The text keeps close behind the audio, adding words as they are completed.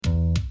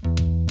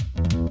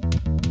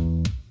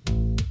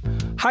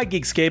Hi,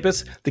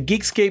 Geekscapists. The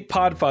Geekscape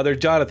podfather,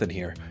 Jonathan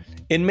here.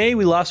 In May,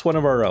 we lost one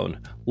of our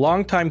own,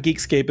 longtime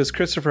Geekscapist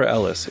Christopher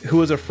Ellis, who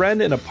was a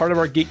friend and a part of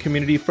our geek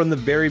community from the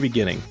very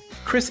beginning.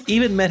 Chris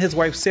even met his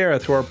wife Sarah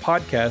through our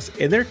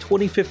podcast, and their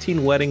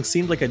 2015 wedding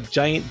seemed like a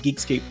giant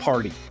Geekscape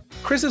party.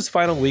 Chris's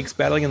final weeks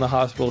battling in the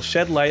hospital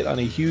shed light on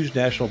a huge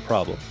national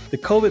problem. The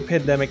COVID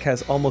pandemic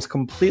has almost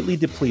completely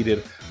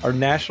depleted our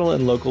national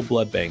and local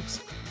blood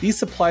banks. These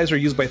supplies are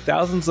used by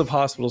thousands of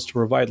hospitals to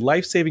provide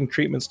life-saving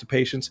treatments to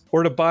patients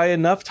or to buy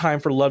enough time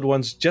for loved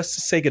ones just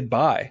to say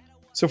goodbye.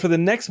 So for the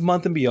next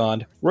month and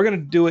beyond, we're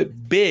going to do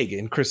it big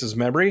in Chris's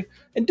memory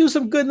and do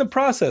some good in the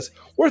process.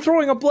 We're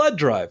throwing a blood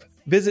drive.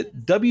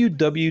 Visit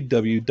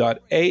www.aabb.org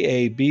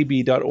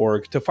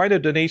to find a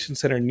donation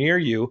center near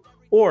you,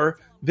 or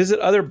visit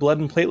other blood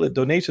and platelet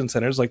donation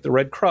centers like the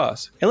Red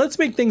Cross. And let's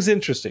make things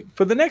interesting.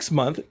 For the next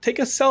month, take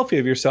a selfie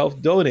of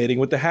yourself donating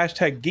with the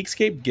hashtag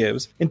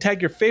GeekscapeGives and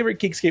tag your favorite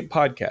Geekscape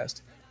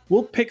podcast.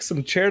 We'll pick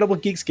some charitable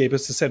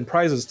Geekscapists to send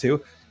prizes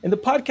to, and the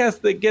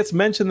podcast that gets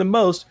mentioned the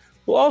most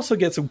will also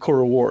get some cool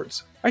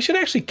rewards. I should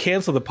actually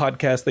cancel the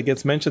podcast that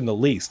gets mentioned the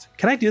least.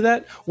 Can I do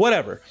that?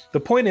 Whatever. The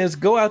point is,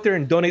 go out there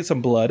and donate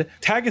some blood,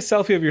 tag a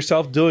selfie of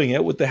yourself doing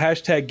it with the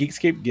hashtag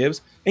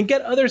GeekscapeGives, and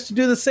get others to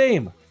do the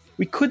same.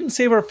 We couldn't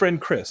save our friend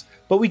Chris,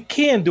 but we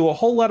can do a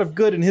whole lot of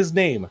good in his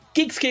name.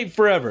 Geekscape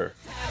forever!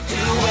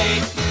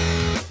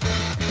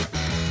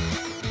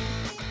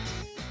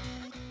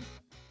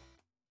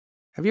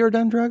 Have you ever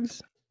done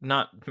drugs?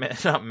 Not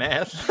meth.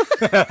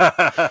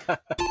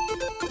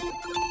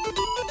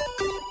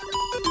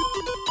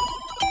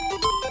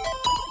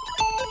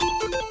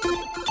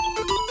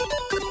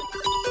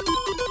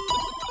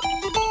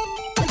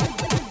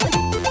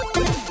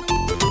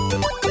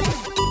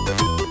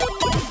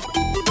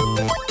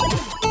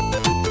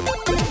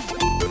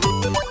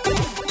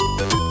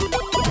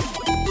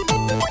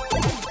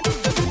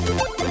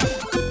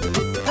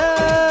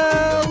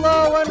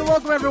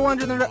 Everyone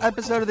to another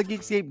episode of the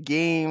Geekscape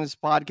Games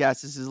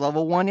podcast. This is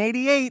level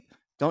 188.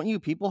 Don't you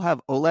people have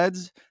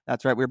OLEDs?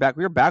 That's right. We're back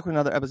with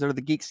another episode of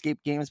the Geekscape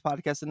Games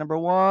podcast, the number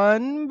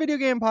one video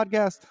game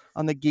podcast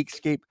on the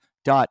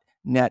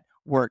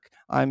Geekscape.network.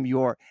 I'm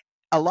your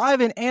alive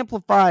and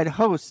amplified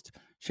host,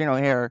 Shane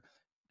O'Hare,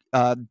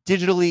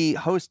 digitally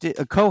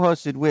hosted,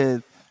 co-hosted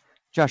with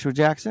Joshua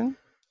Jackson.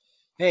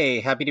 Hey,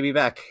 happy to be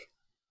back.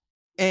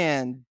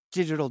 And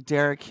Digital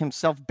Derek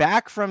himself,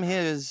 back from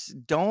his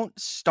Don't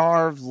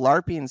Starve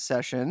LARPing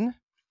session.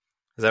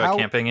 Is that what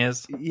camping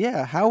is?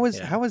 Yeah. How was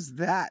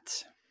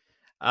that?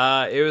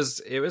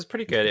 It was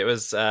pretty good. It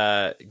was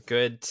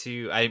good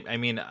to I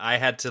mean, I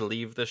had to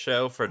leave the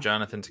show for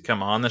Jonathan to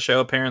come on the show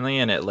apparently,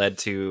 and it led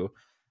to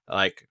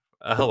like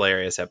a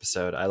hilarious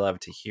episode. I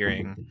loved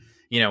hearing,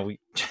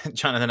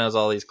 Jonathan knows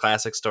all these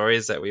classic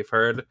stories that we've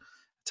heard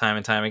time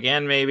and time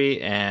again,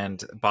 maybe,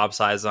 and Bob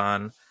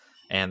Sizon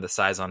and the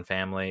Sizon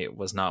family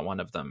was not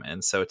one of them.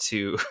 And so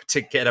to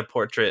get a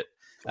portrait,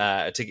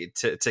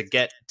 to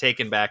get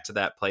taken back to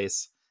that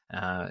place,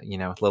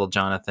 little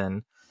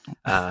Jonathan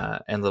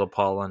and little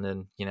Paul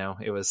London,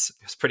 it was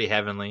pretty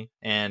heavenly.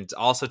 And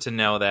also to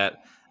know that,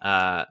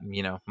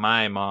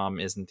 my mom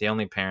isn't the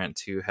only parent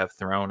to have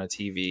thrown a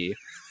TV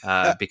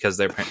because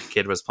their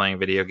kid was playing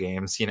video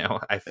games.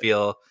 I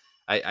feel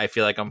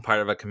like I'm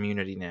part of a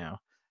community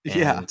now.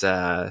 And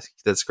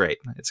that's great.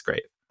 It's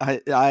great.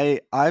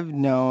 I've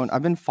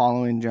been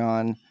following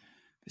John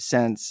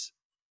since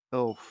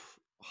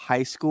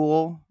high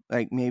school,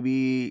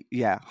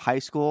 high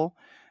school,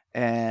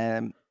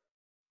 and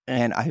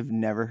I've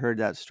never heard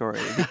that story.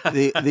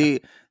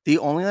 The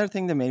only other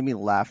thing that made me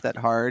laugh that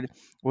hard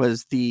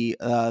was the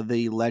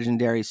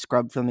legendary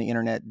scrubbed from the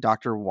internet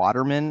Dr.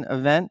 Waterman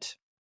event.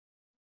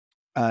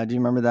 Do you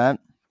remember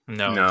that?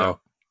 No.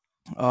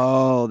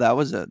 Oh, that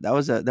was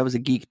a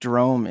Geek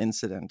Drome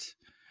incident.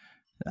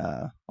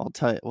 I'll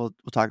tell you. We'll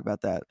talk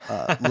about that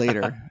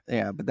later.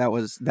 Yeah, but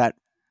that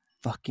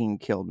fucking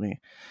killed me.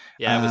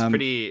 Yeah, it was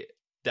pretty.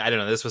 I don't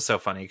know. This was so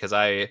funny because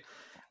I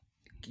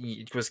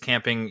was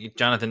camping.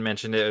 Jonathan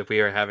mentioned it.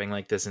 We were having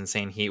like this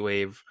insane heat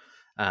wave,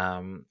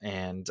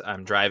 and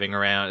I'm driving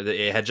around.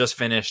 It had just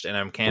finished, and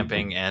I'm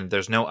camping, and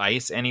there's no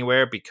ice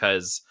anywhere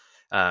because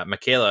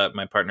Michaela,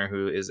 my partner,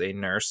 who is a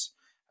nurse,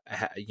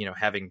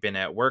 having been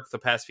at work the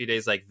past few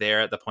days, like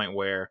they're at the point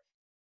where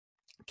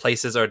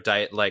places are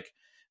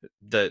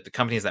the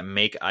companies that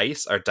make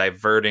ice are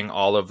diverting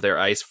all of their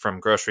ice from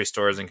grocery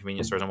stores and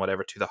convenience stores and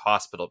whatever to the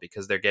hospital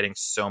because they're getting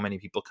so many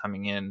people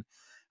coming in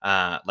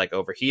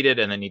overheated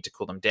and they need to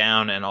cool them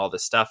down and all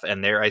this stuff,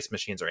 and their ice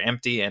machines are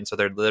empty, and so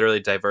they're literally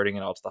diverting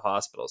it all to the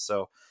hospital.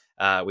 So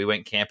we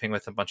went camping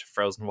with a bunch of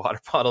frozen water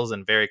bottles,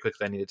 and very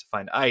quickly I needed to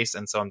find ice,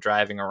 and so I'm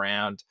driving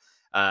around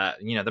the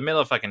middle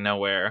of fucking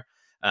nowhere,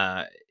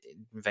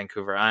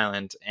 Vancouver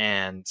Island,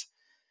 and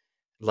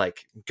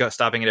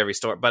stopping at every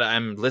store. But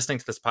I'm listening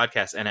to this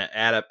podcast, and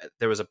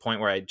there was a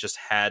point where I just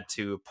had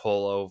to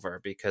pull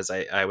over because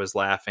I was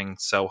laughing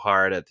so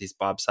hard at these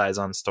Bob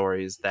Sizon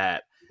stories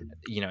that,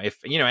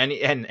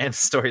 and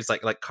stories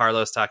like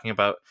Carlos talking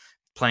about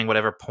playing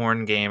whatever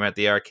porn game at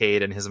the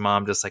arcade, and his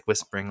mom just like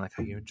whispering like,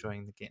 "Are you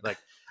enjoying the game?" Like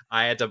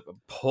I had to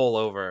pull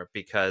over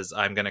because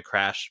I'm gonna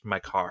crash my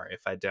car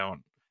if I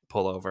don't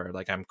pull over.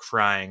 Like I'm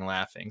crying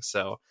laughing.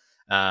 So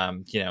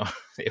it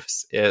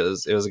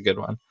was a good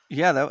one.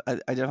 Yeah, I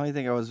definitely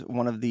think it was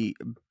one of the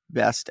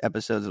best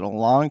episodes in a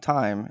long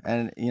time,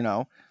 and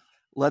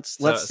let's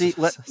see.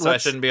 So I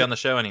shouldn't be on the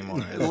show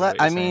anymore.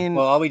 I mean,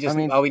 Well, all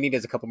we need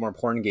is a couple more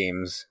porn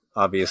games,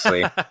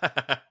 obviously.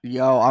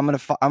 yo, I'm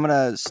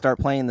gonna start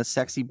playing the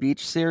Sexy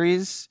Beach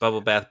series. Bubble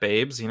Bath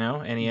Babes,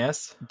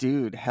 NES.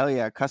 Dude, hell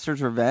yeah,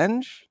 Custer's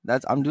Revenge.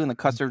 I'm doing the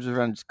Custer's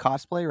Revenge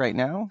cosplay right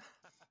now.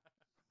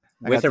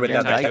 With or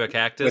without Tied to a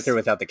cactus. With or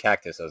without the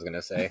cactus, I was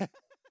gonna say.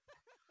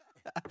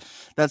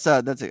 That's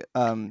a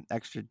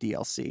extra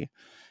DLC.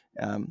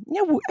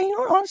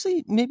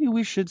 Honestly, maybe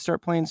we should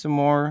start playing some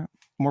more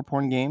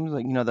porn games.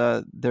 Like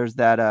there's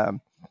that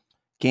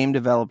game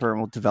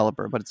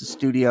developer, but it's a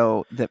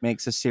studio that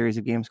makes a series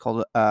of games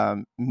called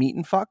Meat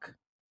and Fuck.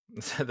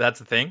 That's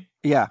the thing.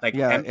 Yeah, like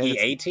yeah,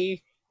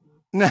 MEAT.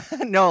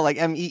 No, like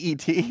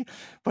MEET,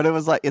 but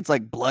it's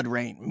like Blood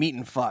Rain, Meat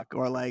and Fuck,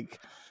 or like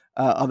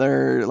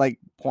other like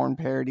porn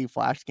parody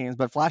Flash games.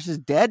 But Flash is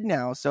dead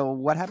now, so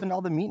what happened to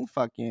all the Meat and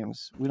Fuck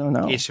games? We don't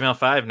know.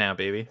 HTML5 now,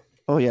 baby.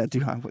 Oh yeah,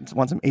 dude, I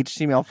want some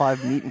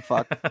HTML5 Meat and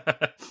Fuck.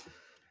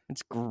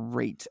 It's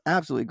great,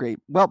 absolutely great.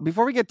 Well,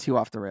 before we get too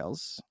off the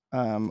rails,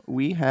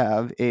 we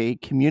have a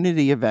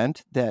community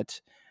event that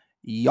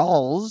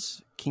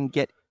y'alls can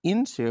get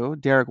into.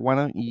 Derek, why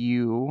don't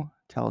you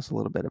tell us a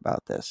little bit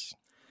about this?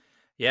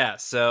 Yeah,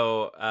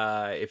 so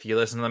if you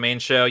listen to the main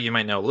show, you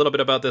might know a little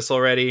bit about this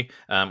already,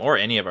 or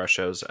any of our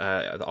shows.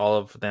 All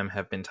of them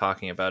have been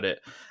talking about it.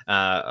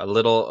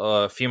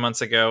 A few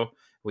months ago,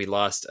 we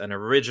lost an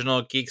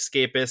original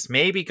Geekscapist,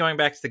 maybe going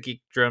back to the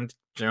Geek Jerome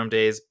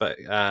days, but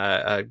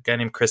a guy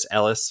named Chris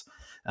Ellis.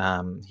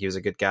 He was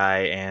a good guy,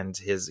 and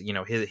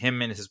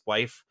him and his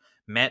wife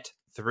met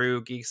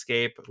through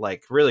Geekscape,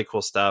 like really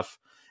cool stuff.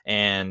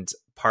 And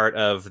part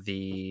of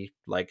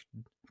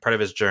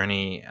his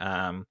journey.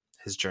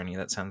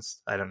 That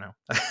sounds, I don't know.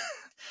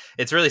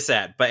 It's really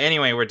sad. But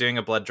anyway, we're doing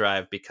a blood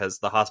drive because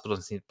the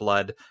hospitals need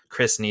blood.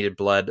 Chris needed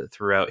blood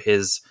throughout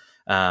his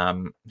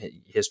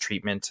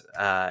treatment.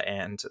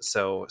 And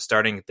so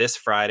starting this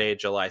Friday,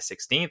 July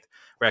 16th,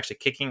 we're actually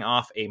kicking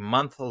off a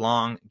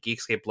month-long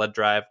Geekscape blood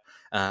drive.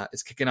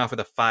 It's kicking off with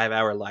a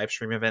 5-hour live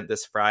stream event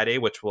this Friday,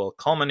 which will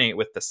culminate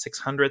with the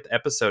 600th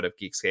episode of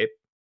Geekscape.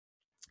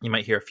 You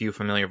might hear a few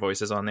familiar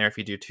voices on there if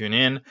you do tune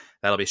in.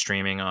 That'll be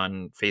streaming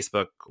on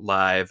Facebook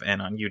Live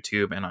and on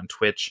YouTube and on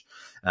Twitch.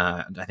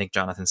 I think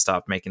Jonathan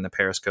stopped making the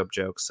Periscope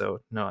joke,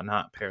 so no,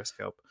 not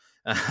Periscope.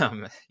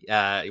 What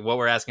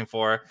we're asking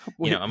for,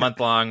 a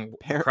month-long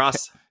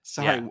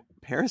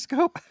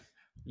Periscope?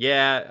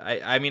 Yeah,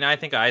 I mean, I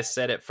think I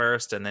said it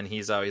first, and then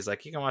he's always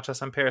like, you can watch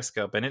us on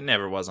Periscope, and it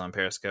never was on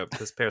Periscope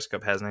because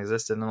Periscope hasn't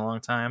existed in a long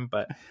time,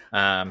 but,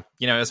 it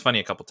was funny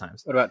a couple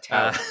times. What about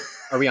Tout?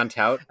 Are we on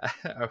Tout?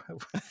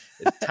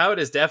 Tout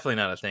is definitely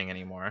not a thing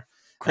anymore.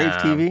 Crave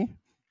TV?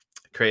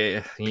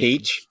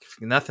 Peach?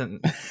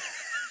 Nothing.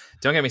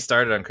 Don't get me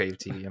started on Crave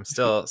TV. I'm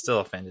still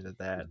offended at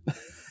that.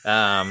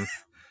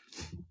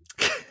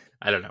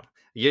 I don't know.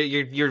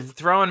 You're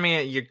throwing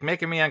me. You're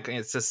making me.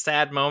 It's a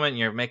sad moment.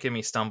 You're making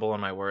me stumble on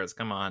my words.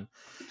 Come on.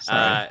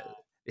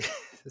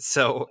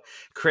 So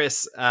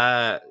Chris,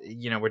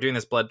 we're doing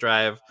this blood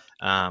drive.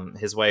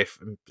 His wife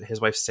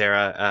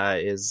Sarah,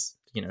 is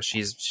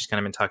she's kind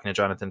of been talking to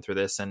Jonathan through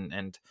this,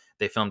 and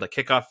they filmed a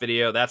kickoff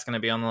video that's going to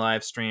be on the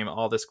live stream.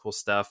 All this cool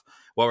stuff.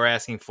 What we're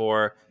asking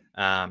for.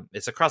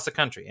 It's across the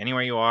country.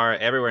 Anywhere you are,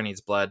 everywhere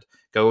needs blood.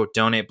 Go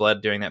donate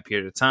blood during that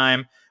period of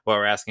time. What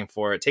we're asking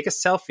for, take a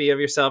selfie of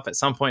yourself at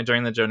some point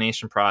during the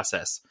donation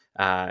process.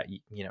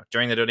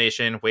 During the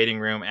donation, waiting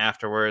room,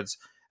 afterwards,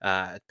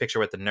 picture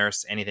with the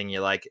nurse, anything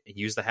you like.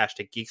 Use the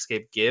hashtag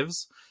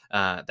GeekScapeGives.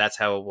 That's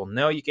how we'll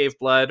know you gave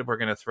blood. We're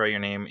going to throw your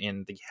name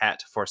in the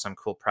hat for some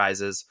cool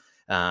prizes.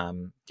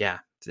 If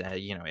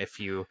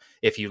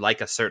you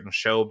like a certain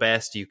show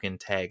best, you can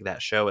tag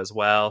that show as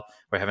well.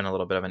 We're having a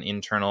little bit of an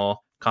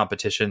internal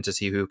competition to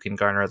see who can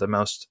garner the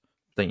most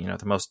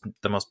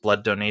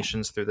blood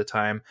donations through the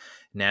time.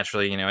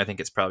 Naturally, I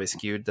think it's probably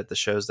skewed that the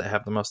shows that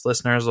have the most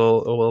listeners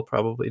will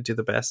probably do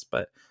the best,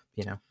 but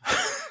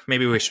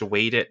maybe we should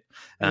weight it.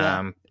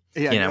 Rate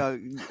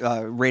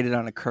it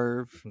on a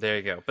curve. There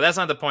you go. But that's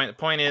not the point. The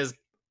point is,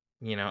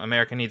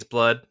 America needs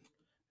blood.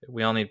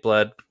 We all need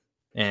blood.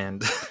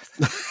 And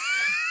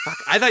fuck,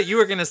 I thought you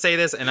were going to say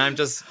this, and I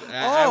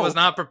was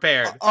not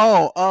prepared.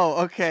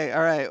 Okay.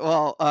 All right.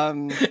 Well,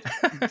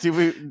 do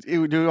we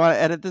want to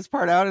edit this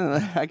part out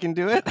and I can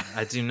do it?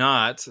 I do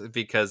not,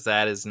 because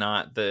that is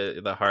not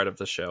the heart of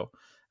the show.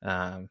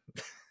 Heart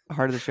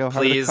of the show,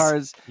 please, heart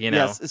of the cards.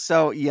 Yes.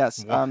 So yes.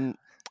 July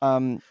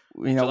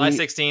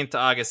 16th to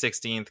August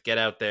 16th. Get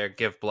out there,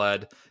 give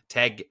blood.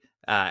 Tag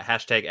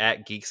hashtag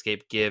at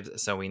GeekScapeGives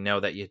so we know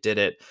that you did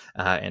it.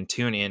 And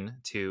tune in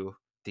to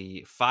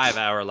the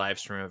 5-hour live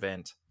stream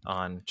event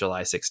on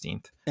July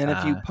 16th. And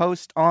if you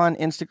post on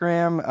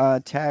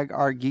Instagram, tag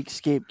our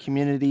Geekscape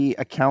community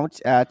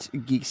account at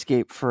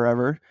Geekscape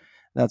Forever.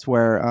 That's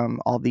where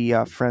all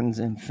the friends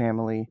and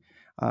family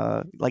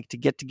like to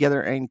get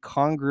together and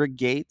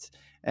congregate.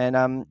 And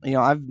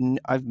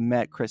I've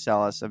met Chris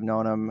Ellis. I've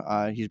known him.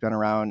 He's been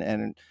around.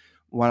 And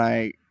when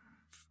I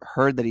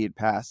heard that he had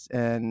passed,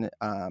 and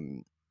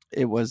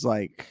it was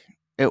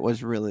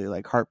really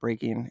like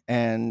heartbreaking.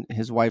 And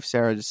his wife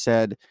Sarah just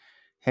said,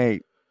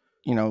 "Hey,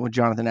 when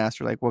Jonathan asked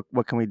her, like,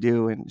 what can we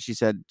do?" And she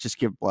said, "Just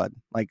give blood.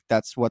 Like,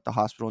 that's what the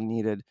hospital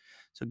needed.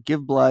 So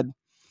give blood,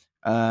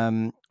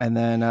 and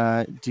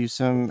then do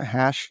some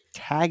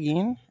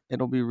hashtagging.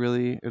 It'll be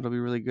really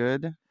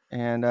good.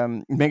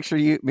 And make sure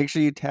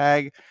you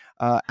tag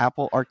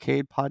Apple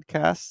Arcade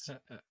Podcast."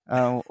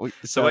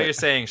 So what you're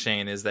saying,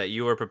 Shane, is that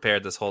you were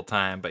prepared this whole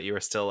time, but you were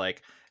still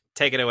like,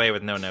 take it away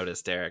with no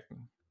notice, Derek.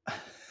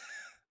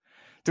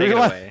 Take it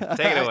away.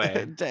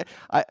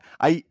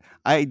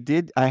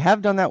 I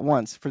have done that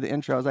once for the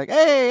intro. I was like,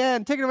 "Hey,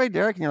 and take it away,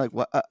 Derek." And you're like,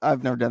 "What?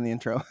 I've never done the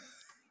intro."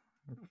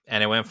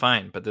 And it went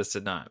fine, but this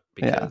did not,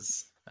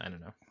 because I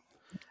don't know.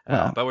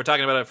 But we're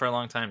talking about it for a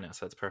long time now,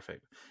 so it's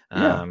perfect.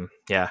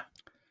 Yeah.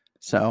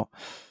 So,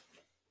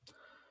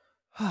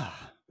 all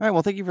right.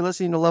 Well, thank you for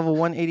listening to Level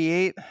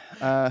 188.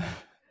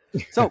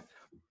 So,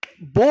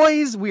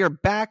 boys, we are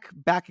back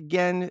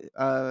again.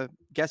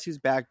 Guess who's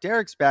back?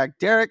 Derek's back.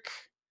 Derek,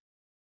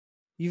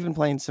 you've been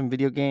playing some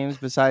video games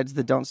besides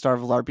the Don't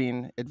Starve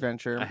LARPing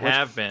adventure. I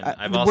have been.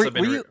 I've also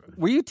been.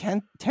 Were you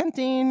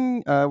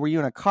tenting? Were you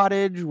in a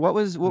cottage? What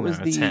was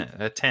the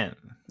a tent?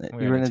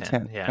 You were in a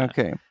tent. Yeah.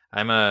 Okay.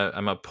 I'm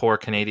a poor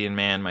Canadian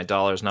man. My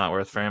dollar's not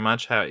worth very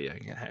much. How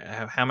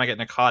am I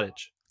getting a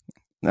cottage?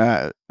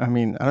 I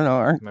mean, I don't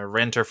know. I'm a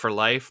renter for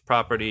life.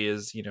 Property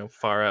is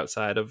far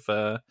outside of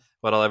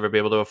what I'll ever be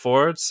able to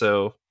afford.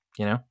 So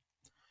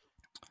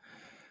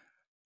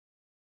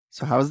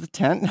So how was the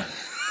tent?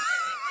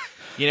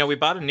 We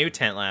bought a new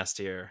tent last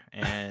year,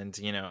 and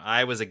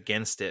I was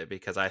against it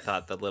because I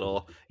thought the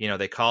little,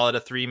 they call it a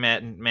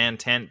 3-man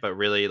tent, but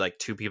really like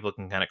 2 people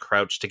can kind of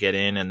crouch to get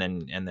in, and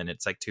then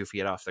it's like 2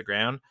 feet off the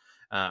ground.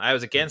 I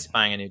was against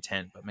buying a new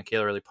tent, but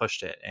Michaela really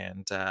pushed it,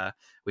 and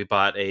we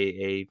bought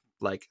a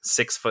like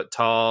 6 foot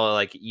tall,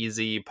 like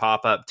easy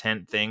pop up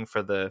tent thing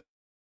for the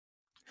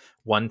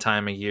one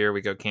time a year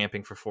we go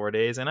camping for 4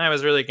 days, and I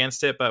was really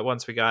against it. But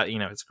once we got,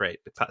 it's great.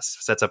 It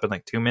sets up in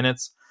like 2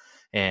 minutes.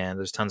 And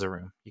there's tons of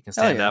room. You can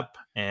stand up,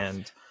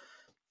 and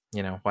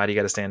why do you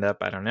got to stand up?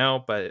 I don't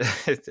know, but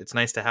it's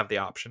nice to have the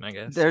option, I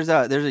guess. There's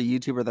a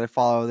YouTuber that I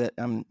follow that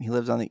he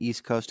lives on the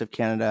east coast of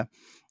Canada,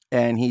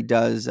 and he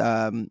does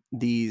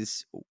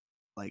these,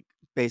 like,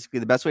 basically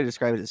the best way to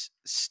describe it is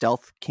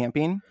stealth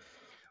camping,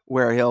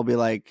 where he'll be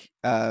like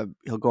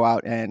he'll go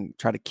out and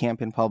try to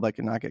camp in public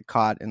and not get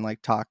caught and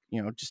like talk,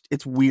 just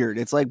it's weird.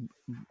 It's like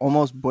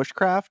almost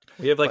bushcraft.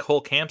 We have like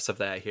whole camps of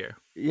that here.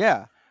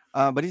 Yeah.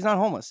 But he's not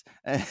homeless,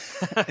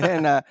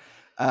 and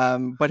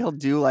but he'll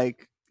do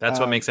like that's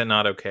what makes it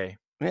not okay.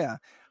 Yeah,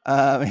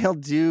 he'll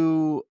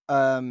do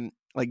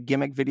like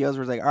gimmick videos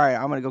where it's like, all right,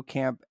 I'm gonna go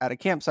camp at a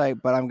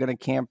campsite, but I'm gonna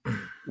camp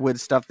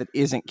with stuff that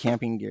isn't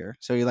camping gear.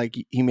 So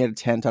he made a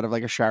tent out of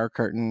like a shower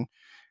curtain,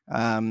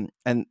 and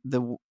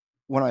one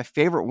of my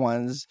favorite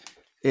ones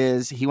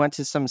is he went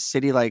to some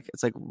city like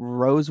it's like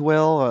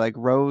Roseville or like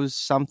Rose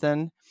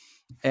something.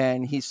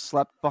 And he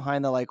slept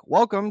behind the like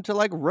 "Welcome to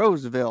like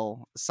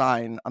Roseville"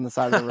 sign on the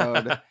side of the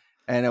road,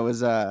 and it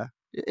was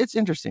it's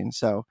interesting.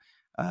 So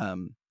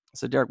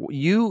Derek,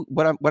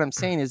 what I'm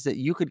saying is that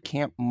you could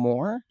camp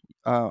more.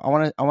 I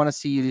want to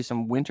see you do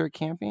some winter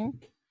camping.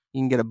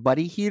 You can get a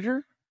buddy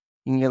heater.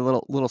 You can get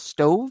a little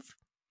stove.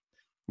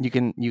 You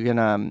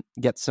can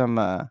get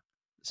some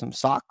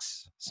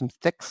socks, some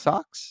thick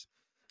socks.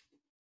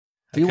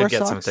 I could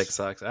get some thick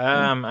socks.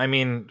 I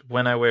mean,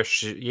 when I wear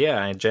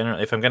I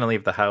generally, if I'm going to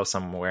leave the house,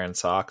 I'm wearing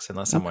socks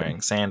unless I'm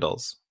wearing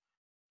sandals.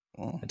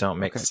 I don't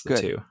mix the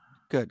two.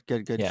 Good.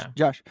 Yeah.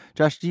 Josh,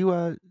 do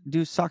you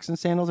do socks and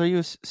sandals? Are you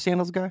a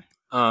sandals guy?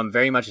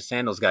 Very much a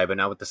sandals guy, but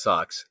not with the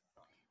socks.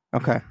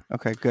 Okay.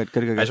 Good.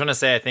 I just want to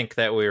say, I think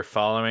that we're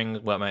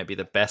following what might be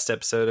the best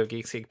episode of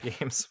Geekscape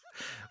Games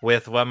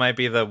with what might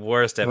be the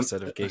worst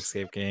episode of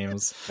Geekscape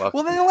Games.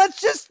 Well, then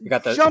let's just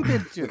jump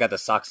into it. We got the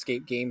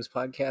Sockscape Games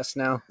podcast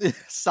now.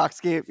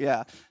 Sockscape,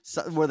 yeah.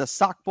 We're the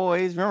Sock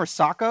Boys. Remember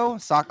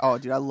Socko? Oh,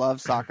 dude, I love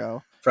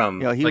Socko. From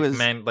he was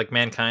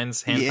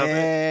Mankind's hand puppet?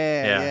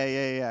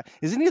 Yeah.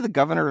 Isn't he the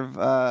governor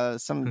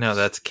of some? No,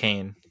 that's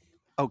Kane.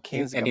 Oh,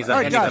 Kane's and he's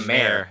the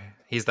mayor.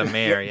 He's the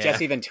mayor. Yeah.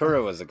 Jesse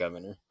Ventura was the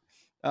governor.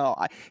 Oh,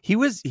 he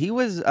was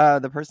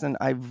the person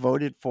I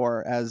voted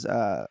for as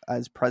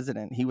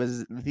president. He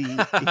was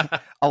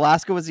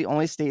Alaska was the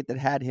only state that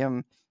had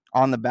him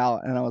on the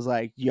ballot, and I was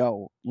like,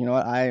 yo, you know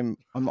what? I'm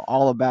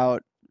all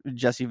about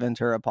Jesse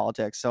Ventura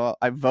politics, so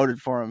I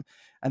voted for him.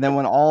 And then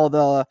when all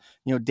the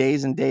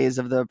days and days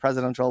of the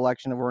presidential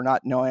election were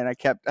not knowing, I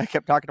kept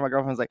talking to my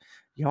girlfriend. I was like,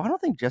 I don't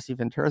think Jesse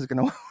Ventura is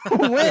going to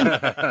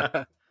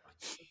win.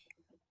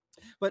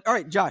 But all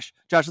right, Josh,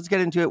 let's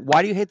get into it.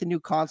 Why do you hate the new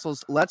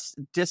consoles? Let's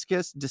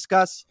discuss.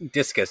 Discus.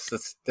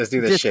 Let's do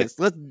this shit.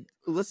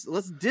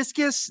 Let's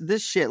discuss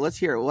this shit. Let's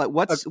hear it.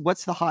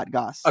 What's the hot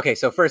goss? Okay,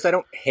 so first, I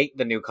don't hate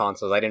the new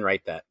consoles. I didn't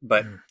write that,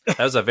 but that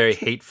was a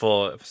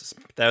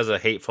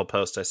hateful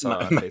post I saw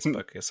on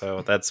Facebook.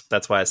 So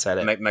that's why I said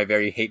it. My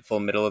very hateful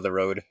middle of the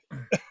road.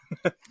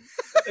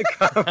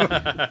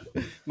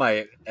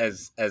 My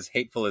as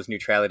hateful as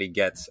neutrality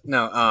gets.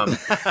 No,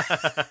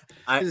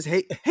 this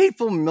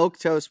hateful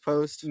milquetoast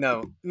post.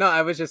 No,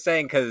 I was just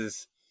saying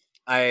because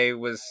I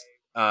was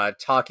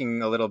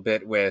talking a little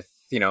bit with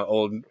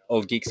old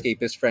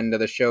Geekscapist friend of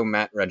the show,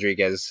 Matt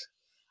Rodriguez,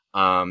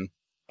 and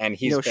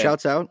he's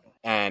shouts out,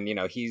 and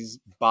he's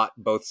bought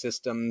both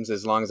systems.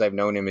 As long as I've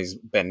known him, he's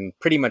been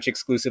pretty much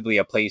exclusively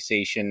a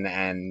PlayStation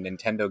and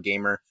Nintendo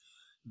gamer,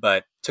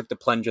 but took the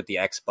plunge with the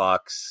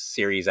Xbox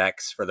Series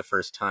X for the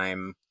first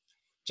time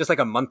just like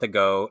a month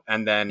ago,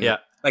 and then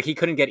like he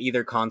couldn't get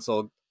either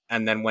console,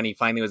 and then when he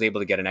finally was able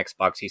to get an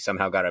Xbox, he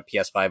somehow got a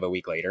PS5 a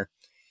week later.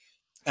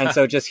 And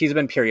so just he's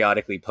been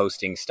periodically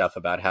posting stuff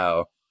about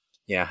how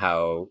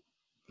how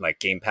like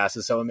Game Pass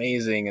is so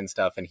amazing and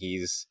stuff, and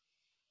he's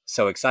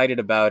so excited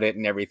about it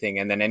and everything.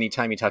 And then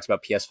anytime he talks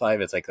about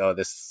PS5, it's like, oh,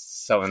 this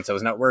so and so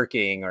is not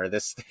working, or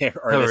this thing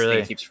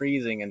keeps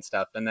freezing and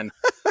stuff. And then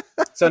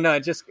so no,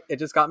 it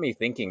just got me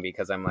thinking,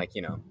 because I'm like,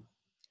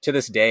 to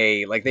this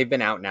day, like they've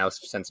been out now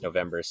since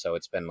November, so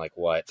it's been like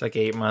what? It's like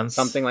 8 months,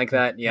 something like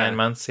that. Yeah, 9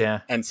 months.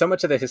 Yeah, and so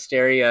much of the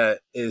hysteria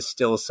is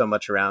still so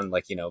much around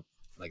like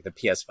like the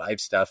PS5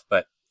 stuff,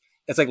 but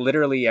it's like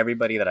literally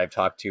everybody that I've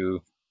talked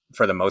to,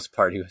 for the most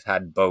part, who's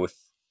had both,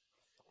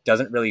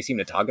 doesn't really seem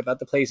to talk about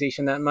the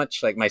PlayStation that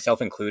much, like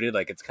myself included.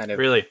 Like it's kind of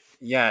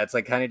it's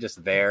like kind of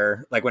just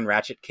there. Like when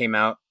Ratchet came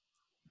out,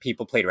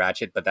 people played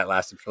Ratchet, but that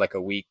lasted for like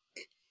a week,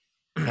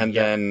 and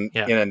then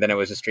and then it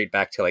was just straight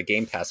back to like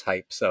Game Pass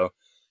hype. So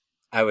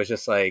I was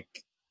just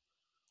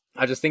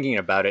thinking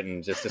about it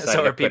and just decided.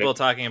 So are people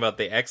talking about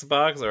the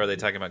Xbox, or are they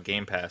talking about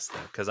Game Pass though?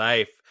 Because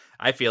I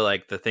feel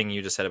like the thing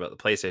you just said about the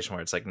PlayStation,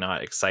 where it's like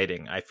not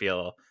exciting, I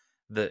feel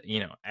that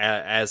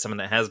as someone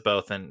that has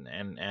both, and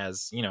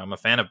as I'm a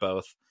fan of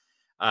both,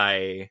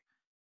 I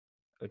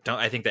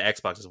think the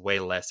Xbox is way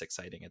less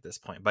exciting at this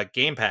point. But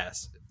Game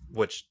Pass,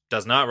 which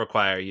does not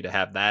require you to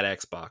have that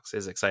Xbox,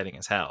 is exciting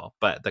as hell.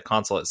 But the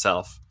console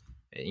itself,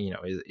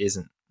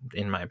 isn't,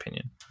 in my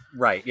opinion.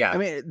 Right. Yeah. I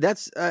mean,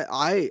 that's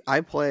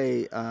I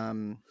play a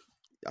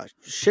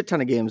shit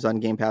ton of games on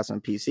Game Pass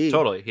on PC.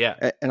 Totally.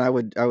 Yeah. And I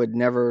would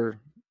never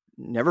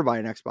buy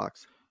an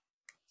Xbox.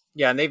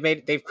 Yeah, and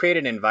they've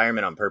created an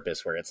environment on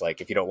purpose where it's like,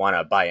 if you don't want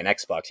to buy an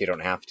Xbox, you don't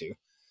have to.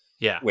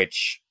 Yeah.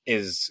 Which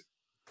is,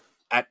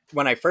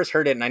 when I first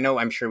heard it, and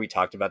I'm sure we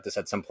talked about this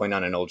at some point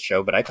on an old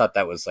show, but I thought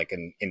that was like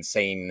an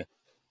insane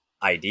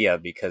idea,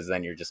 because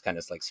then you're just kind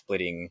of like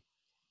splitting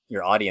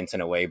your audience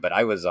in a way. But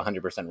I was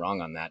 100% wrong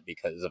on that,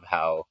 because of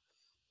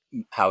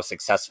how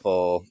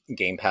successful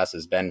Game Pass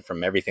has been,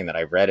 from everything that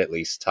I've read, at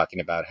least, talking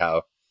about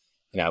how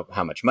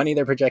how much money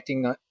they're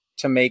projecting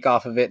to make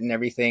off of it and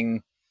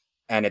everything.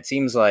 And it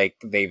seems like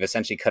they've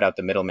essentially cut out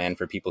the middleman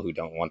for people who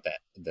don't want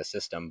the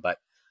system. But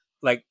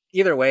like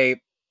either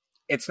way,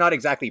 it's not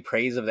exactly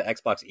praise of the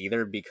Xbox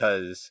either,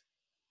 because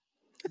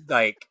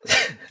like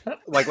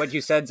what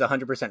you said is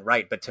 100%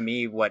 right. But to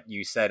me, what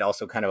you said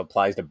also kind of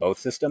applies to both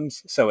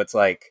systems. So it's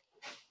like,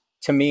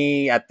 to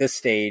me at this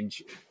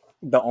stage,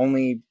 the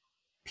only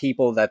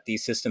people that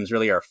these systems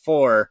really are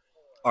for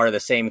are the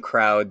same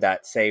crowd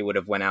that, say, would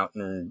have went out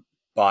and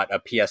bought a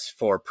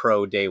PS4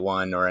 Pro day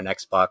one, or an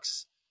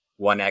Xbox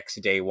One X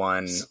day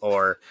one,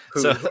 or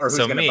who's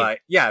going to buy.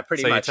 Yeah,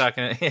 pretty much. So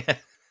you're talking,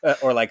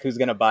 or like who's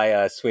going to buy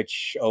a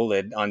Switch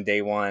OLED on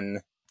day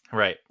one.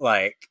 Right.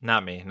 Like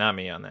not me on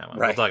that one.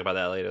 Right. We'll talk about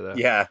that later though.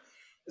 Yeah.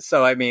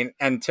 So, I mean,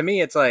 and to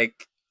me, it's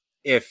like,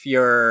 if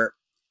you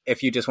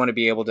just want to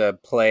be able to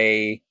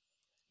play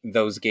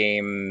those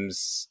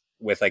games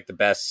with like the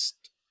best,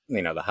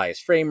 the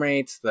highest frame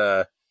rates,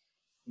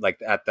 like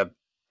at the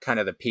kind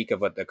of the peak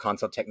of what the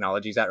console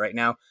technology is at right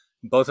now,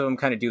 both of them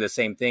kind of do the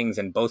same things,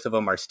 and both of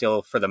them are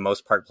still, for the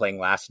most part, playing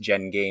last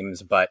gen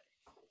games, but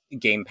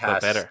Game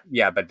Pass, better.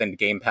 Yeah, but then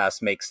Game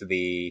Pass makes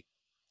the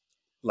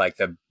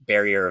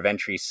barrier of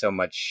entry so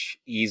much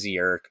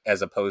easier,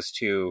 as opposed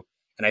to,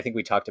 and I think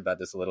we talked about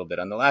this a little bit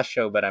on the last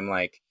show, but I'm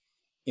like,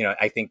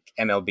 I think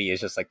MLB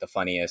is just like the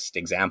funniest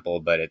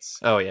example, but it's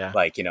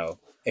like,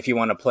 if you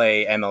want to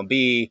play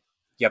MLB,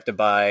 you have to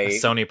buy a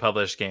Sony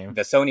published game.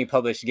 The Sony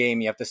published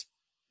game, you have to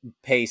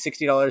pay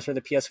 $60 for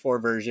the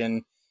PS4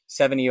 version,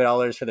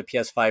 $70 for the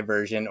PS5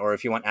 version, or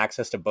if you want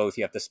access to both,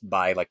 you have to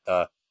buy like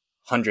the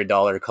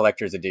 $100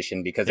 collector's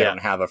edition, because they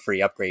don't have a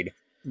free upgrade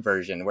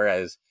version.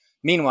 Whereas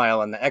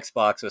meanwhile, on the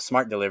Xbox with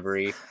Smart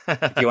Delivery,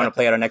 if you want to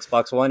play it on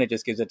Xbox One, it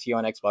just gives it to you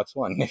on Xbox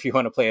One. If you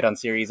want to play it on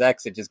Series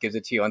X, it just gives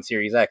it to you on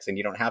Series X, and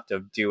you don't have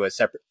to do a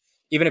separate.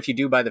 Even if you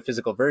do buy the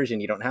physical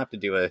version, you don't have to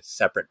do a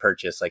separate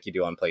purchase like you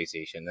do on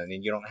PlayStation. I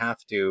mean, you don't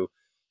have to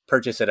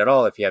purchase it at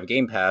all if you have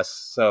Game Pass.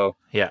 So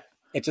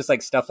it's just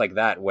like stuff like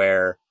that,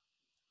 where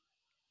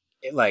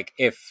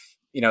if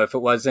it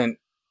wasn't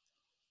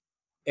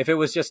if it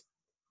was just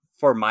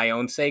for my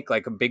own sake,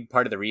 like a big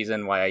part of the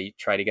reason why I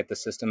try to get the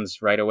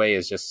systems right away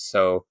is just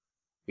so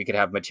we could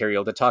have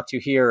material to talk to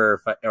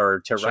here,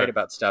 or to Sure. write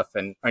about stuff,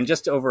 and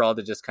just overall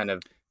to just kind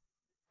of,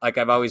 like,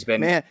 I've always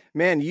been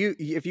man, you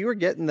if you were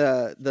getting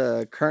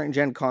the current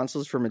gen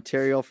consoles for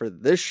material for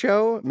this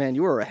show, man,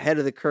 you were ahead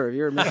of the curve.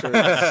 You're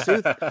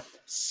Mr.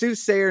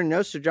 Soothsayer,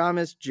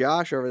 Nostradamus,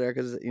 Josh over there,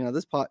 because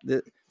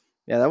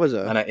that was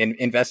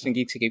invest in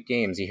Geekscape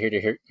Games.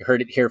 You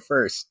heard it here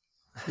first.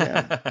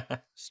 Yeah.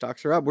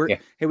 Stocks are up.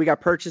 Hey, we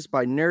got purchased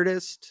by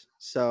Nerdist,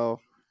 so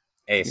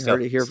hey,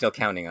 still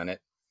counting on it.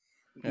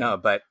 Yeah. No,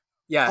 but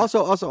yeah.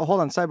 Also, hold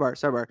on.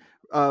 Sidebar.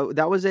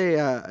 That was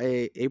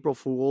a April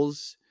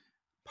Fool's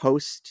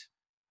post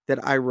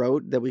that I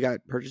wrote that we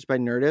got purchased by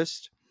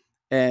Nerdist,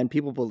 and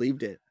people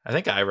believed it. I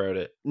think I wrote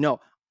it. No,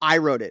 I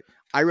wrote it.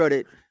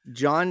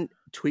 John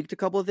tweaked a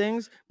couple of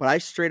things, but I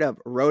straight up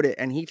wrote it,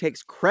 and he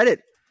takes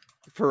credit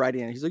for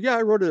writing it. He's like, "Yeah,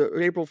 I wrote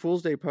an April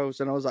Fool's Day post,"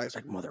 and I was like,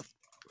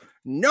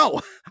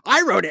 "No,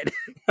 I wrote it.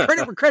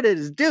 Credit where credit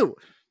is due."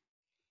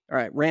 All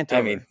right, rant over.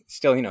 I mean,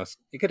 still,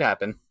 it could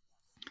happen.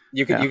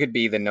 You could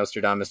be the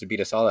Nostradamus to beat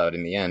us all out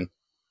in the end.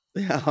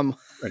 Yeah,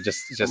 or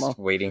just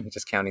waiting,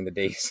 just counting the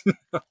days.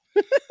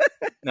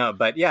 No,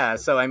 but yeah.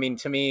 So I mean,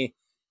 to me,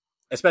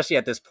 especially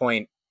at this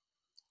point,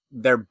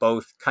 they're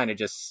both kind of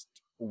just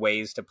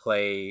ways to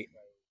play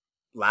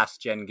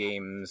last gen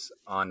games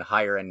on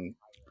higher end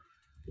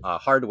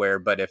hardware.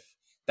 But if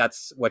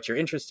that's what you're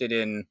interested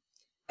in,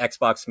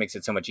 Xbox makes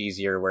it so much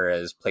easier,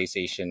 whereas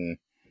PlayStation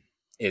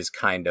is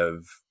kind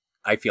of,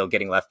 I feel,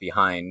 getting left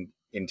behind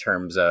in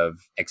terms of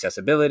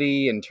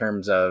accessibility, in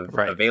terms of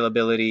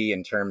availability,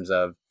 in terms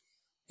of,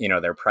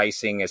 their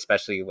pricing,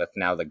 especially with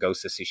now the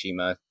Ghost of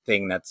Tsushima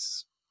thing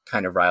that's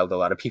kind of riled a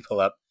lot of people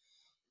up.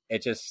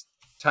 It just,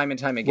 time and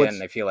time again,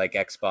 I feel like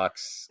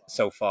Xbox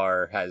so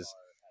far has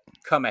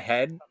come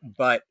ahead,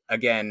 but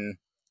again,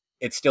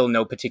 it's still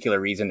no particular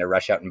reason to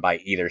rush out and buy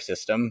either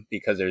system,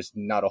 because there's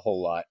not a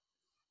whole lot,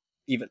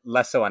 even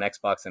less so on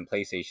Xbox and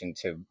PlayStation,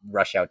 to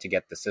rush out to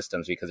get the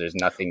systems, because there's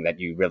nothing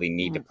that you really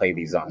need to play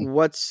these on.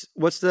 What's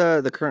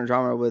the current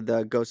drama with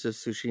Ghost of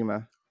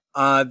Tsushima?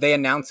 They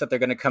announced that they're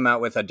going to come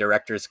out with a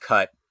director's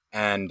cut,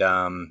 and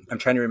I'm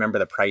trying to remember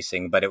the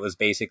pricing, but it was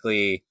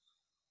basically,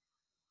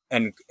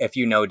 and if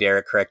you know,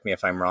 Derek, correct me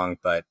if I'm wrong,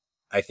 but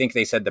I think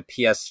they said the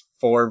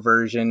PS4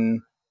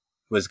 version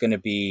was going to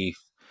be,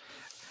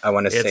 I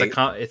want to say,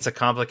 it's a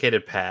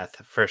complicated path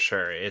for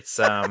sure. It's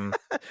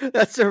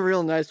that's a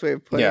real nice way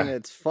of putting it.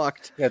 It's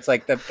fucked. It's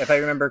like, if I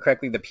remember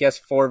correctly, the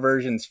PS4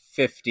 version's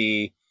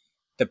 $50,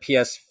 the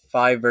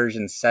PS5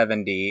 version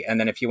 $70, and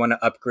then if you want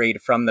to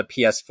upgrade from the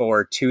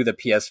PS4 to the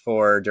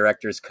PS4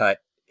 director's cut,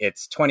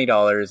 it's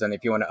 $20, and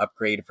if you want to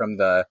upgrade from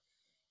the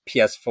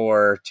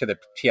PS4 to the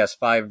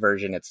PS5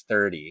 version, it's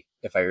 $30,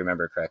 if I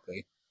remember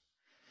correctly.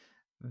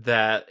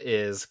 That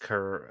is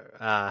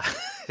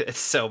it's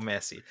so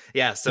messy.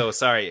 Yeah, so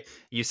sorry.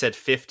 You said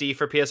 50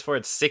 for PS4,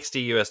 it's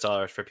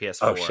 $60 for PS4.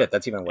 Oh shit,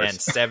 that's even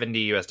worse. And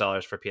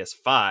 $70 for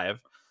PS5.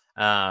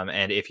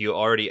 And if you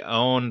already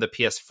own the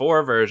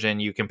PS4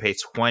 version, you can pay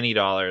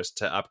 $20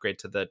 to upgrade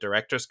to the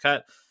director's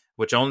cut,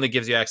 which only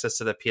gives you access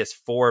to the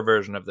PS4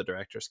 version of the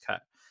director's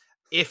cut.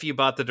 If you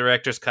bought the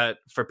director's cut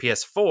for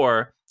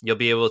PS4, you'll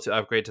be able to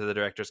upgrade to the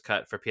director's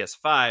cut for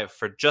PS5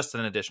 for just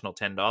an additional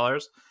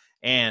 $10.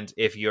 And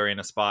if you're in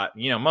a spot,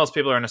 most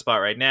people are in a spot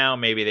right now,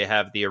 maybe they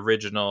have the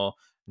original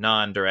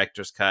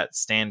non-director's cut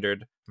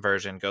standard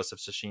version, Ghost of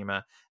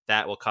Tsushima,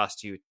 that will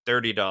cost you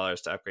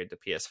 $30 to upgrade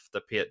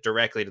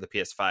directly to the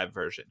PS5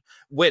 version,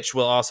 which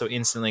will also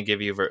instantly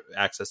give you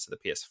access to the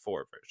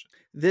PS4 version.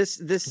 This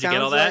Did sounds you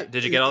get all that?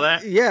 Did you get all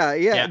that?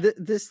 Yeah.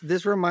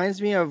 This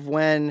reminds me of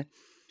when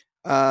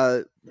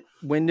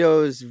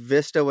Windows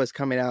Vista was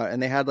coming out,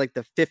 and they had like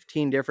the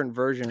 15 different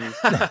versions,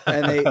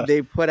 and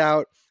they put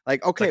out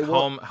like, okay,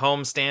 like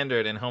home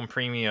standard and home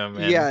premium,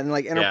 and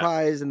like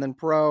enterprise, and then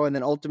pro, and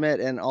then ultimate,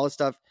 and all this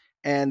stuff,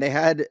 and they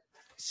had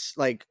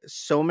like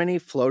so many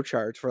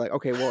flowcharts for like,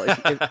 okay, well,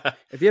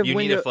 if you have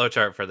need a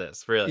flowchart for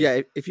this, really.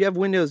 Yeah, if you have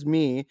Windows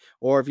Me,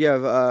 or if you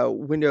have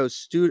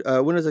Windows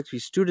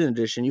XP Student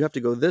Edition, you have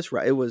to go this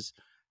route.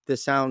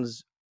 This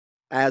sounds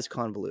as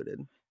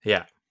convoluted.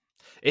 Yeah,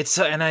 it's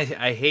so, and I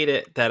hate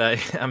it that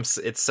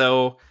it's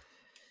so,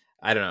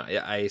 I don't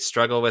know. I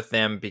struggle with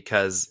them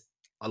because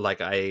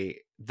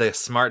the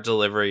smart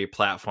delivery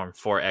platform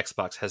for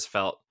Xbox has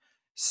felt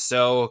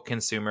so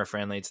consumer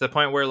friendly to the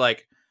point where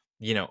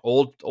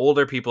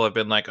older people have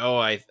been like, oh,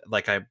 I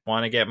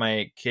want to get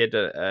my kid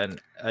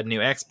a new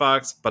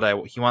Xbox,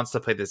 but he wants to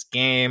play this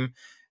game.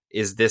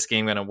 Is this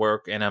game going to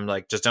work? And I'm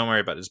like, just don't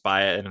worry about it. Just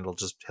buy it, and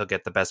he'll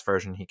get the best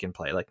version he can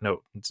play. Like,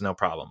 no, it's no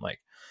problem.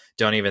 Like,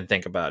 don't even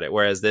think about it.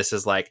 Whereas this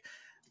is like,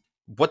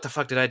 what the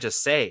fuck did I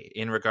just say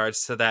in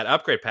regards to that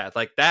upgrade path?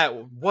 Like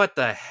that, what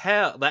the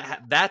hell?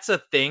 That's a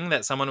thing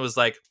that someone was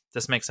like,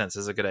 this makes sense.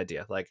 This is a good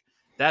idea. Like,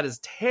 that is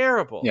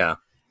terrible. Yeah.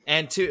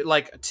 And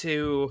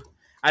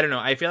I don't know.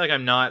 I feel like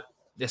I'm not,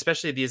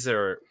 especially these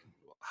are,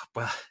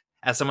 well,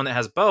 as someone that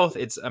has both,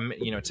 it's,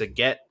 to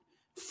get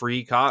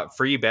free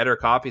better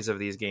copies of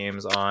these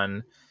games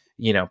on,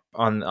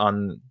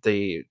 on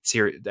the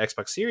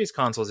Xbox Series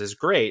consoles is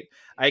great.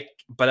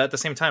 But at the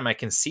same time, I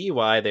can see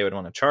why they would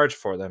want to charge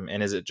for them.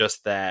 And is it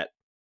just that?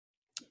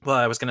 Well,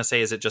 I was going to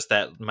say, is it just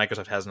that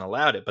Microsoft hasn't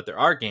allowed it? But there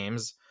are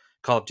games,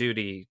 Call of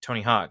Duty,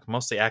 Tony Hawk,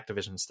 mostly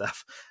Activision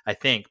stuff, I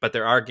think. But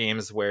there are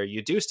games where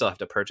you do still have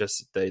to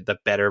purchase the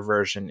better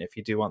version if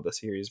you do want the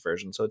series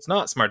version. So it's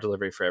not smart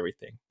delivery for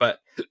everything. But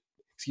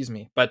excuse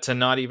me. But to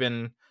not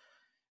even.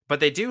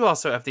 But they do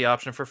also have the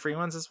option for free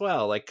ones as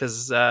well. Like,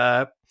 because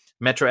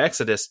Metro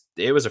Exodus,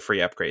 it was a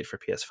free upgrade for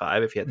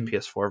PS5 if you had the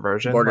PS4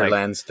 version.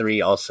 Borderlands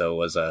 3 also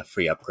was a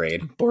free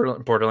upgrade.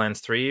 Borderlands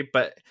 3,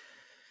 but.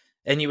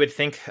 And you would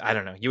think, I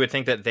don't know, you would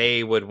think that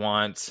they would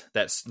want,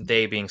 that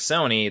they being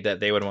Sony, that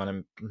they would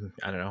want to,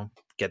 I don't know,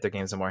 get their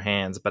games in more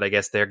hands. But I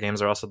guess their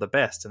games are also the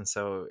best. And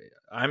so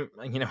I'm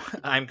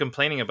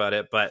complaining about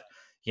it. But,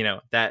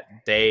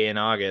 that day in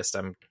August,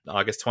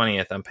 August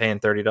 20th, I'm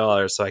paying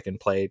 $30 so I can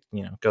play,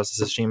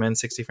 Ghost of Tsushima in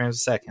 60 frames a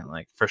second.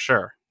 Like, for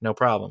sure. No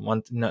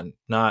problem.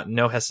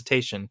 No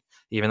hesitation,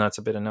 even though it's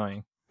a bit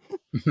annoying.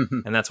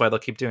 And that's why they'll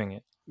keep doing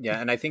it. Yeah,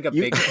 and I think a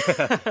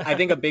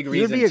big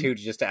reason too,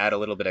 just to add a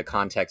little bit of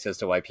context as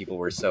to why people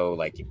were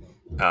so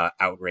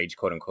outraged,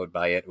 quote unquote,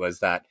 by it, was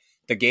that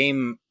the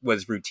game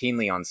was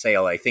routinely on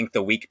sale. I think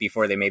the week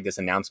before they made this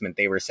announcement,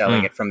 they were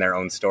selling it from their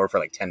own store for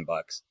like $10.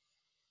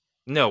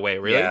 No way,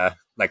 really? Yeah,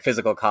 like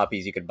physical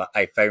copies you could buy.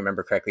 If I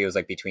remember correctly, it was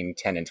like between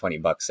 $10 and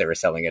 $20. They were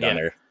selling it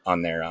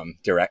on their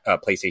direct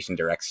PlayStation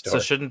Direct store. So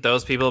shouldn't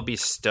those people be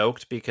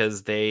stoked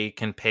because they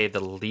can pay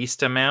the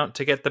least amount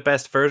to get the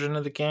best version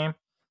of the game?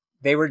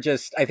 They were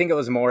just, I think it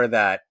was more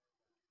that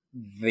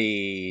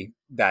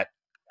that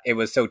it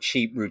was so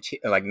cheap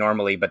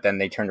normally, but then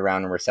they turned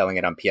around and were selling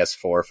it on PS4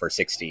 for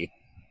 $60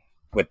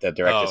 with the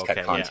director's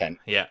cut content.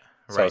 Yeah.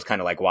 So it's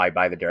kind of like, why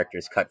buy the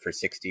director's cut for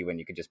 $60 when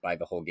you could just buy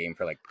the whole game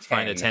for like $10?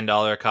 Find a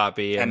 $10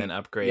 copy and then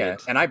upgrade. Yeah,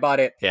 and I bought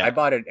it. Yeah. I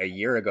bought it a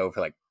year ago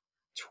for like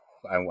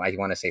I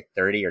want to say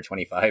 30 or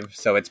 25.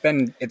 So it's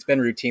been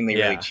routinely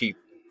really cheap.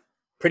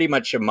 Pretty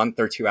much a month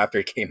or two after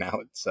it came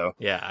out. So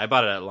yeah, I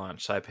bought it at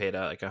launch. So I paid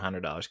like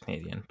 $100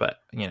 Canadian, but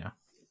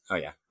Oh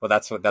yeah, well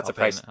that's a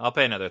price. I'll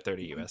pay another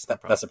 30 US.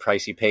 That's a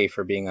price you pay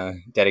for being a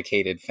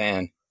dedicated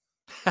fan.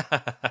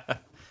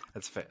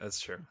 That's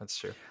true.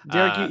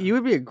 Derek, you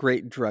would be a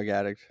great drug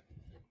addict.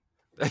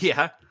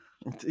 Yeah.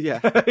 Yeah.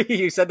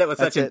 You said that with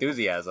such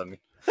enthusiasm.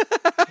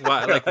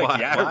 Why? Like why?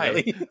 Yeah, why?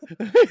 really?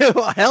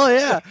 Well, hell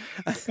yeah.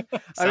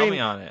 Sell me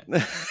on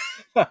it.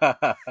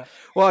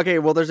 Well, okay.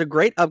 Well, there's a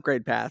great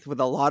upgrade path with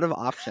a lot of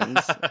options.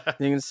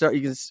 You can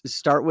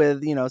start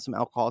with some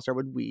alcohol. Start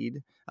with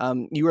weed.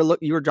 You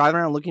were driving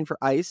around looking for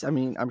ice. I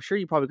mean, I'm sure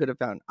you probably could have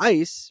found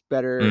ice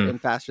better and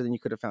faster than you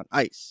could have found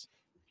ice.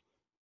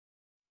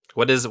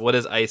 What is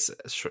ice?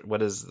 What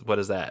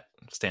does that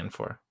stand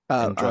for?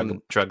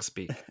 In drug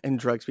speak. In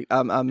drug speak.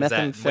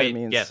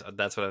 Methamphetamines. Yes,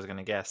 that's what I was going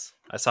to guess.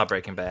 I saw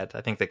Breaking Bad.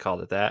 I think they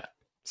called it that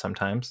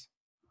sometimes.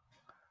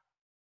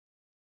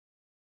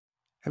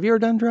 Have you ever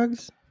done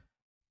drugs?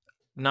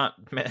 Not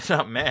meth.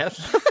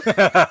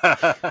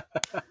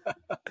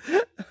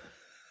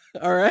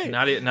 All right.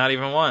 Not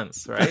even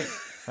once, right?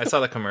 I saw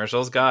the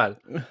commercials. God.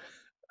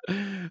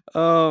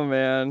 Oh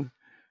man,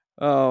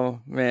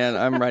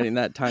 I'm writing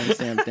that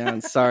timestamp down.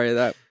 Sorry,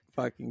 that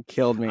fucking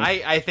killed me.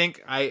 I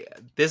think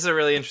this is a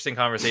really interesting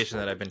conversation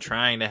that I've been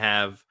trying to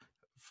have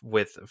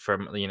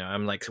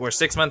I'm like, we're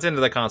 6 months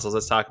into the consoles,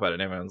 let's talk about it,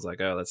 and everyone's like,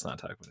 oh, let's not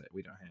talk about it,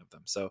 we don't have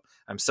them. So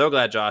I'm so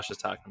glad Josh is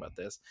talking about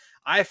this.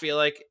 I feel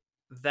like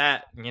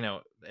that,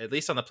 at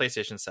least on the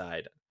PlayStation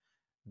side,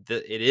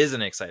 it is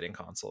an exciting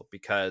console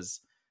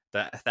because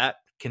that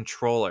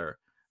controller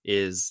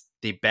is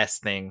the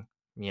best thing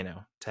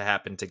to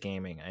happen to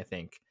gaming, I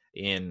think,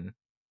 in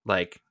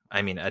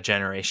a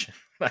generation.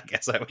 I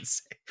guess I would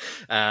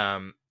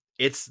say.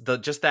 It's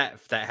just that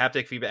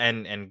haptic feedback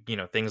and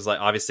things like,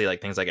 obviously,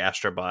 like things like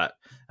Astrobot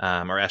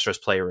or Astro's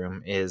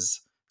Playroom is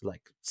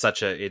like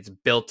it's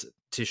built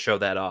to show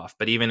that off.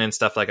 But even in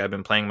stuff like, I've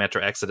been playing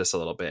Metro Exodus a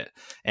little bit,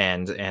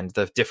 and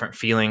the different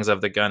feelings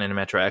of the gun in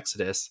Metro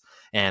Exodus,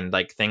 and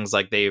like things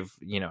like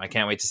I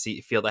can't wait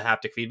to feel the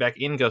haptic feedback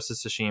in Ghost of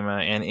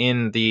Tsushima and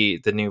in the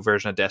new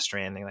version of Death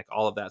Stranding, like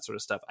all of that sort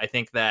of stuff. I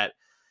think that,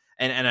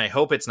 and I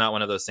hope it's not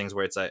one of those things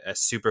where it's a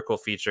super cool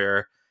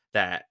feature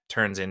that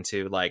turns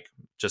into like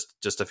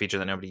just a feature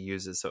that nobody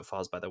uses, so it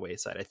falls by the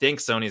wayside. I think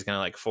Sony's going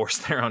to like force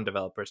their own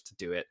developers to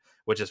do it,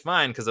 which is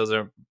fine because those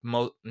are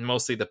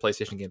mostly the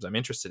PlayStation games I'm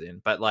interested in.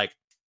 But like,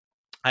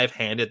 I've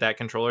handed that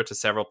controller to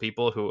several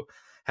people who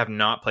have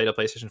not played a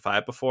PlayStation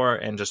 5 before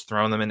and just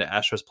thrown them into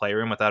Astro's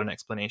Playroom without an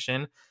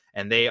explanation,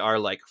 and they are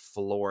like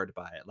floored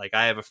by it. Like,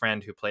 I have a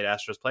friend who played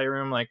Astro's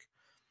Playroom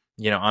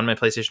on my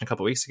PlayStation a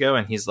couple weeks ago,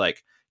 and he's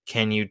like,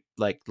 can you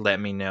like let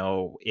me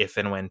know if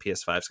and when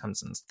PS5s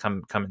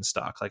come in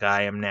stock? Like,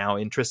 I am now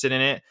interested in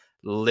it.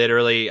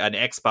 Literally an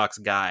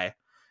Xbox guy.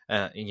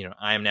 I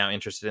am now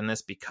interested in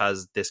this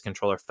because this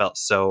controller felt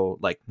so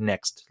like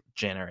next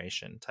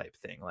generation type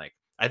thing. Like,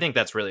 I think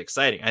that's really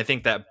exciting. I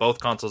think that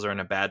both consoles are in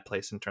a bad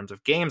place in terms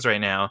of games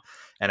right now,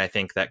 and I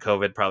think that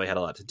COVID probably had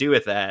a lot to do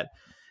with that.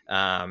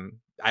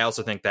 I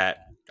also think that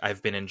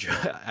I've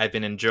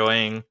been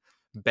enjoying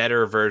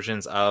better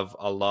versions of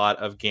a lot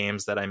of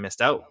games that I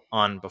missed out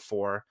on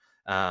before,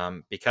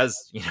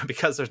 because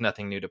because there's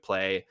nothing new to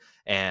play,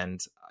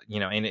 and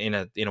in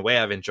a way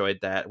I've enjoyed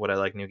that. Would I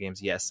like new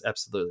games? Yes,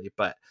 absolutely.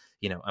 But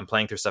I'm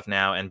playing through stuff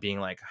now and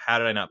being like, how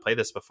did I not play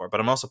this before? But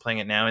I'm also playing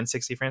it now in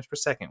 60 frames per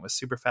second with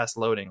super fast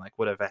loading. Like,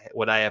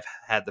 would I have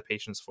had the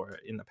patience for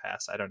it in the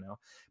past? I don't know.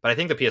 But I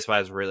think the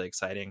PS5 is really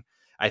exciting.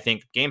 I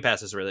think Game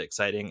Pass is really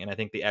exciting, and I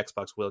think the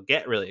Xbox will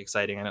get really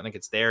exciting. I don't think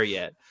it's there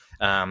yet.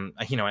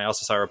 I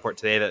also saw a report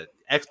today that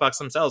Xbox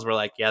themselves were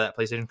like, yeah, that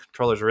PlayStation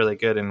controller is really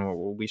good,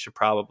 and we should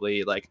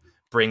probably like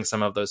bring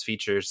some of those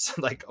features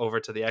like over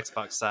to the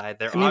Xbox side.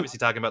 They're obviously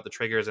talking about the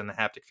triggers and the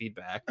haptic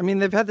feedback. I mean,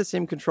 they've had the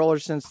same controller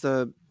since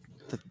the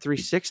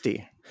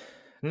 360.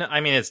 No,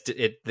 I mean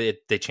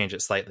they change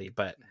it slightly,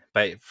 but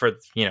for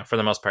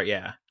the most part,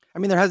 yeah. I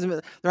mean, there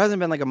hasn't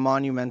been like a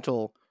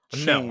monumental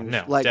change.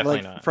 No, like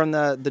definitely not. From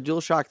the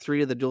DualShock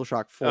 3 to the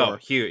DualShock 4. Oh,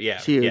 huge, yeah,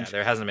 huge. Yeah.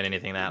 There hasn't been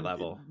anything that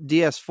level.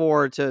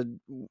 DS4 to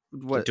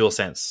what?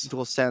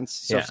 DualSense.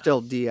 So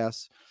still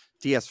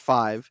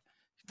DS5,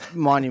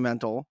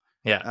 monumental.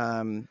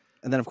 Yeah.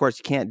 And then of course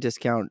you can't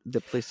discount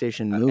the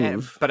PlayStation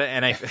Move.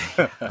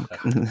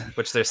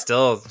 Which they're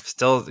still.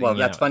 Well,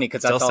 that's funny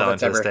because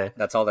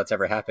that's all that's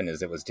ever happened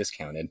is it was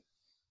discounted.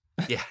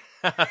 Yeah.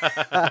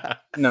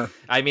 No,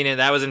 I mean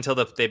that was until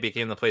they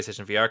became the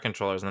PlayStation VR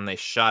controllers, and then they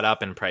shot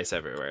up in price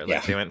everywhere.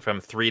 Like they went from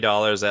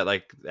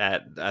 $3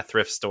 at a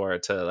thrift store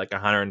to like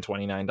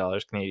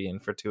 $129 Canadian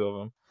for two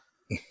of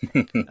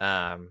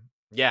them.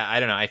 Yeah, I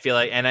don't know. I feel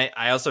like, and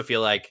I also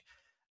feel like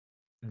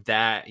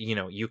that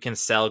you can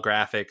sell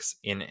graphics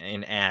in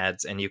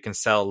ads, and you can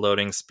sell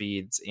loading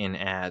speeds in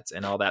ads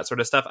and all that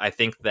sort of stuff. I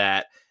think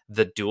that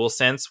the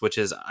DualSense, which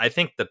is I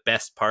think the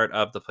best part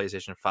of the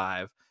PlayStation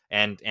 5,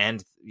 and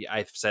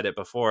I've said it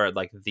before,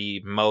 like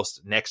the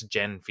most next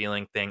gen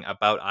feeling thing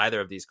about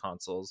either of these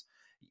consoles,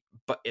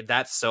 but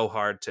that's so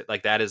hard to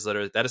like. That is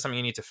something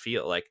you need to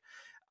feel. Like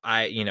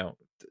the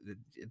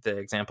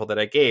example that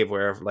I gave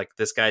where like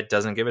this guy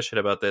doesn't give a shit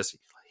about this,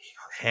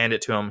 hand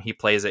it to him, he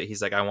plays it,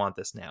 he's like, I want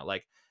this now.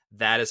 Like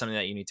that is something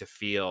that you need to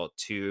feel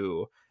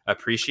to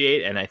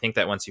appreciate, and I think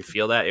that once you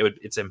feel that,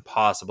 it's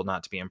impossible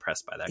not to be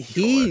impressed by that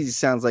controller. He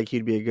sounds like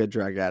he'd be a good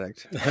drug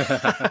addict.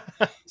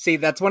 See,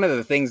 that's one of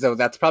the things though,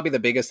 that's probably the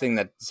biggest thing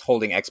that's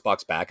holding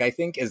Xbox back, I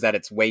think, is that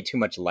it's way too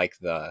much like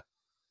the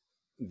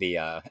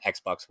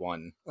Xbox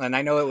One. And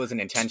I know it was an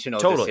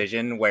intentional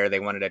decision where they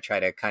wanted to try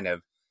to kind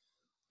of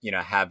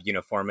have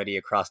uniformity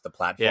across the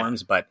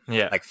platforms, but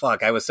like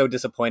fuck, I was so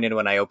disappointed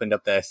when I opened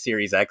up the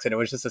Series X and it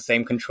was just the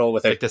same control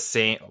with like the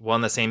same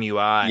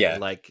UI,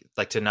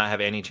 like to not have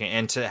any change,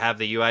 and to have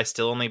the UI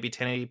still only be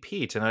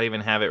 1080p, to not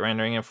even have it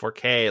rendering in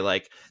 4K.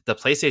 Like the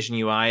PlayStation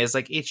UI is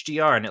like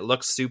HDR and it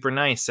looks super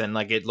nice, and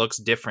like it looks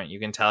different.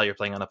 You can tell you're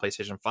playing on a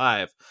PlayStation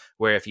 5,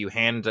 where if you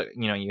hand that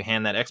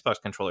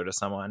Xbox controller to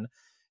someone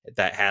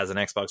that has an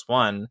Xbox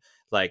One,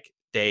 like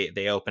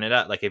they open it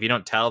up. Like if you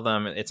don't tell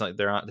them, it's like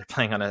they're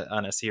playing on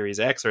a Series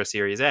X or a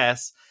Series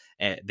S,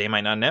 and they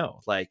might not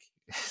know. Like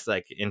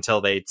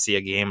until they see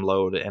a game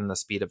load and the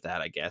speed of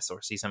that, I guess,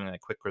 or see something like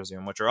Quick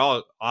Resume, which are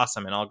all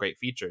awesome and all great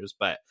features,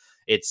 but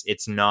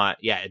it's not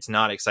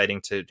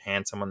exciting to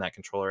hand someone that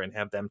controller and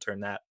have them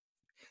turn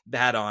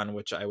that on,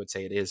 which I would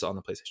say it is on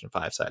the PlayStation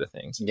 5 side of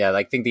things. Yeah,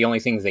 I think the only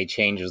things they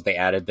changed was they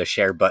added the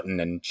share button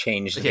and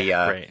changed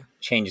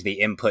the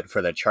input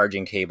for the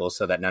charging cable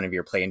so that none of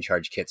your play and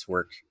charge kits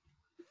work.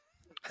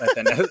 But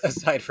then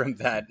aside from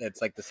that, it's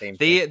like the same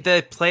thing.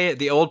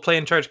 The old play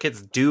and charge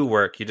kits do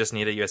work. You just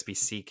need a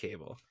USB-C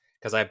cable.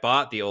 Because I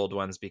bought the old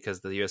ones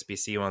because the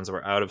USB-C ones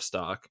were out of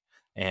stock,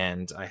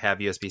 and I have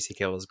USB-C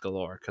cables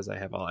galore because I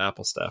have all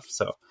Apple stuff.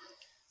 So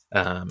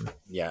I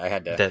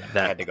had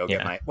to go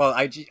get my. Well,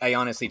 I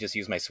honestly just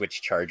use my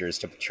Switch chargers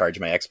to charge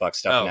my Xbox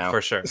stuff now.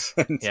 For sure.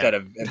 instead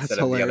of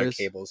the other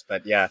cables.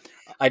 But yeah,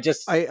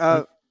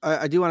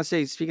 I do want to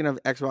say, speaking of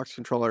Xbox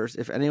controllers,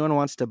 if anyone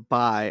wants to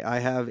buy, I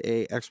have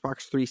a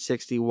Xbox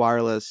 360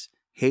 wireless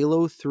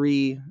Halo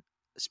 3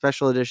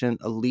 Special Edition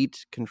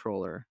Elite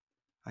controller.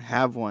 I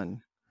have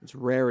one. It's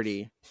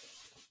rarity.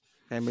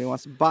 If anybody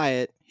wants to buy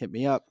it, hit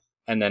me up.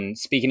 And then,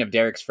 speaking of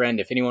Derek's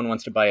friend, if anyone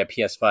wants to buy a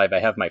PS5, I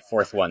have my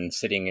fourth one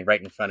sitting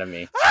right in front of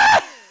me.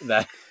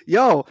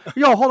 Yo,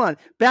 hold on.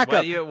 Back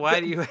up. Why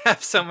do you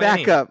have so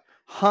many? Back up.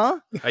 Huh?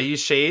 Are you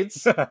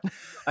Shades?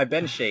 I've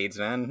been Shades,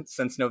 man,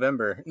 since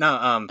November. No,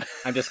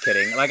 I'm just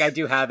kidding. Like, I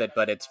do have it,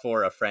 but it's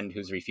for a friend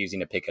who's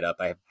refusing to pick it up.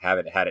 I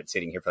haven't had it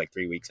sitting here for like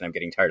 3 weeks, and I'm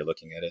getting tired of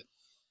looking at it.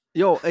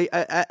 Yo,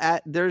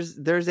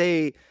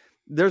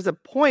 there's a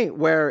point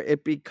where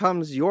it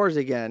becomes yours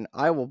again.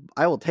 I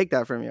will take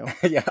that from you.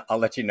 Yeah, I'll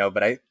let you know.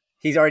 But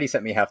he's already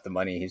sent me half the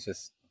money. He's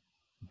just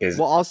busy.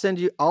 Well, I'll send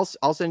you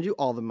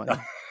all the money.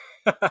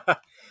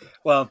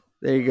 Well,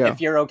 there you go. If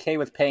you're okay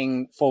with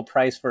paying full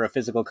price for a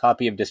physical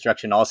copy of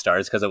Destruction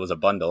All-Stars because it was a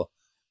bundle.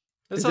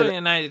 It's only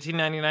a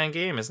 $19.99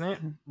 game, isn't it?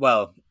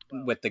 Well,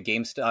 with the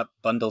GameStop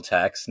bundle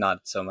tax,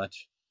 not so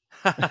much.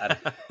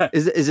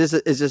 Is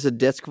this a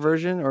disc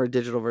version or a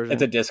digital version?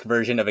 It's a disc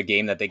version of a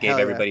game that they gave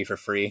everybody for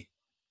free.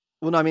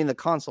 Well, no, I mean the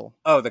console.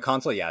 Oh, the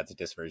console, yeah, it's a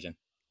disc version.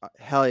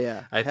 Hell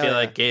yeah! I Hell feel yeah.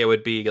 like it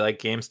would be like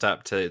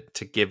GameStop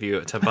to give you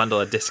to bundle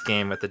a disc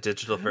game with the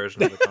digital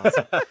version of the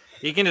console.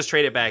 You can just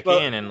trade it back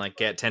in and like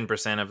get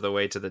 10% of the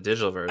way to the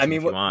digital version. I mean,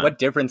 if you want. what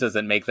difference does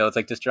it make though? It's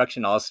like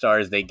Destruction All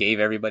Stars. They gave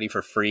everybody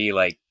for free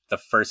like the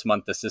first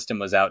month the system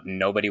was out, and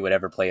nobody would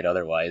ever play it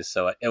otherwise.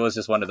 So it was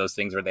just one of those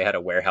things where they had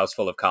a warehouse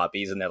full of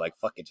copies, and they're like,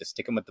 "Fuck it, just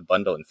stick them with the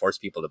bundle and force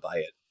people to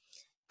buy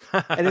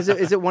it." And is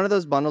it one of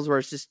those bundles where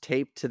it's just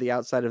taped to the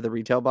outside of the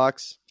retail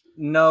box?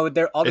 No,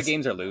 the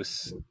games are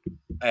loose.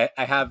 I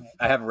have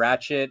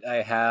Ratchet, I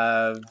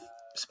have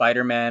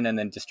Spider-Man, and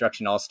then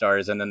Destruction All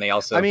Stars, and then they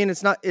also. I mean,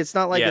 it's not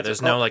like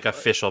there's no like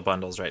official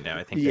bundles right now.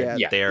 I think Yeah.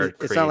 they're It's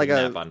creating not like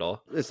that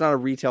bundle. It's not a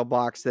retail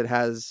box that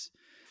has,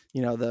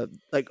 the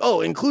like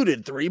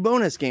included 3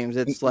 bonus games.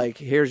 It's like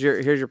here's your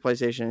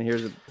PlayStation,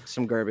 here's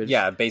some garbage.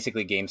 Yeah,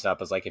 basically GameStop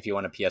was like, if you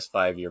want a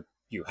PS5,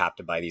 you have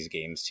to buy these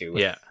games too.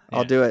 Yeah,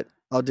 I'll do it.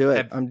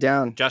 I'm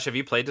down. Josh, have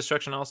you played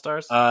Destruction All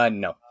Stars?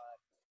 No.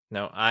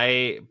 No,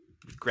 I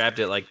grabbed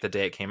it like the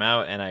day it came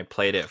out, and I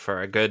played it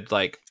for a good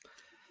like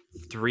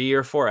 3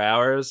 or 4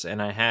 hours, and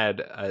I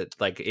had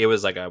it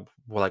was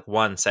like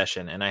one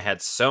session, and I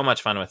had so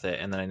much fun with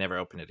it, and then I never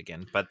opened it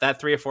again. But that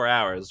 3 or 4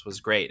 hours was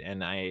great,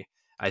 and I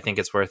think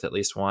it's worth at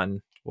least one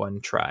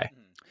try.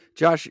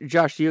 Josh,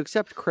 do you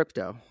accept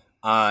crypto?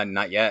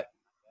 Not yet.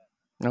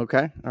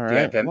 Okay, all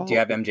right. Do you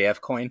have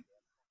MJF coin?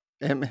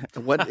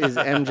 What is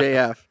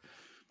MJF?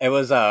 It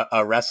was a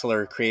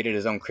wrestler created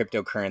his own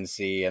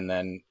cryptocurrency, and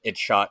then it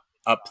shot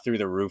up through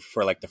the roof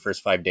for like the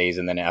first 5 days,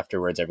 and then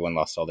afterwards, everyone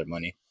lost all their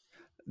money.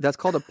 That's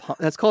called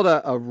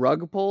a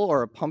rug pull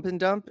or a pump and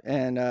dump.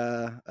 And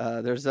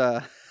there was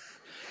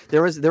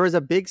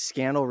a big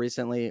scandal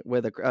recently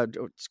with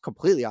it's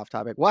completely off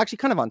topic. Well, actually,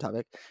 kind of on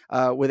topic.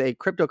 With a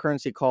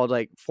cryptocurrency called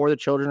like For the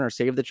Children or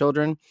Save the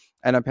Children,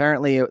 and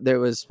apparently there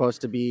was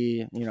supposed to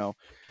be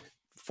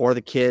for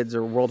the kids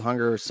or world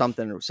hunger or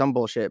something or some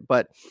bullshit,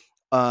 but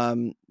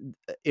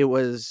it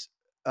was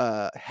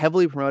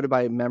heavily promoted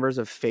by members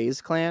of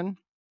FaZe Clan,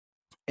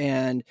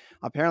 and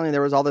apparently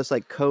there was all this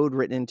like code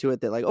written into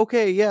it that like,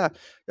 okay, yeah,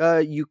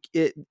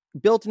 it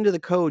built into the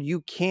code,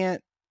 you can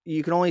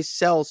only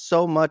sell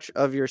so much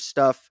of your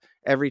stuff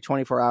every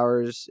 24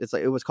 hours. It's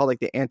like, it was called like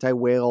the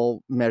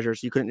anti-whale measure,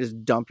 so you couldn't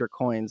just dump your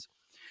coins.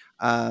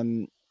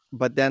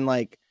 But then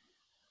like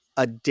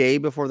a day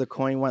before the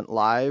coin went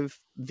live,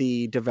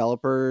 the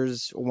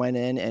developers went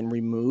in and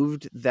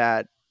removed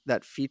that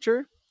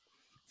feature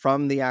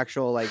from the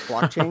actual like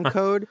blockchain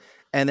code,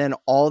 and then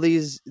all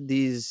these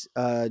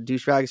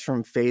douchebags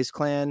from FaZe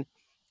Clan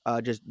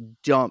just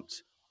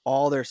dumped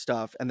all their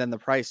stuff, and then the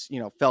price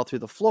fell through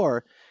the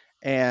floor.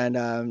 And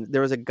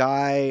there was a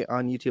guy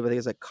on YouTube, I think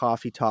it's like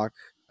Coffee Talk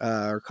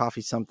or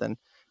Coffee something,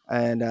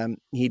 and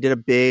he did a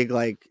big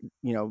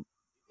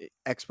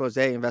expose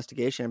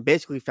investigation, and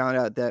basically found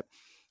out that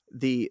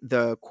the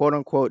quote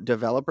unquote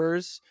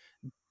developers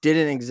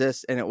didn't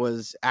exist, and it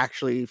was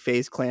actually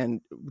FaZe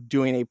Clan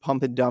doing a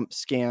pump and dump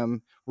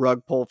scam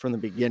rug pull from the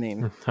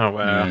beginning. Oh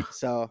wow!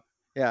 So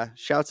yeah,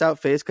 shouts out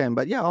FaZe Clan.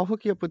 But yeah, I'll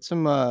hook you up with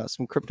some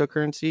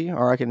cryptocurrency,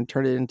 or I can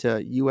turn it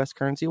into US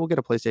currency. We'll get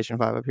a PlayStation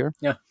 5 up here.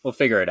 Yeah, we'll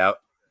figure it out.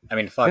 I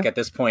mean, fuck. Yeah. At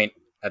this point,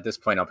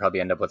 I'll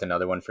probably end up with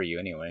another one for you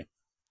anyway.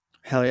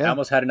 Hell yeah! I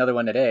almost had another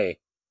one today.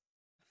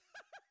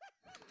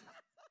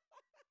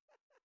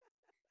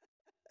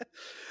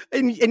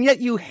 and yet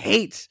you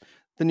hate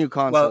the new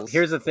consoles. Well,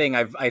 here's the thing.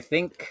 I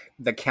think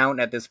the count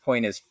at this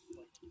point is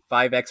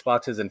 5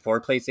 Xboxes and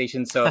 4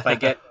 PlayStations. So if I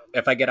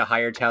get a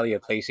higher tally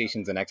of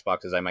PlayStations and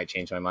Xboxes, I might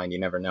change my mind. You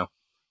never know.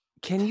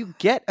 Can you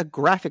get a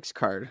graphics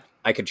card?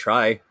 I could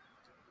try.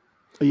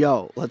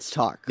 Yo, let's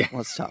talk.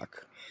 Let's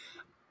talk.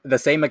 The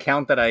same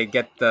account that I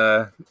get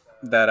the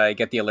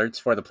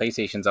alerts for the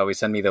PlayStations always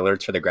send me the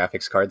alerts for the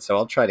graphics card. So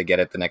I'll try to get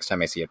it the next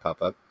time I see it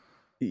pop up.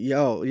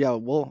 Yo,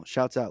 well,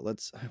 shouts out.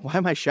 Why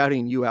am I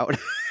shouting you out?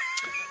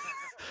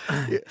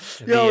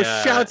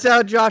 Shouts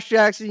out Josh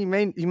Jackson.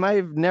 You might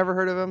have never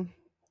heard of him.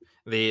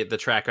 The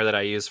tracker that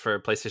I use for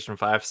PlayStation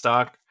 5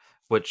 stock,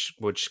 which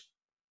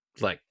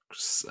like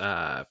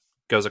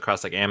goes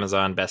across like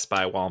Amazon, Best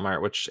Buy,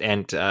 Walmart,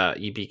 and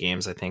EB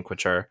Games, I think,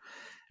 which are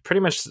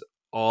pretty much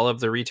all of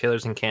the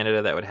retailers in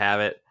Canada that would have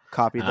it.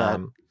 Copy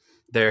that.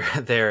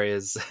 There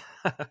is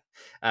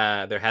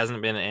there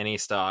hasn't been any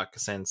stock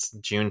since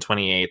June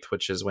 28th,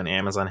 which is when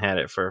Amazon had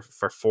it for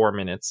 4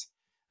 minutes.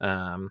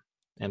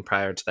 And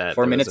prior to that,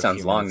 4 minutes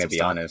sounds long, to be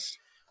honest.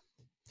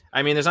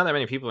 I mean, there's not that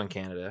many people in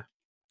Canada.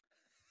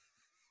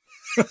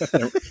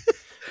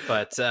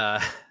 But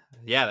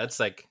yeah, that's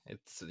like,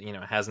 it's,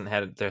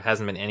 there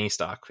hasn't been any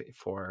stock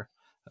for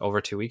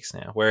over 2 weeks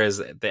now. Whereas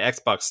the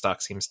Xbox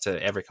stock seems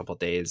to every couple of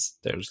days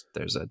there's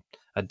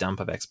a dump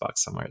of Xbox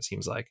somewhere, it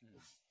seems like.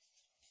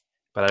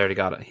 But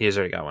he's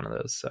already got one of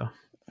those, so.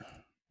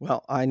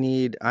 Well, I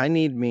need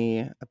me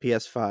a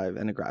PS5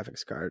 and a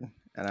graphics card,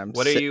 and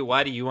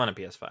why do you want a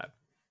PS5?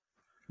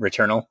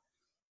 Returnal.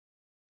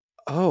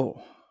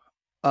 Oh.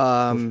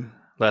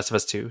 Last of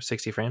Us 2,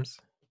 60 frames?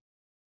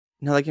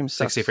 No, that game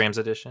sucks. 60 frames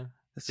edition?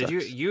 Did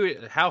you?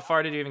 How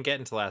far did you even get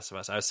into Last of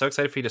Us? I was so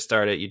excited for you to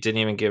start it. You didn't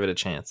even give it a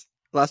chance.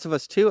 Last of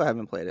Us 2, I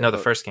haven't played it. No, the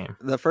first game.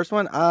 The first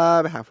one,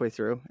 halfway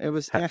through. It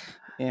was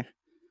Yeah.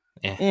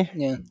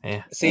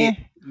 Yeah. See,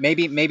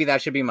 maybe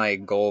that should be my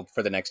goal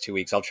for the next 2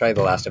 weeks. I'll try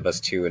The Last of Us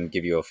 2 and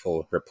give you a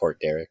full report,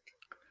 Derek.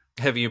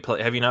 Have you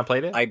not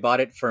played it? I bought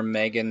it for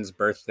Megan's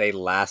birthday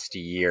last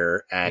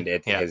year, and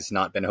it has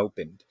not been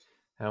opened.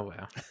 Oh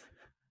wow!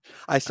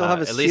 I still have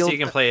a. At least you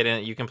can play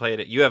it. You can play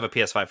it. You have a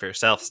PS5 for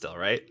yourself still,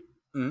 right?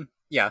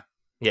 Yeah.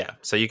 Yeah,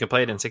 so you can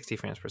play it in 60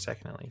 frames per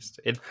second at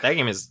least. That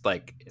game is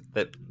like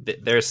that.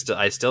 There's still.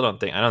 I don't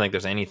think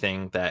there's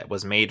anything that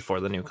was made for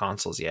the new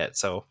consoles yet.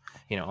 So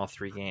all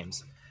 3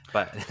 games,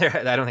 but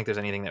I don't think there's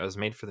anything that was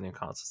made for the new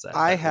consoles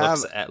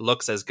that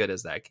looks as good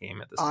as that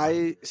game at this point.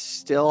 I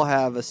still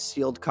have a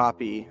sealed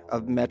copy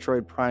of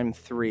Metroid Prime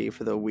 3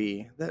 for the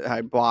Wii that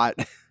I bought,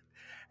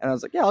 and I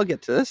was like, yeah, I'll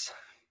get to this.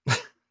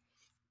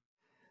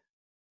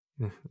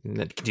 Do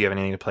you have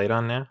anything to play it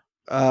on now?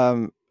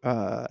 No.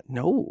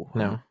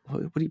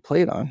 What do you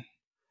play it on?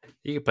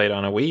 You can play it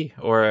on a Wii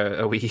or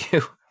a Wii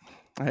U.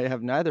 I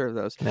have neither of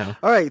those. No.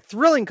 All right,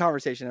 thrilling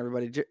conversation,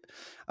 everybody.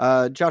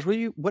 Josh,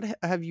 what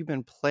have you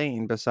been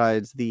playing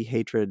besides the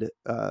Hatred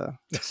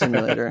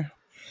simulator?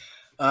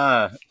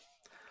 I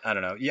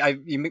don't know. Yeah,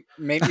 you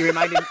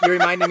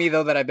reminded me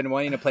though that I've been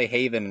wanting to play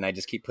Haven, and I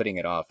just keep putting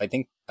it off. I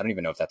don't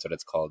even know if that's what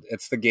it's called.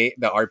 It's the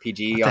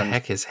RPG. What the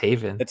heck is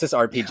Haven? It's this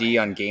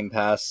RPG on Game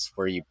Pass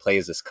where you play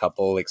as this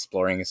couple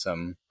exploring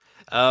some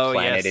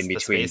planet in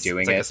between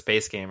doing it's like it. A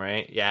space game,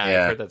 right? Yeah,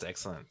 I've heard that's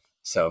excellent.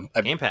 So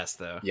Game Pass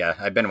though. Yeah,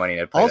 I've been wanting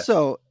to play.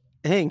 Also,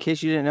 hey, in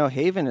case you didn't know,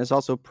 Haven is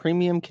also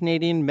premium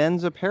Canadian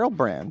men's apparel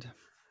brand.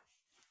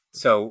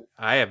 So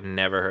I have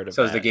never heard of.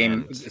 So is the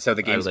game? So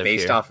the game's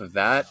based off of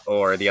that,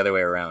 or the other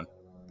way around?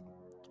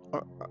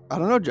 I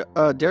don't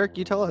know, Derek.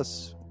 You tell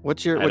us.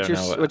 What's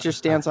your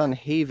stance on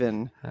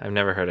Haven? I've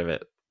never heard of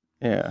it.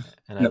 Yeah,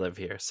 and I live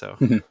here, so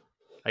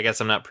I guess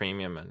I'm not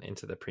premium and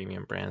into the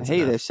premium brands.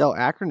 Hey, they sell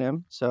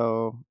acronym,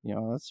 so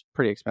that's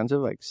pretty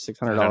expensive, like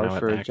 $600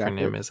 for a jacket.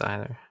 Acronym is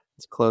either.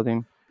 It's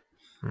clothing.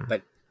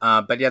 But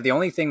yeah, the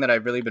only thing that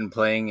I've really been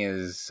playing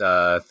is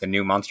the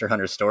new Monster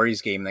Hunter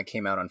Stories game that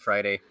came out on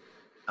Friday.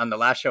 On the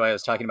last show, I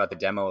was talking about the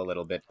demo a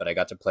little bit, but I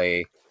got to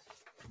play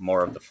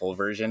more of the full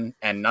version.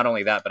 And not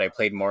only that, but I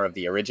played more of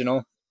the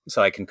original,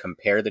 so I can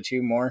compare the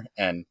two more.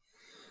 And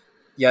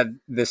yeah,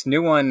 this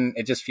new one,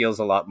 it just feels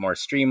a lot more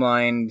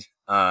streamlined.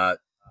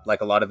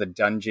 Like a lot of the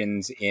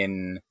dungeons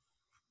in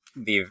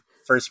the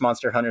first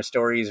Monster Hunter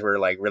Stories were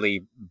like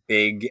really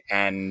big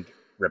and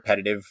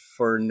repetitive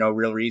for no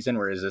real reason,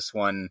 whereas this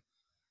one,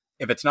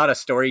 if it's not a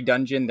story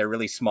dungeon, they're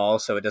really small,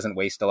 so it doesn't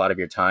waste a lot of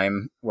your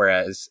time.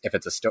 Whereas if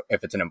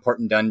it's an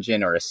important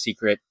dungeon or a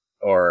secret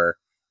or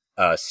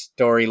a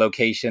story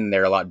location,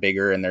 they're a lot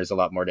bigger and there's a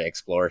lot more to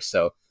explore.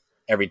 So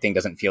everything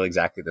doesn't feel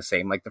exactly the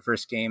same like the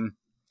first game.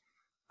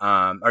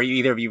 Are you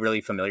either of you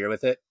really familiar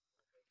with it?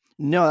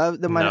 No,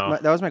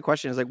 that was my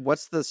question. Is like,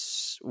 what's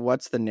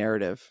the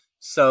narrative?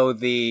 So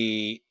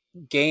the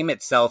game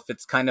itself,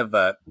 it's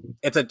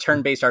a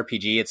turn-based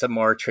RPG. It's a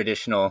more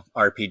traditional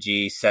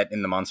RPG set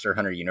in the Monster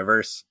Hunter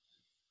universe.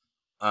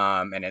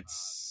 And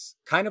it's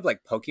kind of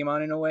like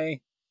Pokemon in a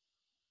way.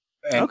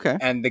 Okay.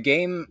 And the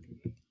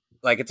game,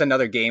 like, it's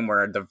another game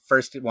where the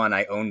first one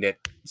I owned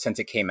it since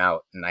it came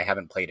out, and I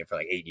haven't played it for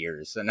like 8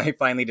 years. And I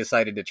finally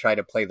decided to try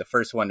to play the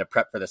first one to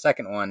prep for the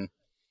second one.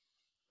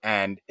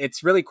 And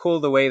it's really cool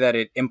the way that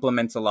it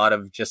implements a lot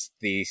of just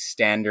the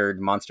standard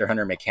Monster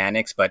Hunter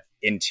mechanics, but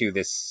into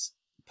this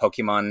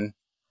Pokemon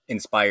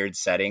inspired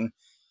setting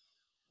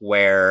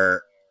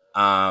where,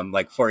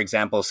 like, for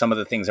example, some of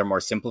the things are more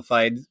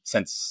simplified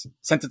since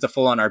it's a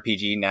full on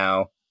RPG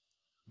now.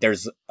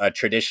 There's a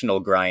traditional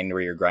grind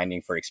where you're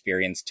grinding for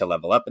experience to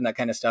level up and that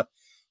kind of stuff.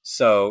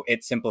 So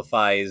it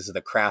simplifies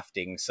the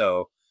crafting.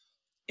 So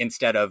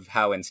instead of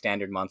how in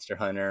standard Monster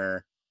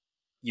Hunter,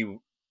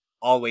 you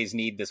always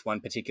need this one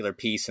particular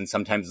piece, and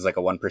sometimes it's like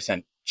a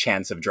 1%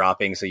 chance of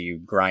dropping. So you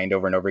grind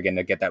over and over again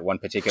to get that one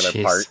particular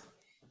part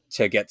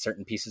to get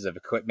certain pieces of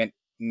equipment.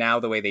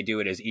 Now the way they do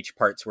it is each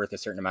part's worth a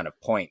certain amount of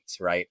points,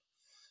 right?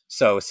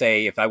 So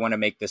say if I want to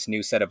make this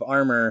new set of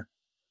armor,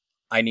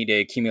 I need to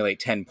accumulate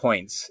 10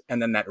 points,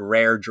 and then that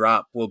rare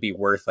drop will be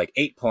worth like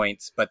 8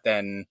 points. But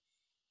then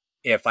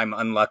if I'm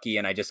unlucky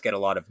and I just get a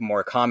lot of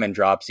more common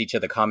drops, each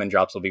of the common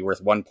drops will be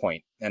worth 1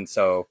 point. And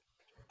so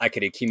I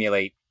could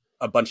accumulate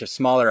a bunch of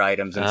smaller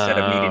items instead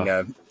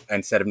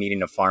of needing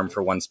to farm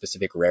for one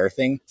specific rare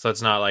thing. So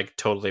it's not like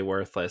totally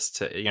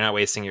worthless you're not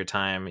wasting your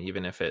time,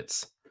 even if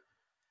it's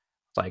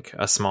like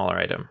a smaller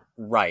item.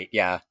 Right.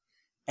 Yeah.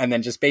 And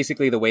then just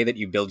basically the way that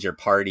you build your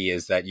party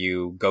is that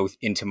you go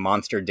into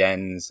monster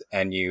dens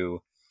and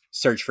you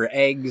search for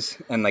eggs,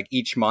 and like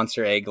each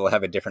monster egg will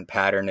have a different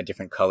pattern, a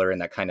different color,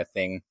 and that kind of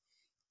thing.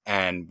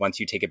 And once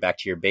you take it back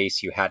to your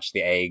base, you hatch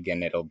the egg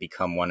and it'll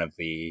become one of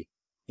the,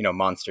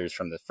 monsters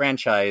from the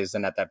franchise.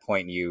 And at that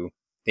point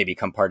they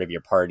become part of your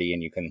party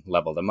and you can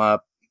level them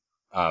up,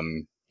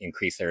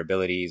 increase their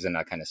abilities and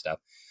that kind of stuff.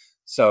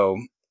 So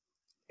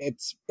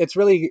it's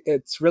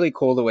really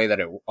cool the way that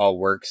it all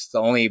works. The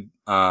only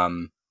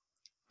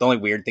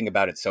weird thing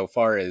about it so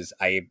far is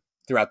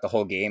throughout the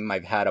whole game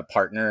I've had a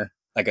partner,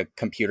 like a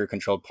computer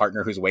controlled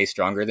partner who's way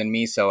stronger than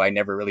me, so I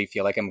never really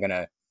feel like I'm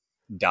gonna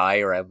die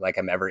or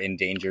I'm ever in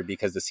danger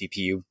because the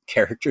CPU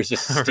characters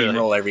just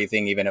steamroll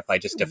everything, even if I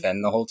just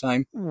defend the whole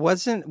time.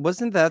 Wasn't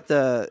that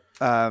the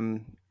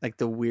like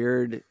the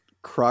weird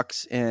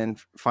crux in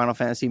Final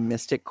Fantasy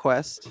Mystic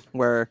Quest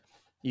where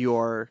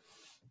your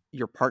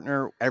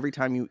partner, every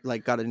time you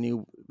like got a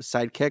new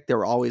sidekick, they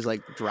were always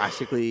like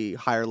drastically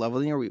higher level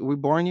than you? Are we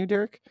boring you,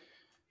 Derek?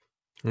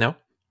 No.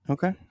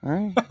 Okay. All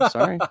right.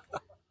 Sorry.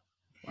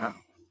 Wow.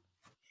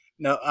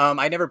 No,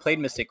 I never played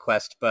Mystic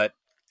Quest, but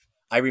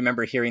I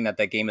remember hearing that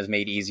game was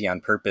made easy on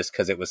purpose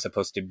because it was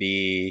supposed to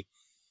be,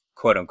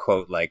 quote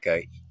unquote, like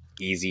a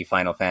easy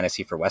Final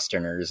Fantasy for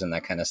Westerners and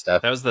that kind of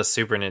stuff. That was the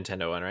Super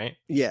Nintendo one, right?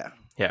 Yeah.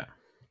 Yeah.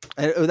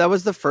 And that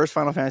was the first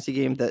Final Fantasy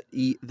game that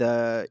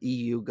the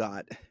EU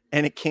got,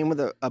 and it came with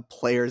a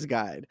player's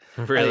guide.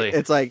 Really?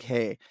 It's like,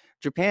 hey,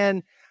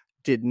 Japan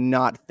did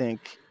not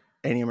think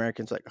any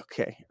Americans like,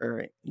 okay, all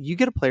right, you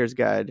get a player's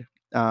guide.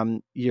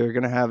 You're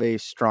gonna have a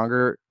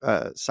stronger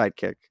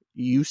sidekick.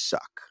 You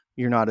suck.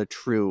 You're not a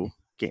true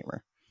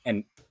gamer.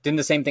 And didn't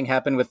the same thing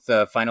happen with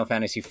the Final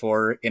Fantasy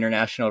IV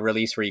international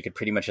release, where you could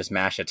pretty much just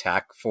mash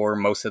attack for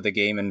most of the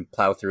game and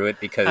plow through it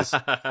because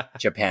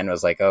Japan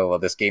was like, oh, well,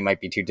 this game might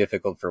be too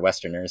difficult for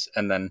Westerners.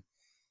 And then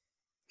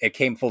it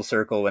came full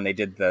circle when they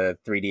did the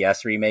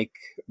 3DS remake,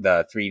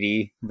 the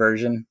 3D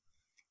version,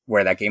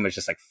 where that game was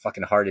just like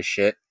fucking hard as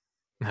shit.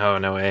 Oh,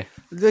 no way.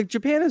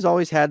 Japan has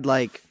always had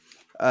like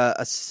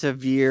a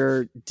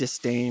severe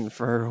disdain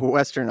for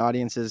Western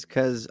audiences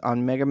because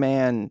on Mega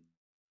Man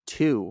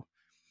 2,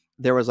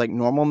 there was like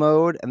normal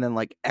mode and then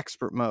like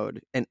expert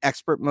mode. And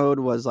expert mode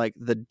was like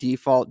the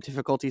default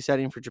difficulty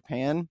setting for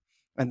Japan.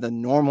 And the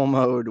normal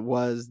mode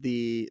was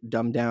the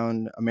dumbed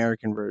down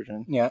American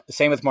version. Yeah,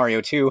 same with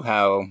Mario 2,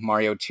 how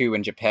Mario 2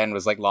 in Japan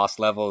was like lost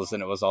levels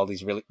and it was all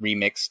these really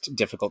remixed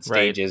difficult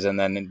stages. Right. And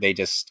then they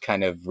just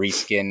kind of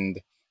reskinned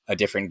a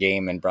different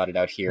game and brought it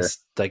out here. It's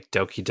like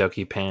Doki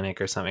Doki Panic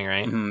or something,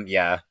 right? Mm-hmm,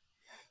 yeah.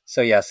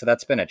 So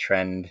that's been a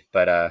trend.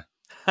 But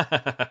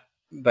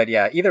but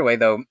yeah, either way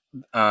though,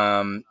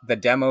 the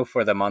demo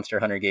for the Monster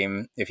Hunter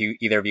game, if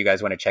either of you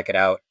guys want to check it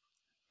out,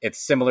 it's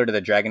similar to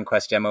the Dragon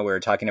Quest demo we were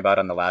talking about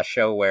on the last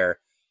show, where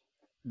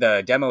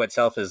the demo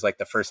itself is like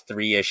the first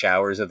 3-ish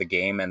hours of the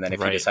game, and then if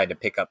you decide to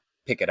pick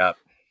it up,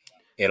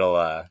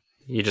 it'll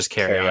you just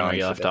carry on where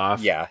you left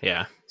off.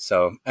 Yeah.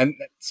 So and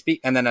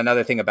then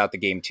another thing about the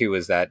game too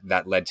is that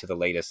led to the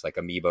latest like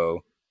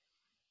amiibo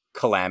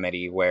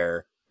calamity,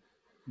 where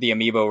the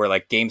amiibo were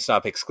like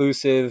GameStop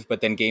exclusive,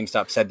 but then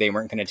GameStop said they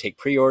weren't going to take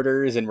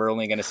pre-orders and we're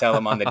only going to sell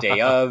them on the day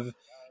of,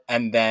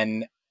 and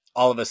then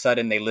all of a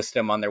sudden they listed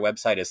them on their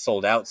website as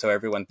sold out, so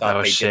everyone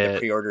thought did the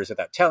pre-orders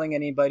without telling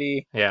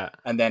anybody. Yeah.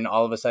 And then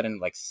all of a sudden,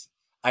 like,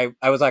 I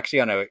was actually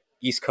on a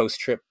East Coast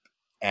trip,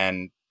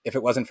 and if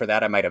it wasn't for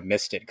that, I might have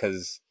missed it,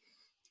 because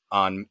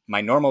on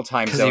my normal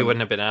time zone, you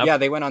wouldn't have been up. Yeah,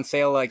 they went on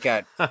sale like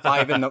at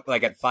 5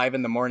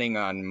 in the morning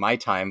on my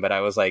time, but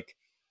I was like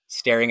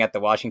staring at the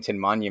Washington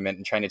Monument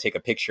and trying to take a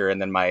picture, and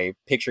then my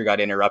picture got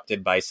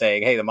interrupted by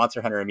saying, "Hey, the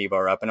Monster Hunter amiibo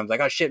are up," and I was like,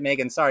 "Oh shit,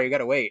 Megan, sorry, you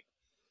gotta wait.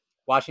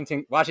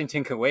 Washington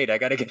can wait. I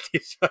gotta get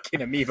these fucking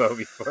amiibo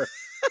before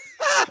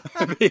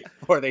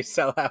they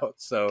sell out."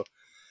 So,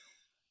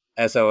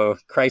 as a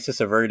crisis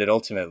averted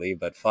ultimately,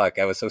 but fuck,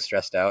 I was so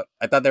stressed out.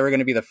 I thought they were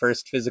gonna be the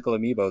first physical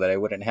amiibo that I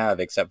wouldn't have,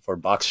 except for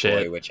Box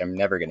Boy, which I'm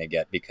never gonna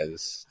get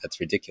because that's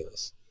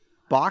ridiculous.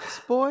 Box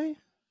Boy?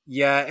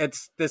 Yeah,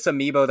 it's this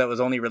amiibo that was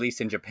only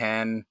released in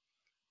Japan.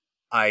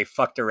 I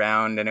fucked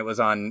around and it was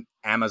on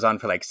Amazon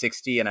for like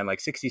 $60, and I'm like,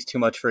 $60 is too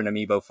much for an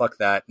amiibo, fuck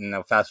that. And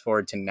I'll fast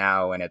forward to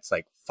now and it's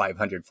like $500,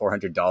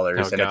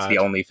 $400, and it's the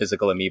only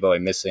physical amiibo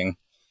I'm missing.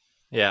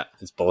 Yeah.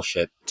 It's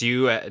bullshit. Do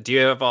you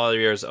have all of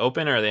yours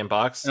open, or are they in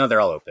box? No, they're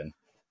all open.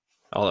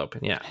 All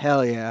open, yeah.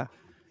 Hell yeah.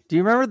 Do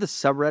you remember the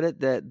subreddit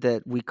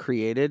that we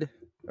created?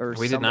 Or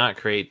we did not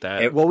create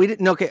that. We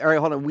didn't. Okay, all right,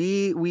 hold on.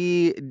 We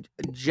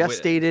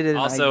gestated an idea.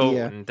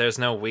 Also, there's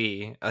no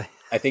we.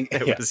 I think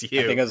it was you.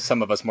 I think it was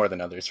some of us more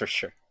than others, for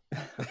sure.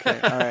 Okay,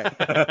 all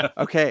right.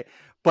 Okay,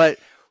 but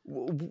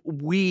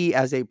we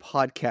as a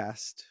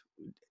podcast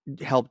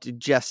helped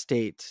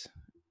gestate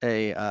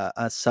a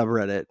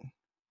subreddit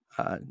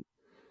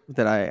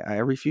that I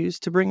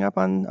refused to bring up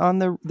on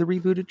the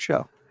rebooted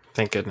show.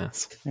 Thank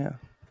goodness. Yeah.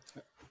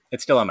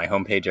 It's still on my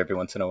homepage every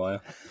once in a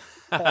while.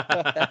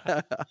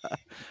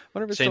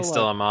 Shane's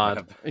still a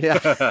mod. Yeah.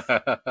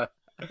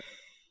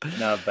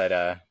 No,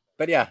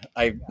 but yeah,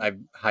 I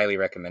highly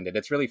recommend it.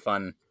 It's really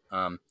fun.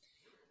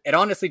 It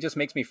honestly just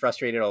makes me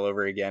frustrated all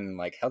over again.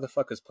 Like, how the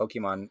fuck is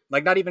Pokemon,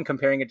 like, not even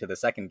comparing it to the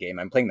second game.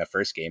 I'm playing the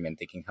first game and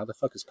thinking, how the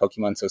fuck is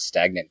Pokemon so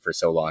stagnant for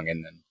so long?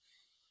 And then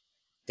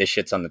this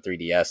shit's on the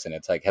 3DS and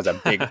it's like has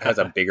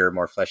a bigger,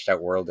 more fleshed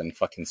out world than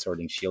fucking Sword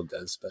and Shield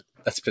does. But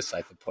that's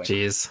beside the point.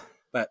 Jeez.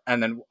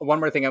 And then one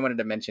more thing I wanted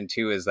to mention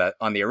too is that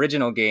on the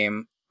original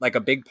game, like a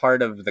big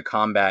part of the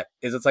combat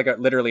is it's like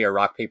literally a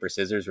rock paper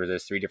scissors where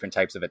there's 3 different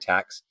types of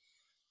attacks.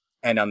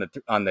 And on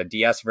the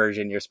DS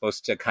version, you're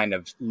supposed to kind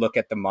of look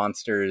at the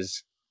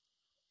monster's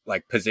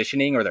like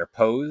positioning or their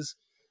pose,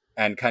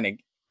 and kind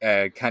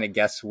of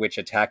guess which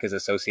attack is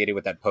associated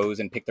with that pose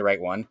and pick the right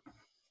one.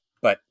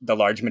 But the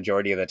large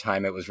majority of the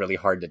time, it was really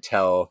hard to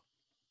tell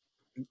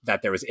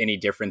that there was any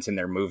difference in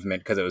their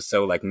movement because it was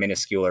so like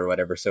minuscule or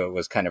whatever. So it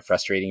was kind of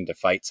frustrating to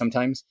fight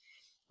sometimes.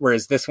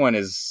 Whereas this one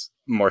is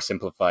more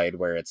simplified,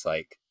 where it's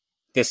like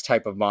this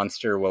type of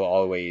monster will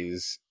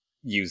always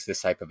use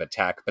this type of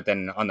attack. But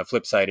then on the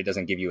flip side, it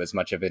doesn't give you as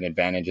much of an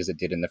advantage as it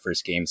did in the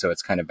first game. So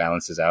it's kind of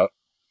balances out.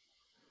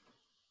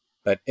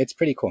 But it's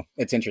pretty cool.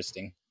 It's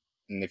interesting.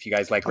 And if you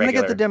guys like I'm gonna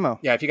regular, get the demo.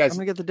 yeah, if you guys, I'm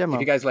gonna get the demo. if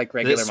you guys like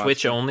regular Is it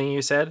Switch monster, only,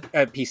 you said?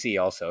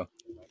 PC also.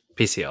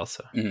 PC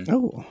also. Mhm.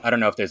 Oh, I don't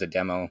know if there's a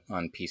demo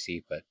on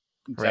PC, but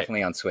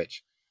definitely on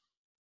Switch.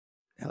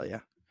 hell yeah!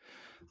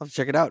 I'll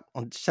check it out.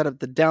 I'll set up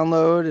the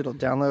download. It'll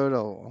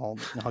download.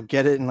 I'll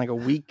get it in like a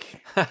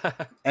week.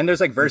 And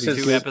there's like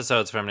versus 2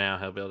 episodes from now,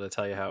 he'll be able to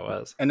tell you how it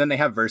was. And then they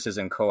have versus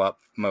and co-op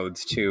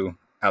modes too,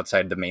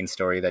 outside the main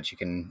story that you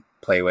can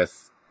play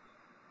with.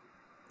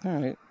 All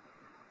right.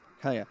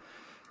 Hell yeah.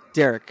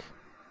 Derek,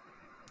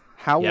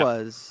 how Yep.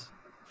 was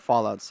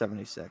Fallout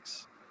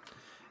 76?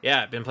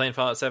 Yeah, I've been playing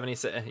Fallout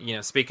 76. You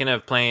know, speaking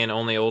of playing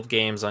only old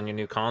games on your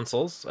new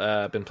consoles,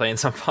 I've been playing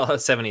some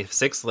Fallout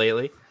 76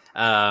 lately.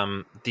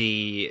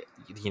 They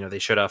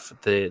showed off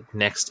the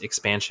next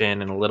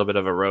expansion and a little bit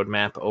of a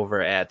roadmap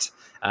over at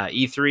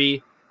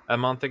E3 a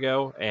month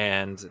ago,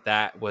 and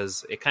that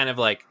was it. Kind of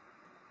like,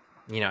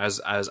 you know,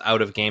 I was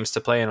out of games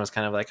to play and was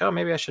kind of like, oh,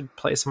 maybe I should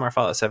play some more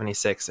Fallout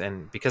 76.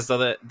 And because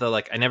the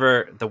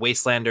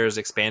Wastelanders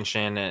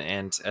expansion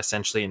and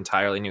essentially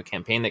entirely new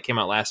campaign that came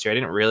out last year, I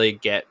didn't really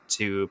get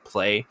to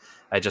play.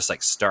 I just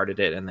like started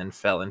it and then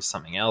fell into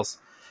something else.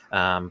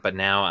 But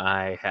now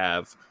I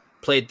have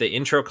played the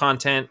intro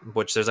content,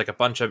 which there's like a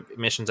bunch of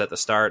missions at the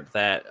start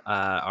that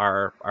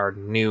are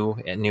new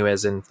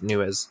as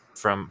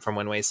from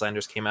when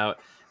Wastelanders came out.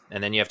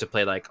 And then you have to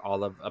play like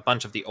a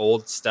bunch of the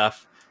old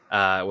stuff,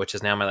 which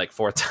is now my like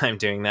 4th time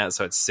doing that.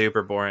 So it's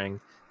super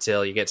boring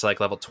till you get to like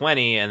level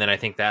 20. And then I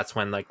think that's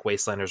when like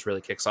Wastelanders really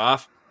kicks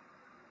off.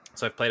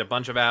 So I've played a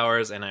bunch of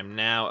hours and I'm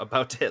now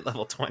about to hit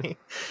level 20.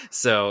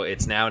 So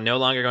it's now no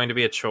longer going to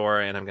be a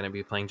chore and I'm going to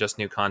be playing just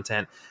new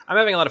content. I'm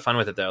having a lot of fun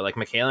with it though. Like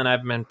Michaela and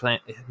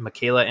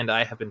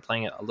I have been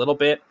playing it a little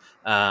bit.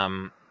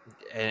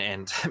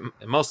 And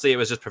mostly it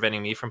was just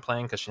preventing me from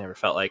playing because she never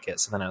felt like it.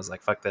 So then I was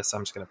like, fuck this,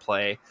 I'm just going to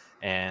play.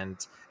 And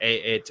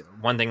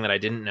one thing that I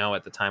didn't know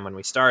at the time when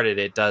we started,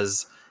 it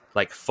does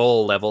like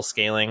full level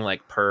scaling,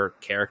 like per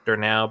character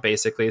now,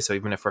 basically. So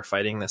even if we're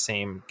fighting the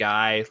same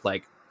guy,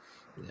 like,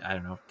 I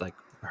don't know, like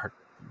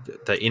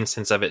the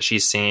instance of it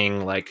she's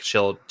seeing, like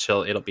it'll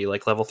be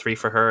like level 3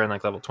 for her and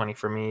like level 20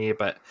 for me,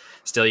 but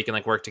still you can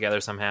like work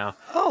together somehow.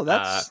 Oh,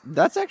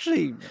 that's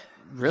actually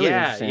really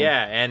interesting.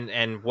 Yeah.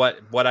 And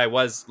what I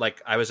was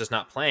like, I was just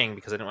not playing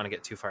because I didn't want to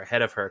get too far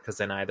ahead of her, because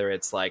then either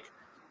it's like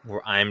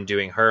where I'm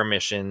doing her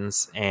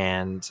missions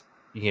and,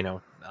 you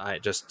know, I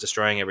just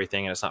destroying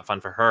everything and it's not fun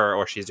for her,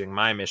 or she's doing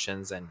my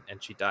missions and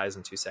she dies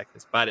in 2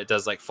 seconds. But it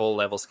does like full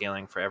level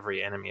scaling for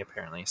every enemy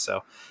apparently.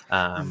 So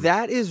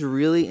that is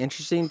really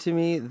interesting to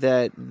me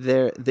that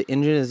the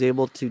engine is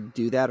able to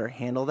do that or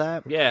handle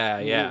that.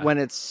 Yeah. When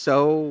it's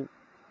so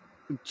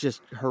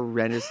just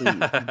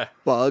horrendously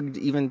bugged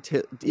even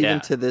to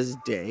this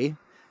day.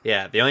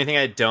 Yeah, the only thing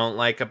I don't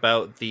like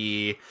about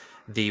the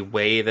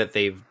way that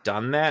they've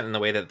done that and the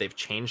way that they've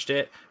changed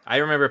it, I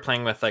remember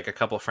playing with like a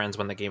couple of friends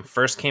when the game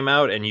first came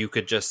out, and you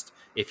could just,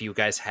 if you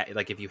guys had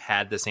if you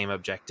had the same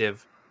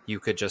objective,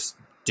 you could just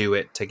do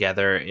it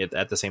together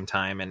at the same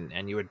time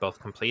and you would both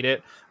complete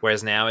it.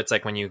 Whereas now it's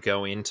like when you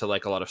go into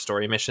like a lot of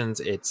story missions,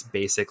 it's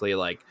basically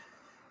like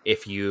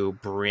if you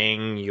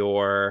bring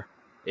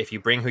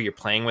who you're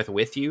playing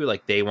with you,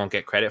 like they won't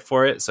get credit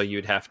for it. So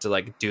you'd have to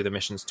like do the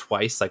missions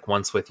twice, like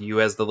once with you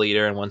as the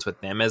leader and once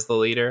with them as the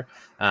leader.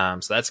 So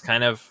that's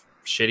kind of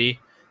shitty.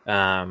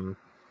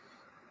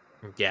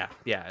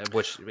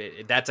 Which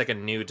that's like a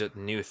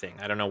new thing.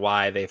 I don't know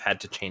why they've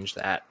had to change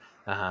that.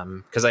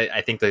 Because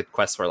I think the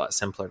quests were a lot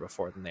simpler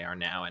before than they are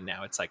now. And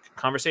now it's like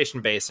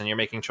conversation based and you're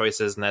making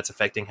choices and that's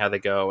affecting how they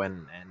go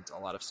and a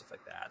lot of stuff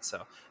like that.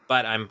 So,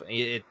 but I'm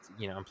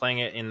playing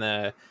it in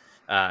the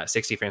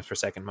 60 frames per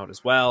second mode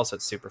as well, so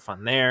it's super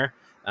fun there.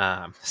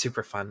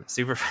 Super fun.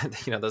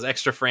 Those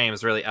extra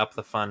frames really up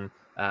the fun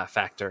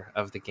factor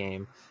of the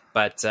game.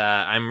 But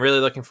I'm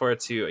really looking forward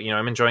to,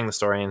 I'm enjoying the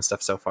story and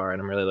stuff so far,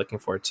 and I'm really looking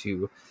forward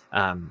to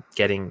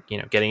getting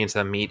into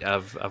the meat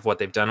of what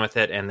they've done with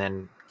it. And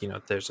then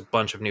there's a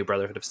bunch of new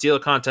Brotherhood of Steel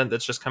content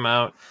that's just come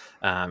out,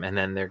 and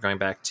then they're going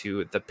back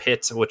to the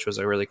Pit, which was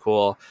a really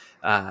cool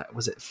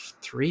was it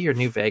 3 or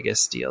New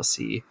Vegas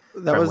DLC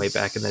that from way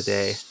back in the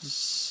day?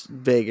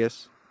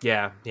 Vegas.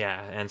 Yeah,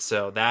 and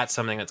so that's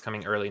something that's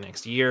coming early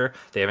next year.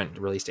 They haven't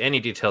released any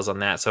details on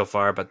that so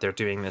far, but they're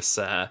doing this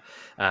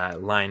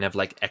line of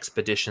like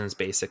expeditions,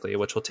 basically,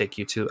 which will take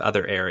you to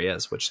other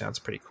areas, which sounds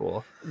pretty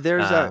cool.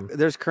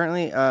 There's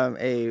currently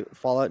a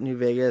Fallout New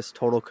Vegas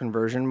total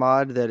conversion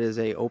mod that is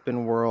a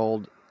open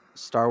world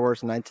Star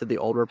Wars Knights of the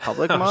Old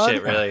Republic Oh mod.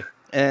 shit, really?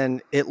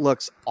 And it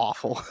looks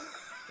awful.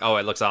 Oh,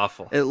 it looks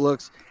awful. It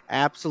looks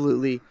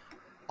absolutely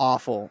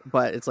awful,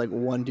 but it's like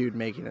one dude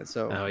making it.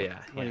 So what are you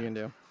gonna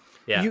do?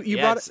 Yeah, you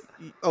brought it.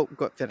 Oh,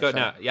 go finish. Go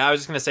no. Yeah, I was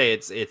just gonna say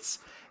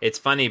it's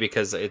funny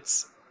because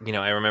it's, you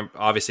know, I remember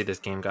obviously this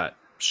game got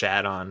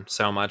shat on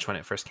so much when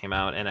it first came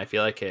out, and I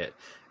feel like it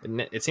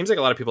seems like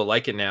a lot of people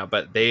like it now,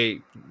 but they,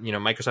 you know,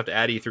 Microsoft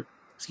at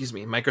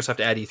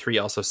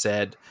E3 also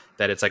said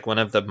that it's like one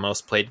of the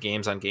most played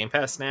games on Game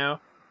Pass now,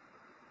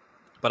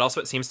 but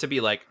also it seems to be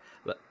like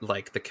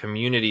the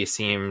community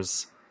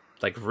seems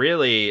like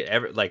really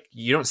like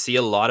you don't see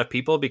a lot of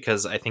people,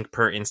 because I think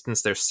per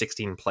instance there's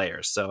 16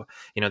 players. So,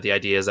 you know, the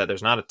idea is that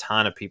there's not a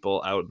ton of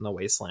people out in the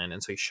wasteland,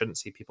 and so you shouldn't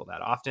see people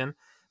that often.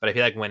 But I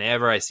feel like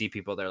whenever I see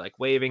people, they're like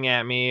waving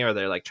at me, or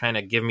they're like trying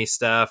to give me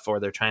stuff, or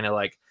they're trying to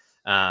like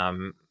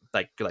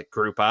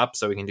group up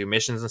so we can do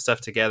missions and stuff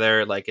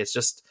together. Like it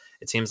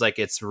seems like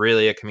it's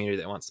really a community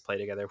that wants to play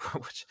together,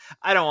 which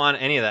I don't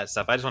want any of that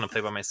stuff. I just want to play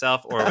by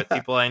myself or with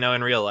people I know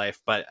in real life,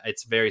 but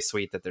it's very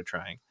sweet that they're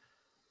trying.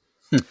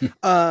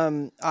 You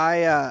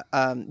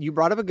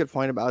brought up a good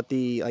point about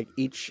the like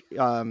each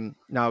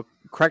now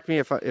correct me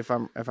if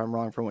I'm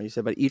wrong from what you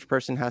said, but each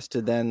person has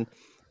to then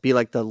be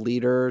like the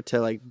leader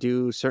to like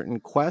do certain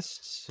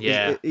quests.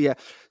 Yeah.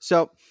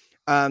 So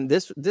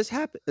this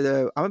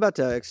happened. I'm about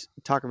to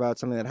talk about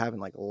something that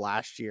happened like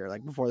last year,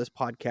 like before this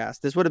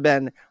podcast. This would have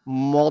been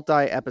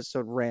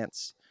multi-episode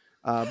rants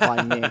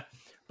by me,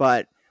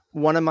 but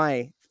one of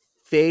my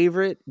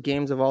favorite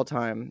games of all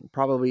time,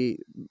 probably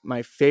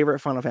my favorite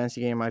Final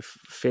Fantasy game, my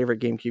favorite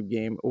GameCube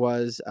game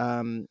was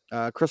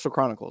Crystal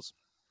Chronicles.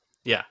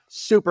 Yeah.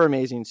 Super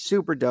amazing,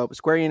 super dope.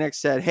 Square Enix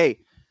said, hey,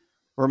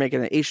 we're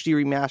making an HD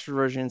remastered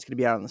version. It's going to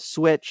be out on the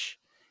Switch.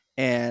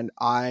 And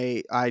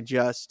I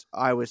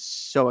was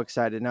so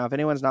excited. Now, if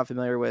anyone's not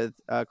familiar with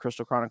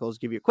Crystal Chronicles,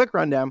 give you a quick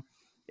rundown.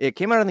 It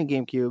came out on the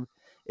GameCube.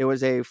 It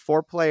was a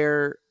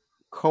 4-player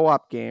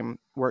co-op game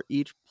where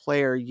each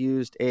player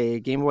used a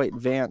Game Boy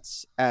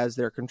Advance as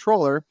their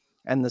controller,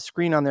 and the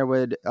screen on there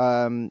would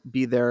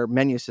be their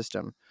menu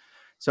system.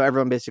 So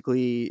everyone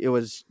basically, there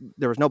was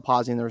no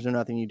pausing, there was no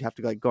nothing. You'd have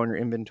to like go in your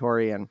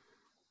inventory and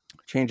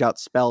change out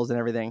spells and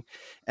everything.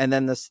 And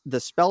then the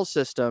spell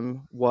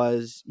system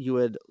was you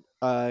would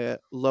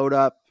load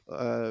up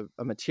a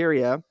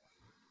materia,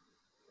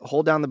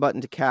 hold down the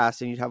button to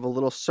cast, and you'd have a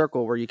little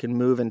circle where you can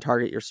move and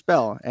target your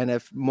spell. And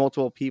if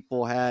multiple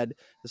people had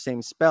the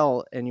same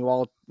spell and you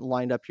all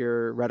lined up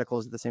your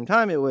reticles at the same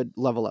time, it would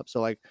level up.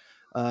 So like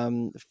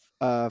Fire,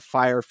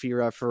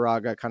 Fira,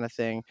 Firaga kind of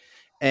thing.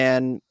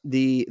 And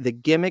the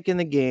gimmick in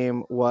the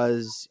game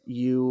was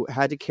you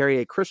had to carry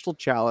a crystal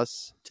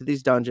chalice to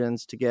these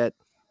dungeons to get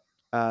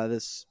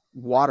this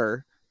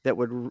water that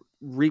would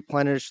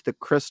replenish the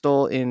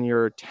crystal in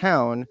your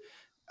town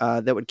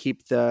that would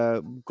keep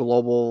the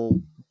global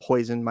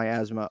poison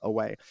miasma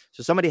away.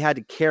 So somebody had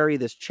to carry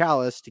this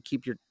chalice to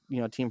keep your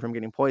team from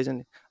getting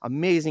poisoned.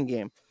 Amazing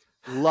game.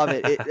 Love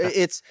it.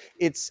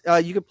 It's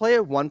you could play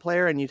it one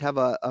player and you'd have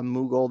a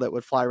Moogle that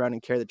would fly around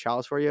and carry the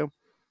chalice for you.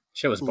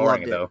 Shit was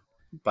boring though.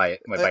 By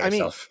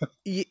yourself.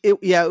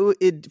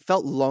 It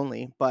felt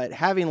lonely, but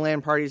having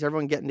LAN parties,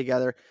 everyone getting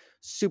together,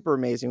 super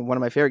amazing. One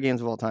of my favorite games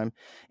of all time.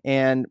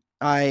 And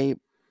Square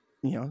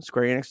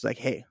Enix was like,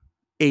 hey,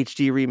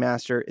 HD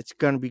remaster, it's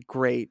going to be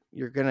great.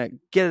 You're going to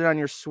get it on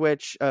your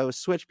Switch,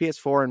 Switch,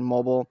 PS4, and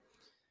mobile.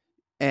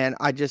 And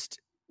I just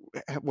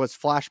was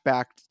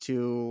flashbacked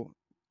to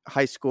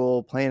high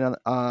school, playing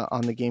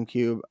on the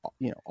GameCube,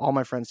 all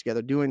my friends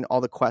together, doing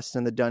all the quests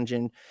in the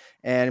dungeon.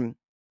 And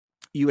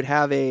you would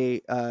have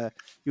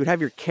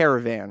your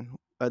caravan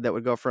that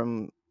would go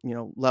from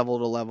level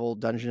to level,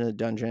 dungeon to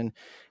dungeon,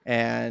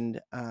 and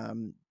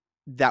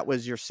that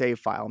was your save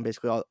file. And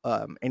basically,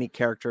 any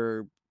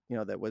character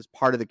that was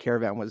part of the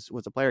caravan was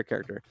a player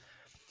character.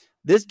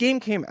 This game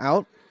came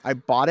out. I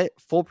bought it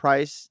full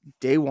price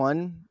day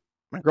one.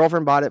 My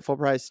girlfriend bought it full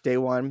price day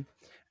one,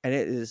 and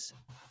it is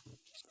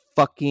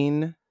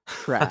fucking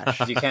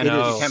trash. You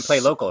can't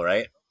play local,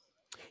 right?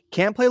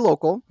 Can't play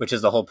local, which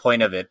is the whole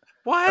point of it.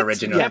 What?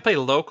 Originally. You can't play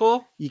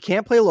local? You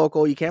can't play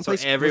local. You can't play.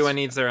 Everyone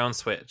needs their own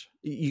Switch.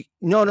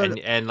 No.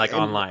 And like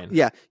online.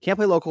 Yeah, can't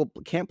play local.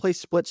 Can't play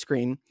split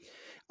screen.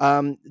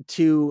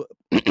 To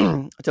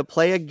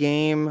play a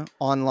game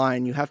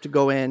online, you have to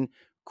go in,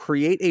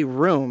 create a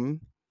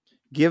room,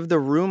 give the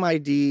room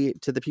ID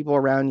to the people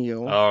around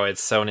you. Oh,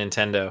 it's so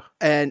Nintendo.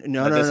 And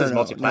this is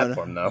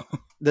multi-platform though.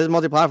 This is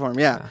multi-platform.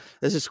 Yeah,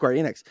 this is Square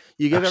Enix.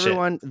 You give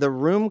everyone the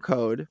room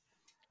code,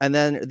 and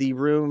then the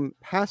room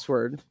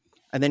password.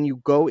 And then you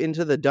go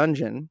into the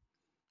dungeon,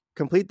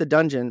 complete the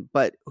dungeon,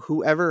 but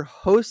whoever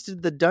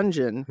hosted the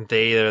dungeon,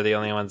 they are the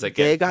only ones that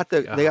they got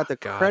the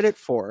credit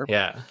for.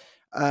 Yeah.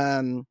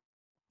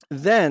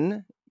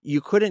 Then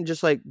you couldn't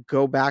just like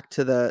go back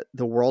to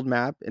the world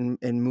map and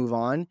move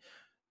on.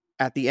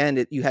 At the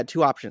end, you had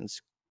two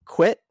options: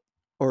 quit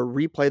or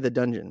replay the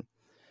dungeon.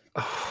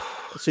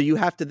 So you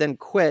have to then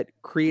quit,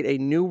 create a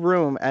new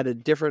room at a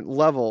different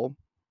level,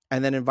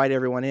 and then invite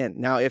everyone in.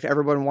 Now, if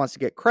everyone wants to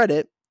get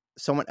credit,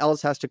 someone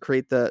else has to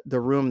create the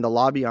room, the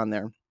lobby on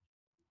there.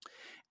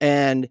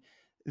 And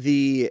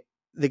the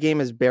game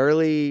is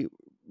barely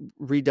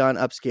redone,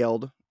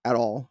 upscaled at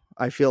all.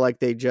 I feel like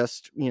they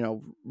just,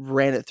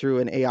 ran it through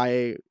an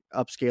AI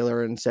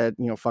upscaler and said,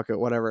 fuck it,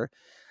 whatever.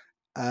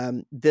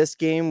 This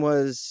game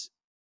was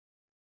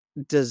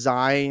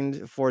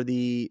designed for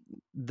the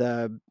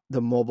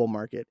mobile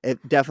market.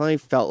 It definitely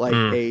felt like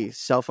a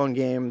cell phone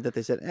game that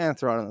they said,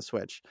 throw it on the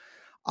Switch.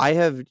 I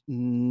have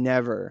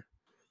never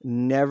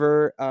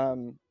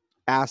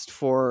asked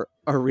for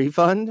a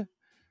refund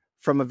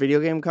from a video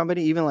game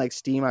company. Even like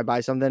Steam, I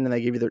buy something and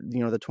they give you the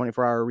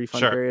 24-hour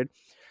refund period.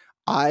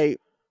 I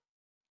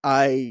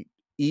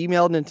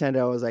emailed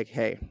Nintendo. I was like,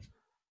 hey,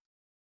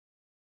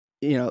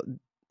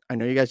 I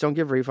know you guys don't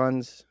give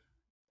refunds.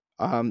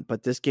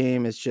 But this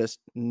game is just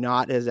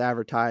not as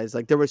advertised.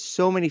 Like there were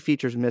so many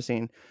features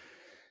missing,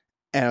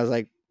 and I was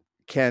like,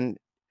 "Can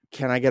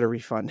I get a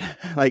refund?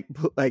 like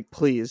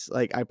please!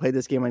 Like I played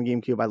this game on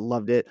GameCube. I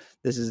loved it.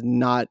 This is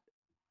not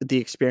the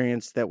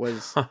experience that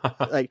was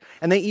like."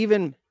 And they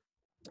in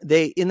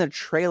the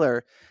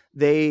trailer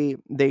they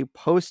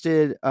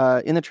posted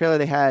in the trailer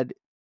they had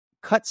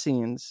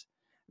cutscenes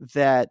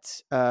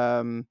that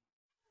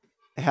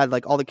had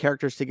like all the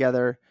characters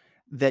together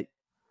that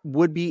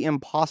would be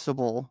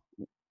impossible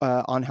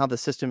on how the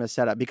system is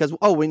set up, because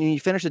when you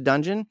finish a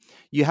dungeon,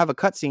 you have a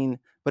cutscene,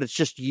 but it's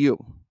just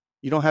you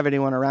don't have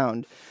anyone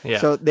around.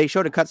 So they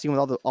showed a cutscene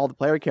with all the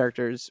player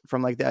characters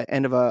from like the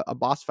end of a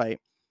boss fight.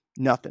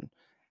 Nothing.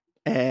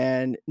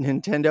 And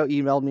Nintendo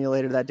emailed me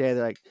later that day.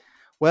 They're like,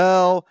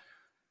 well,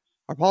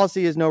 our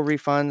policy is no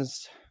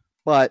refunds,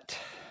 but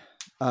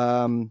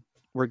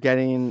we're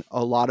getting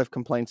a lot of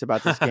complaints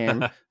about this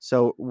game,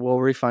 so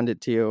we'll refund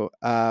it to you,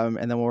 and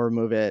then we'll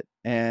remove it.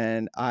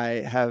 And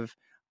I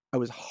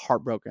was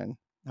heartbroken.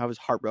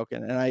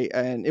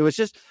 And it was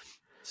just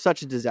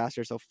such a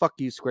disaster. So fuck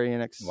you, Square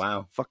Enix.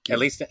 Wow. Fuck you. At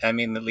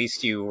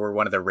least you were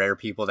one of the rare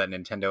people that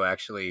Nintendo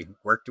actually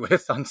worked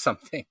with on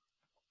something.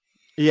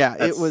 Yeah,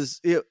 it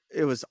was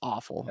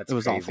awful. It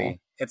was crazy. awful.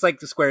 It's like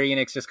the Square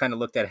Enix just kind of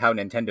looked at how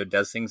Nintendo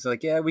does things.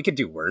 Like, yeah, we could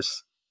do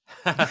worse.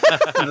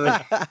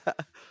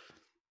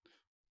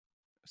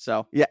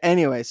 So yeah.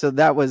 Anyway, so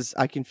that was.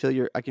 I can feel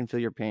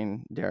your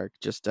pain, Derek.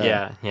 Just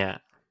yeah.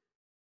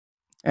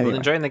 Anyway. Well,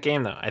 enjoying the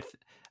game though.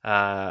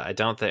 I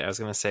don't think I was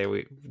going to say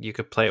you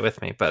could play it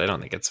with me, but I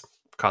don't think it's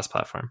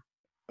cross-platform.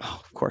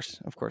 Oh, of course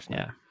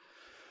not.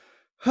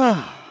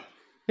 Yeah.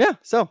 Yeah.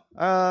 So,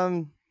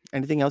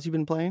 anything else you've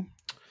been playing?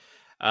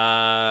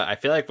 I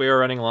feel like we were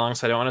running long,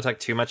 so I don't want to talk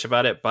too much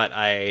about it. But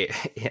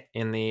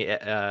in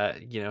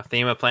the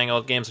theme of playing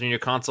old games on new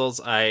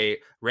consoles, I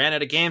ran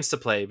out of games to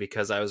play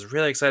because I was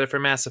really excited for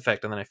Mass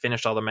Effect, and then I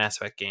finished all the Mass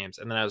Effect games,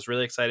 and then I was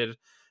really excited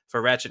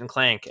for Ratchet and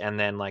Clank, and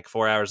then like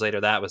 4 hours later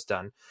that was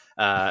done.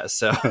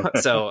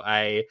 So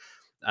I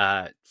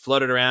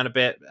floated around a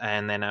bit,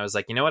 and then I was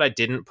like, you know what I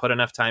didn't put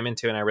enough time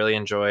into and I really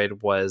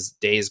enjoyed was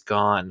Days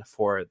Gone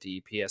for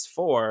the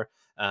PS4.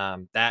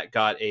 That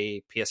got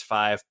a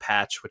PS5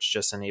 patch which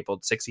just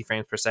enabled 60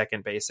 frames per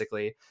second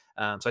basically.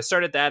 So I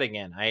started that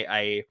again.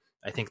 I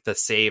think the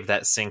save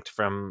that synced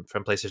from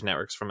PlayStation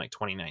Networks from like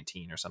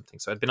 2019 or something.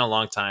 So it'd been a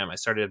long time. I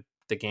started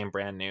the game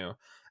brand new.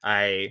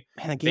 The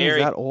game is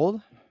that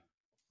old?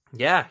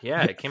 Yeah,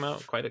 it came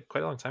out quite a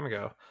long time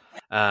ago.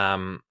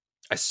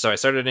 I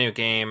started a new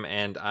game,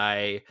 and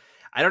I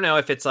don't know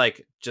if it's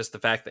like just the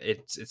fact that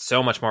it's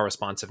so much more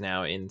responsive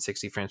now in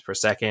 60 frames per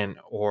second,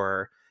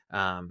 or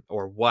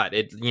what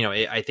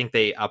I think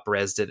they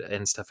up-resed it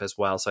and stuff as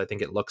well, so I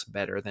think it looks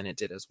better than it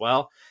did as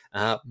well.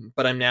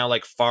 But I'm now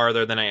like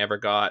farther than I ever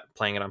got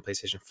playing it on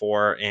PlayStation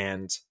 4,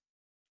 and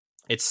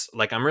it's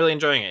like I'm really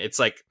enjoying it. It's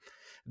like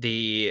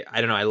I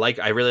don't know,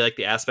 I really like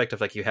the aspect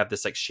of like you have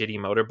this like shitty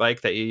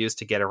motorbike that you use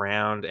to get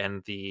around,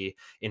 and the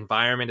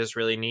environment is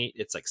really neat.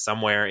 It's like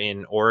somewhere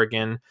in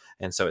Oregon,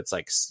 and so it's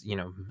like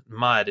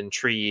mud and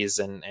trees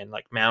and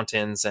like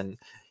mountains, and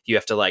you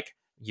have to like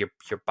your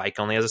bike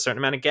only has a certain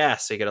amount of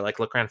gas, so you gotta like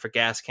look around for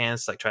gas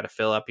cans to like try to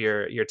fill up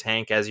your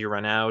tank as you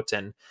run out,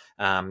 and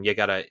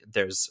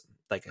there's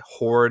like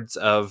hordes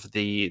of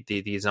the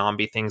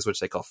zombie things which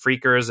they call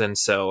freakers, and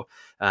so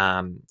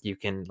you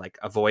can like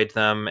avoid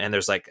them, and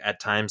there's like at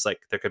times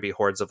like there could be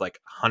hordes of like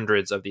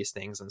hundreds of these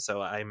things, and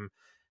so I'm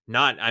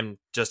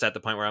just at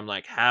the point where I'm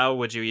like, how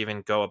would you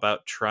even go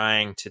about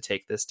trying to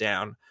take this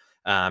down,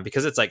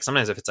 because it's like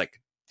sometimes if it's like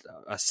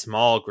a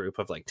small group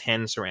of like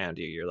 10 surround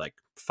you, you're like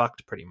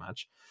fucked pretty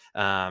much.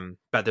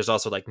 But there's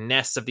also like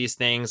nests of these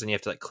things, and you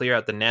have to like clear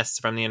out the nests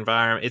from the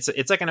environment.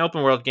 It's like an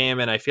open world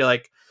game, and I feel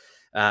like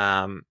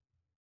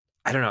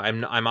I don't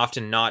know, I'm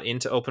often not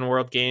into open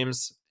world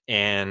games,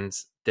 and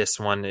this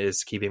one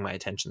is keeping my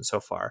attention so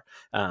far.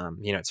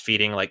 It's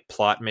feeding like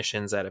plot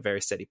missions at a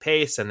very steady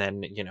pace, and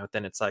then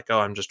then it's like, oh,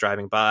 I'm just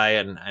driving by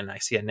and I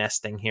see a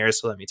nest thing here,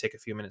 so let me take a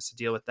few minutes to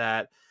deal with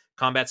that.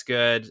 Combat's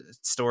good,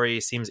 story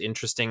seems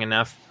interesting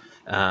enough.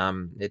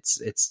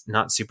 It's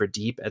not super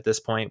deep at this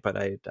point, but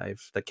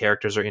the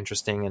characters are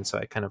interesting, and so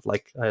I kind of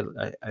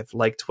I've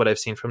liked what I've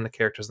seen from the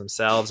characters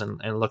themselves,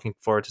 and looking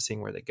forward to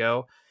seeing where they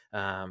go.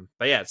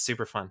 But yeah, it's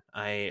super fun.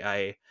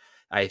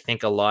 I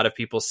think a lot of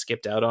people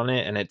skipped out on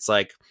it, and it's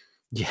like,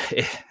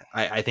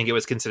 I think it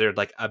was considered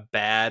like a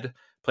bad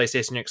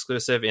PlayStation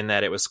exclusive in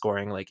that it was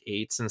scoring like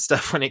 8s and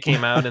stuff when it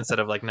came out instead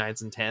of like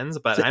 9s and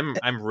 10s. But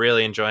I'm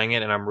really enjoying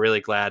it, and I'm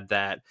really glad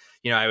that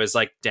I was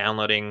like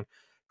downloading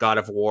God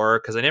of War,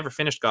 because I never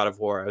finished God of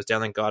War. I was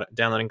downloading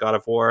God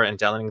of War and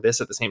downloading this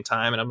at the same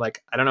time, and I'm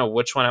like, I don't know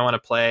which one I want to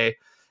play.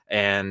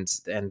 And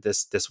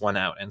this one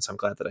out, and so I'm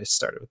glad that I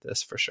started with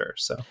this for sure.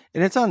 So,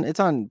 and it's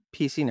on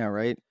PC now,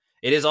 right?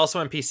 It is also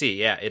on PC.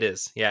 Yeah, it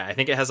is. Yeah, I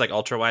think it has like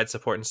ultra wide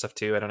support and stuff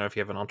too. I don't know if you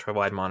have an ultra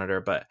wide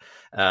monitor, but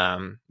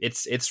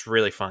it's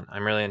really fun.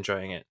 I'm really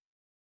enjoying it.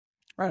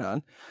 Right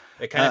on.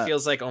 It kind of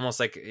feels like almost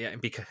like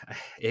because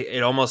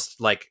it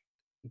almost like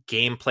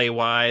gameplay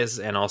wise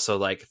and also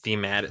like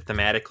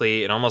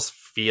thematically, it almost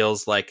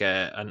feels like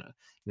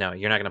no,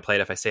 you're not going to play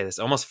it if I say this.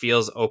 It almost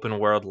feels open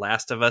world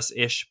Last of Us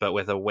ish, but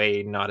with a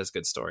way not as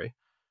good story.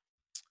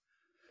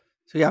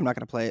 So yeah, I'm not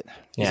going to play it.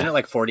 Yeah. Isn't it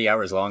like 40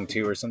 hours long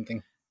too, or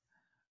something?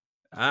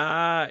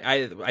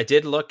 I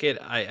did look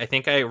at. I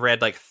think I read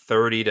like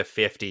 30 to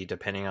 50,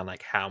 depending on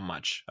like how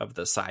much of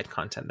the side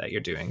content that you're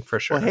doing, for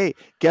sure. Well, hey,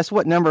 guess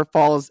what number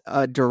falls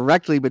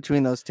directly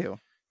between those two?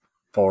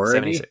 40?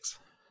 76.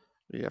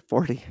 Yeah,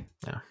 40.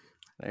 Yeah.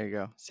 There you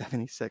go.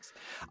 76.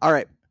 All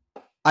right.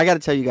 I got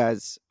to tell you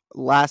guys,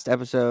 last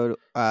episode,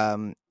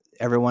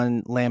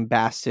 everyone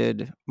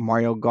lambasted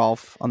Mario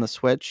Golf on the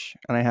Switch,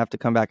 and I have to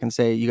come back and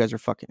say, you guys are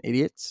fucking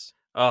idiots.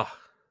 Oh,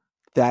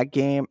 that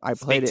game, I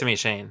played it. Speak to me,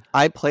 Shane.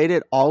 I played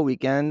it all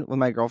weekend with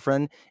my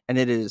girlfriend, and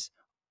it is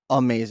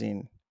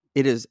amazing.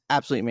 It is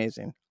absolutely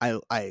amazing.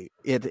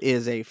 It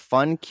is a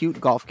fun,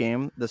 cute golf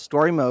game. The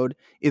story mode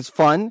is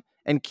fun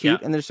and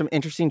cute, and there's some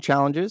interesting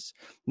challenges.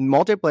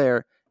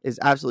 Multiplayer is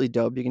absolutely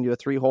dope. You can do a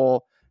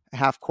 3-hole,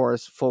 half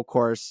course, full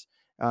course.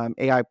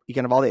 AI, you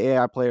can have all the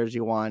AI players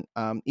you want.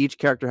 Each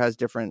character has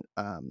different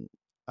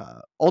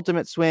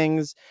ultimate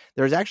swings.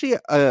 There's actually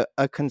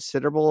a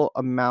considerable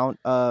amount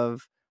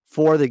of,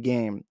 for the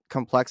game,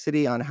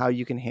 complexity on how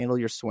you can handle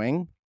your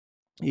swing.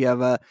 You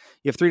have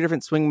 3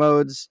 different swing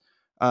modes: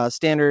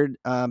 standard,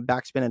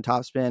 backspin, and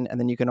topspin, and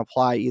then you can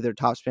apply either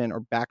topspin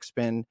or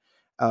backspin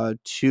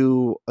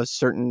to a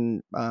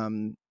certain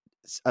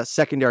a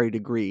secondary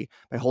degree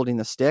by holding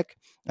the stick,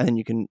 and then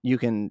you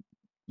can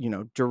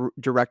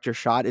direct your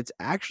shot. It's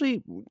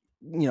actually,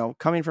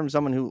 coming from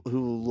someone who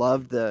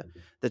loved the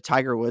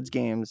Tiger Woods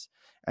games,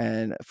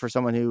 and for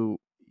someone who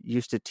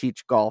used to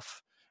teach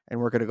golf and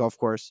work at a golf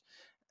course,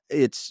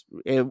 it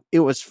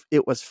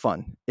was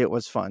fun. It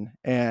was fun.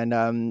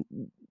 And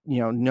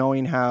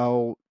knowing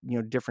how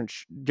different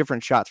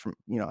shots from,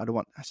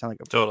 I sound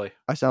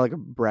like a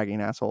bragging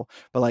asshole,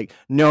 but like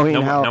knowing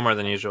no more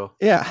than usual.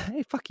 Yeah,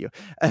 hey, fuck you.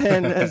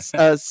 And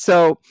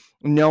so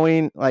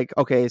knowing like,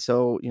 okay,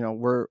 so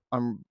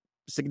I'm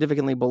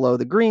significantly below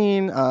the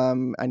green.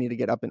 I need to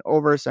get up and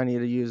over, so I need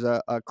to use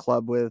a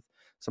club with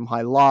some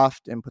high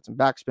loft and put some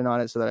backspin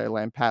on it so that I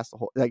land past the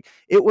hole. Like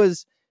it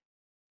was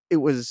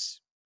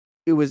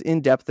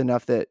in depth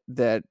enough that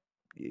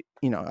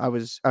I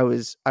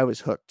was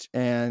hooked,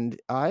 and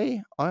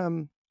I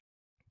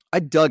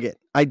dug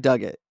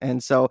it.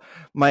 And so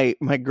my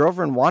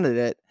girlfriend wanted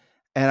it,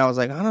 and I was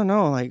like, I don't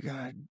know, like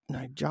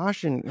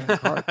Josh and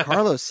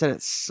Carlos said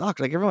it sucked,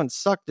 like everyone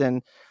sucked,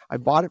 and I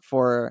bought it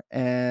for her,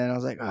 and I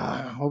was like,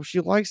 I hope she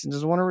likes it and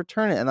doesn't want to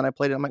return it. And then I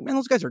played it. I'm like, man,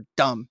 those guys are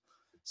dumb.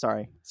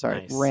 Sorry,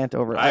 nice. Rant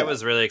over. I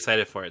was really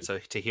excited for it. So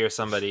to hear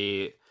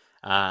somebody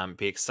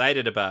be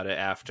excited about it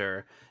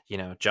after,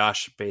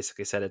 Josh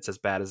basically said it's as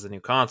bad as the new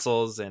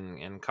consoles,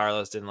 and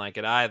Carlos didn't like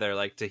it either.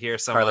 Like to hear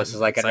someone Carlos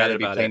is like, I'd rather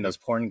be playing those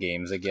porn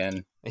games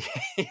again.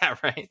 Yeah,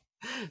 right.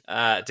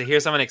 To hear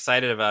someone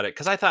excited about it,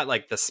 because I thought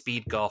like the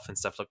speed golf and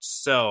stuff looked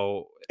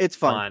so it's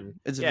fun.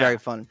 It's very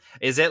fun.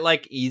 Is it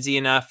like easy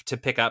enough to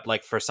pick up,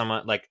 like for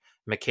someone like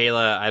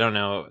Michaela? I don't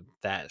know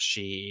that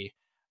she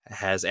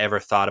has ever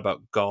thought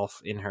about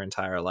golf in her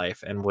entire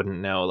life and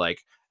wouldn't know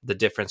like the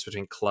difference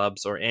between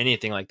clubs or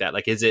anything like that.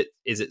 Like, is it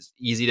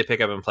easy to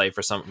pick up and play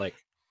for someone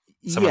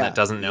that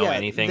doesn't know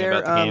anything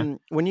about the game?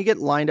 When you get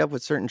lined up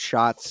with certain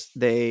shots,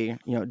 they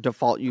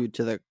default you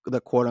to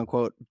the quote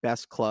unquote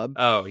best club.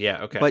 Oh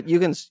yeah, okay. But you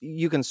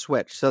can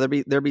switch. So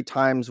there'd be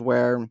times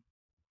where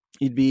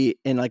you'd be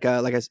in like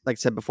I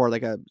said before,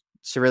 like a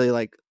severely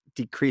like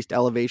decreased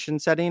elevation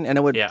setting, and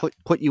it would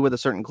put you with a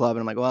certain club, and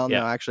I'm like, well,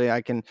 no, actually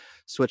I can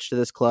switch to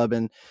this club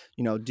and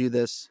do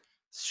this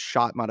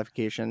shot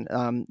modification.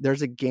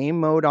 There's a game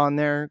mode on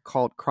there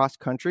called cross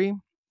country,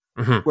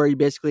 where you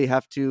basically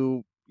have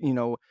to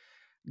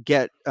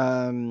get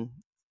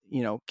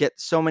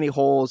so many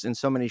holes in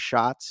so many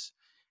shots,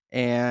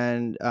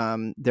 and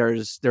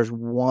there's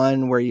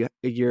one where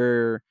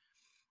you're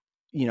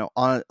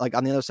on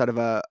the other side of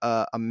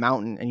a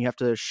mountain, and you have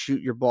to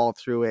shoot your ball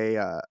through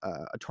a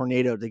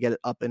tornado to get it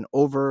up and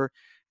over.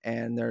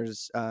 And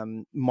there's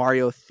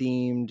Mario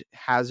themed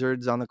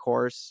hazards on the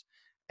course,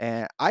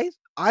 and I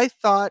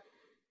thought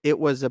it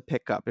was a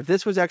pickup. If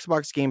this was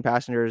Xbox Game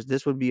Passengers,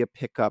 this would be a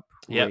pickup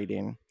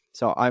rating.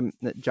 So I'm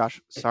Josh.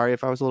 Sorry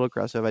if I was a little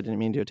aggressive. I didn't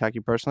mean to attack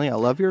you personally. I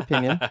love your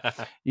opinion.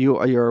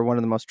 You're one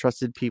of the most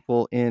trusted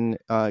people in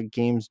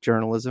games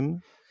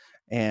journalism.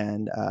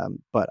 And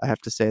but I have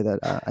to say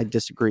that I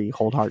disagree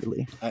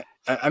wholeheartedly.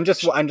 I'm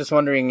just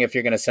wondering if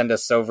you're going to send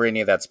us over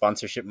any of that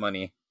sponsorship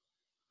money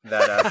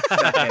that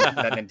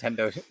that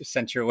Nintendo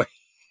sent your way.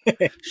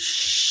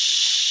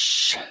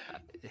 Shh.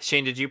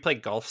 Shane, did you play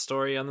Golf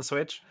Story on the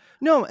Switch?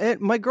 No,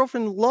 my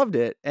girlfriend loved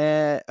it,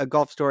 a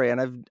Golf Story,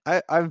 and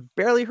I've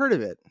barely heard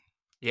of it.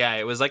 Yeah,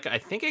 it was like, I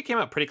think it came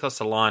out pretty close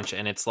to launch,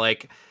 and it's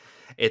like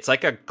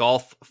a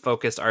golf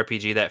focused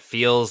RPG that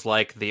feels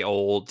like the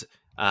old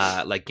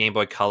like Game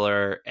Boy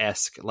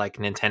Color-esque, like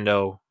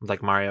Nintendo,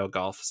 like Mario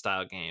Golf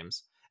style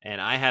games.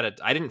 And I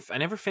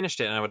never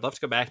finished it, and I would love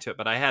to go back to it,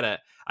 but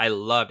I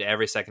loved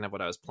every second of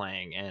what I was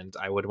playing, and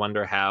I would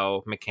wonder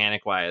how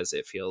mechanic wise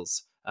it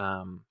feels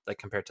like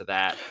compared to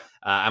that.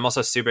 I'm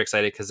also super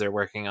excited because they're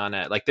working on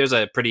it. Like, there's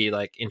a pretty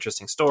like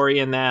interesting story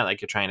in that.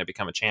 Like, you're trying to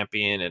become a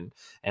champion,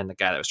 and the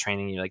guy that was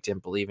training you like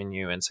didn't believe in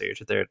you, and so you're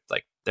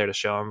there to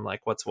show him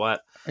like what's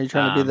what. Are you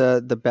trying to be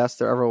the best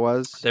there ever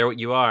was? There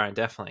you are,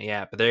 definitely,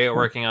 yeah. But they're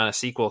working on a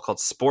sequel called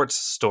Sports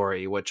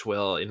Story, which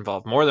will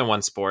involve more than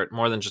one sport,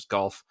 more than just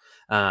golf.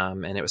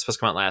 And it was supposed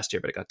to come out last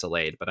year, but it got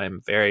delayed. But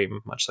I'm very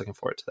much looking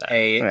forward to that.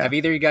 Hey, have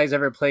either of you guys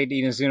ever played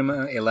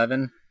Inazuma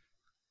 11?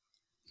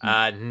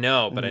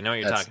 No, but I know what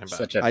you're talking about.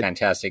 Such a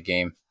fantastic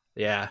game.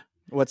 Yeah.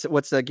 What's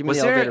the give me was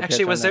the there elevator actually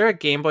pitch was on there that? a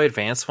Game Boy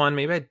Advance one?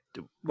 Maybe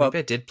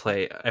I did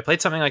play. I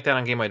played something like that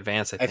on Game Boy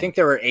Advance. I think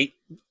there were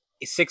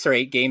 6 or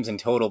 8 games in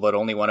total, but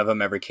only one of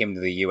them ever came to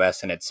the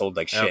US, and it sold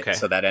like shit. Okay.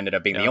 So that ended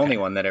up being the only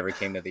one that ever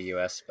came to the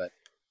US. But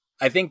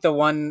I think the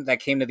one that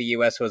came to the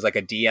US was like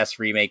a DS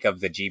remake of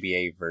the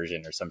GBA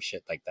version or some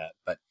shit like that.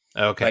 But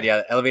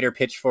yeah, elevator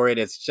pitch for it.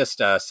 It's just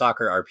a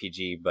soccer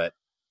RPG. But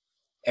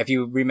if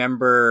you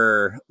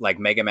remember like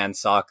Mega Man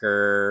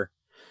Soccer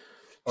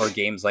or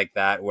games like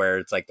that, where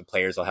it's like the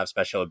players will have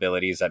special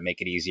abilities that make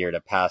it easier to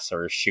pass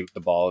or shoot the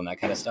ball and that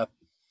kind of stuff.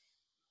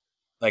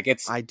 Like,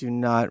 I do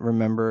not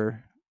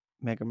remember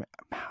Mega Man.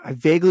 I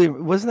vaguely,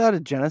 wasn't that a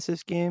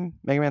Genesis game?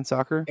 Mega Man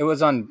Soccer? It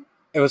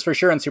was for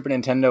sure on Super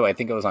Nintendo. I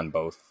think it was on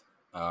both.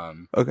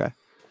 Okay.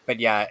 But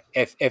yeah,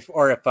 if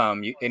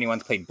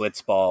anyone's played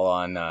Blitzball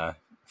on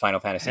Final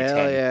Fantasy X,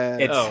 yeah.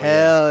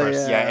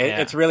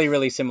 It's really,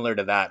 really similar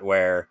to that,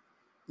 where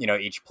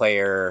each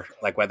player,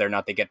 like whether or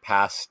not they get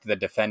past the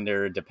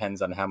defender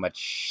depends on how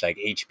much like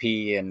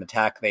HP and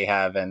attack they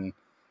have, and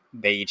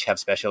they each have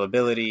special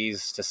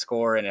abilities to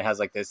score, and it has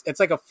like this. It's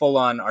like a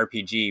full-on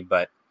RPG,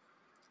 but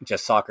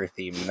just soccer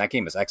themed, and that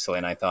game was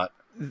excellent, I thought.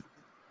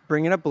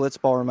 Bringing up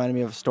Blitzball reminded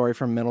me of a story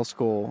from middle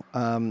school.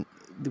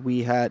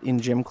 We had in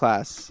gym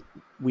class,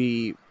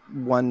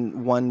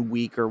 one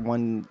week or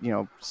one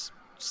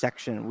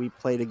section, we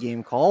played a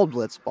game called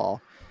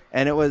Blitzball,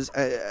 and it was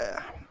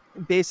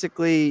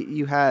basically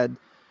you had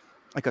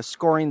like a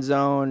scoring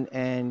zone,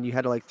 and you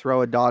had to like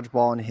throw a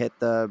dodgeball and hit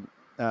the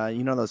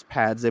those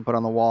pads they put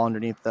on the wall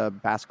underneath the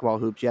basketball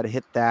hoops. You had to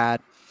hit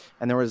that,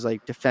 and there was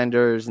like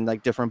defenders and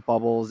like different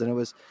bubbles, and it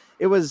was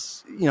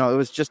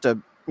just a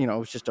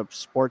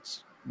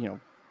sports,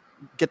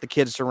 get the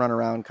kids to run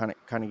around kind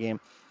of game.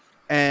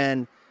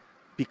 And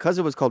because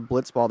it was called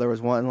Blitzball, there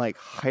was one like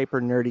hyper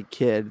nerdy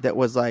kid that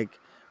was like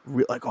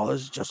oh,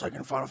 this is just like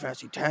in Final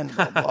Fantasy X,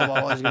 blah blah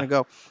blah, is gonna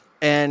go.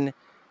 And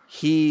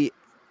he's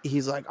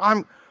like,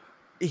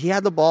 he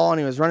had the ball and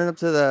he was running up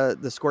to the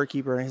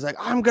scorekeeper, and he's like,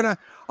 I'm gonna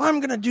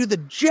do the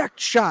jack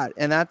shot.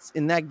 And that's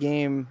in that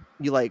game,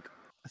 you like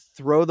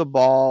throw the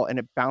ball and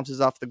it bounces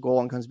off the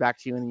goal and comes back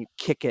to you, and then you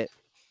kick it.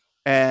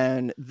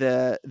 And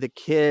the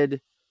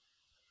kid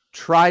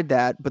tried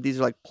that, but these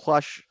are like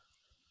plush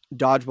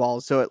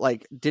dodgeballs, so it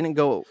like didn't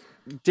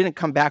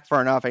come back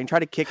far enough. And he tried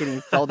to kick it, and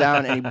he fell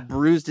down and he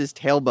bruised his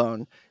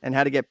tailbone and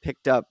had to get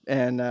picked up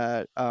and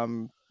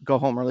go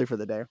home early for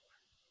the day.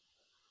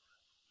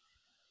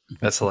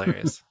 That's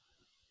hilarious.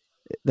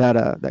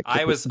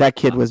 That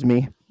kid was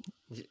me.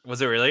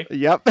 Was it really?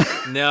 Yep.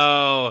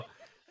 No.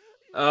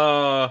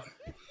 Oh.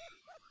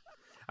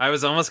 I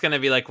was almost gonna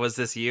be like, was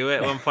this you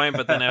at one point?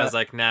 But then I was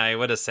like, nah, I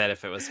would have said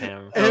if it was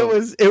him.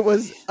 It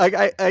was like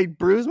I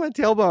bruised my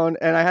tailbone,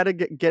 and I had to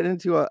get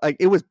into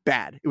it was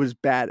bad. It was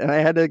bad, and I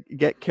had to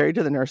get carried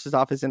to the nurse's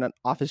office in an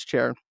office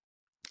chair.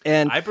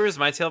 And I bruised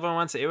my tailbone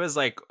once. It was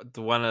like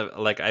one of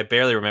like, I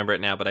barely remember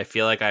it now, but I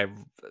feel like I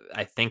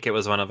think it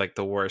was one of like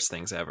the worst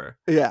things ever.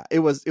 Yeah, it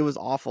was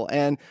awful.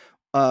 And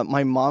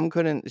my mom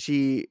couldn't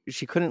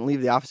couldn't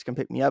leave the office to come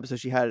pick me up, so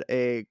she had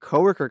a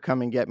coworker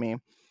come and get me.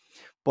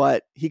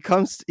 But he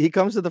comes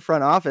to the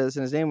front office,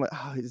 and his name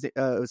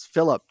was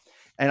Philip,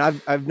 and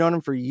I've known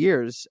him for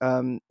years.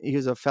 He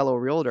was a fellow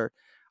realtor.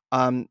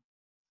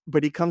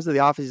 but he comes to the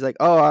office. He's like,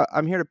 "Oh,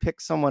 I'm here to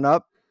pick someone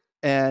up,"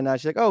 and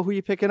she's like, "Oh, who are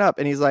you picking up?"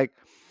 And he's like,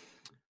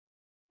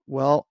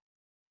 "Well,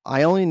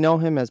 I only know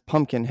him as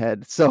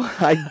Pumpkinhead, so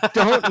I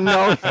don't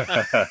know.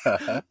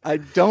 I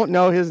don't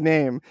know his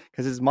name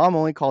because his mom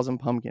only calls him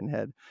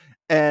Pumpkinhead."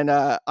 And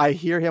I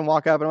hear him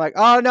walk up, and I'm like,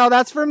 "Oh no,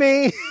 that's for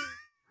me."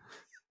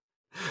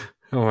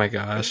 Oh my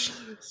gosh!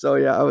 So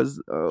yeah, I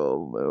was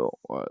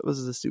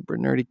a super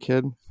nerdy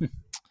kid.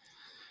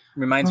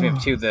 Reminds me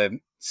of too the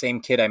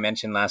same kid I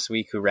mentioned last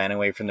week who ran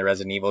away from the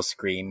Resident Evil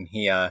screen.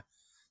 He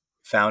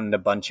found a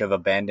bunch of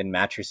abandoned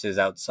mattresses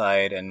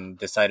outside and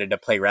decided to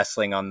play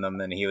wrestling on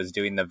them, and he was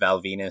doing the Val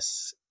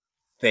Venus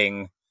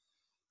thing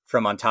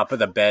from on top of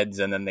the beds,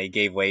 and then they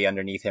gave way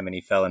underneath him and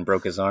he fell and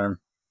broke his arm.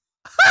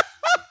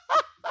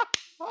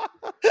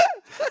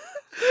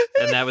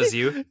 And that was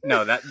you?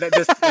 No,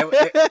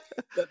 the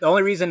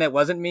only reason it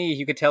wasn't me,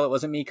 you could tell it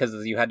wasn't me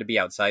because you had to be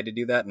outside to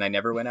do that, and I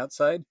never went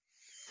outside.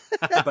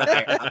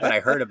 but I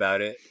heard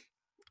about it.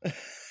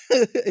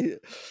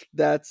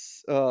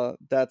 That's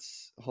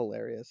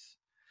hilarious.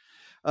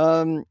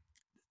 So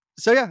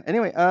yeah,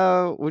 anyway,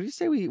 what do you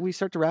say we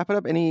start to wrap it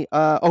up?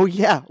 Oh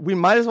yeah, we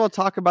might as well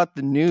talk about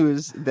the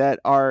news that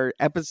our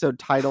episode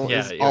title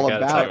is all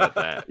about. Talk about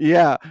that.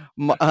 Yeah.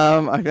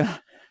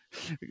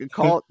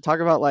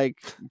 Talk about like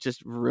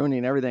just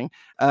ruining everything.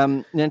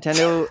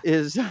 Nintendo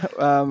is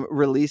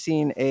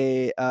releasing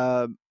a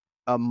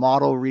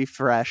model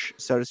refresh,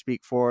 so to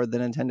speak, for the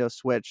Nintendo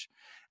Switch,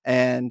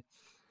 and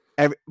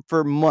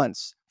for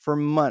months,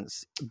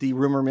 the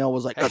rumor mill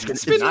was like,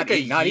 it's been like a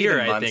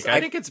year. I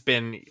think it's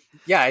been.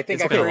 Yeah, I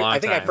think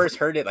I first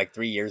heard it like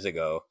 3 years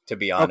ago. To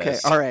be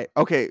honest. Okay, all right,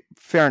 okay,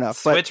 fair enough.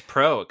 Switch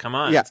Pro, come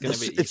on, yeah, it's gonna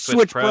be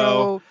Switch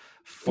Pro.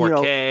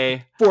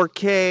 4K.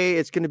 4K.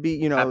 It's going to be,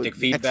 haptic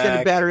feedback,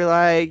 extended battery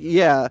life.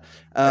 Yeah.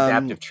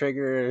 Adaptive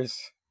triggers.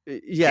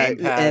 Yeah.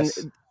 Game Pass.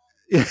 And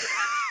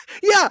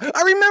yeah,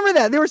 I remember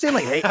that. They were saying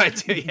like, hey, I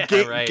do, yeah,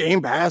 right.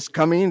 Game Pass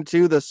coming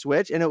to the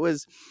Switch. And it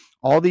was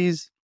all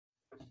these,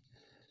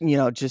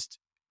 just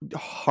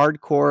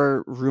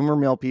hardcore rumor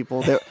mill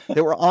people that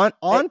were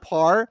on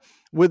par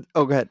with.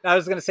 Oh, go ahead. I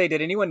was going to say,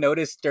 did anyone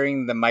notice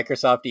during the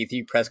Microsoft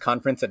E3 press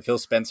conference that Phil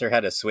Spencer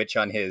had a Switch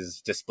on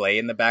his display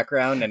in the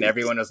background, and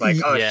everyone was like,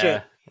 "Oh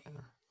shit!"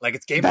 Like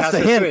it's Game Pass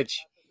for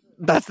Switch.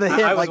 That's the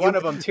hint. I was one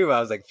of them too.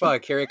 I was like,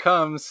 "Fuck, here it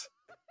comes."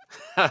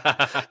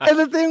 And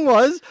the thing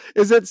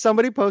is that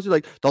somebody posted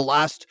like the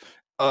last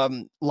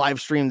live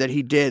stream that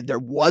he did, there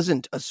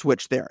wasn't a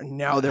Switch there, and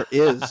now there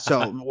is.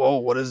 So, whoa,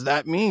 what does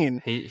that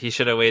mean? He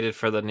should have waited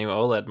for the new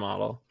OLED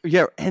model.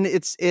 Yeah, and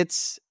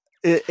it's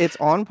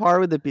on par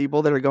with the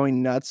people that are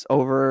going nuts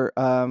over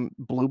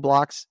blue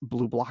box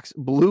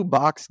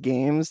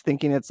games,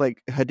 thinking it's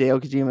like Hideo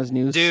Kojima's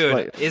new.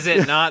 Dude, is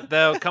it not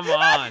though? Come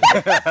on,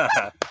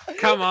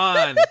 come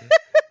on.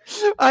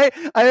 I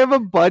have a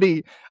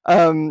buddy,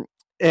 and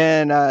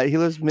he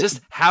lives.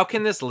 Just how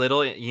can this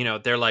little,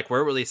 they're like,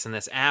 we're releasing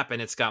this app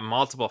and it's got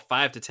multiple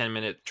 5 to 10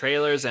 minute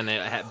trailers, and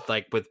it had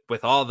like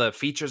with all the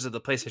features of the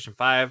PlayStation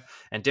 5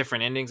 and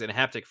different endings and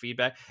haptic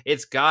feedback.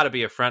 It's got to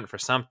be a front for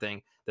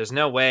something. There's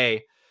no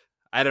way.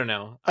 I don't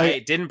know. I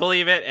didn't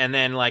believe it. And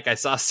then like I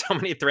saw so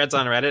many threads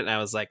on Reddit and I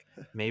was like,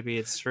 maybe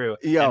it's true.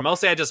 Yeah. And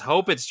mostly I just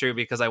hope it's true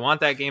because I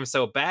want that game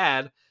so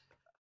bad.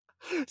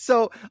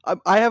 So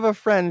I have a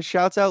friend,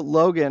 shouts out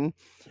Logan,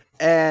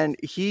 and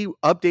he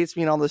updates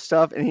me on all this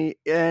stuff.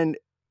 And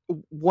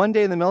one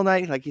day in the middle of the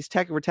night, like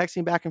we're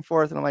texting back and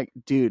forth, and I'm like,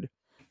 dude,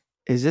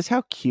 is this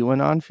how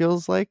QAnon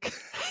feels like?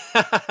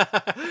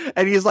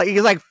 And he's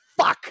like,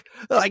 fuck.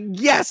 Like,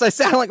 yes, I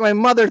sound like my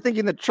mother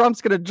thinking that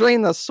Trump's gonna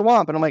drain the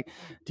swamp. And I'm like,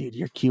 dude,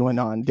 you're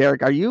QAnon.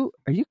 Derek, are you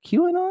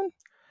QAnon?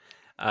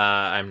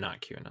 I'm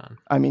not QAnon.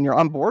 I mean, you're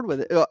on board with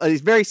it.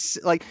 It's very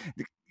like,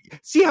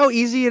 see how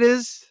easy it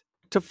is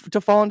to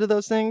fall into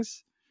those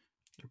things.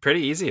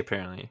 Pretty easy,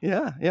 apparently.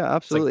 Yeah,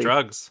 absolutely. It's like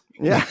drugs.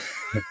 Yeah.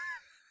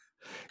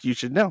 You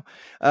should know.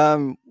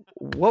 Nintendo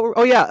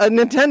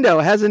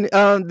has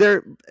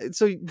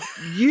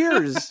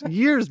years,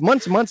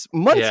 months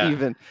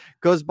even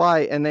goes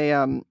by, and they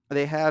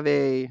have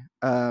a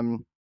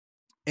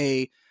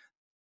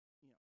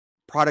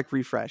product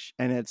refresh,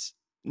 and it's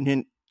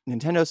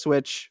Nintendo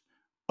Switch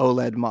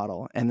OLED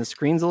model, and the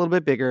screen's a little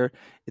bit bigger.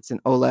 It's an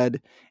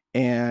OLED,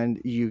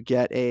 and you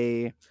get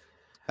a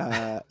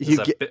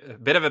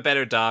bit of a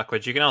better dock,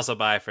 which you can also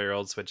buy for your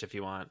old Switch if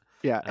you want.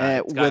 Yeah,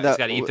 it's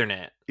got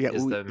Ethernet.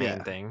 Is the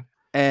main thing,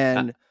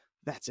 and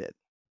that's it.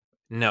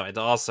 No, it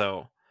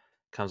also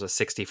comes with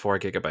 64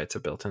 gigabytes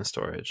of built-in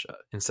storage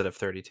instead of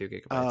 32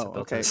 gigabytes of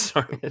built-in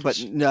storage.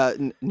 But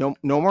no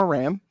more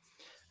RAM,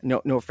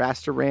 no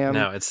faster RAM.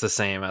 No, it's the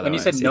same. When you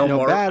said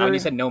when you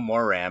said no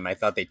more RAM, I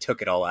thought they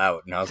took it all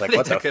out, and I was like,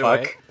 what the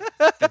fuck?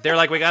 They're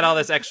like, we got all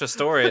this extra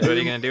storage. What are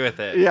you going to do with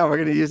it? Yeah, we're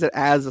going to use it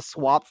as a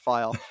swap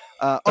file.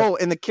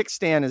 And the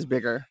kickstand is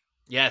bigger.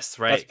 Yes,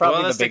 right. That's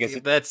probably the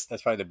biggest. That's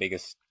probably the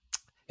biggest.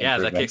 Yeah,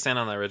 that kickstand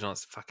on the original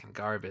is fucking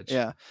garbage.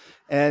 Yeah,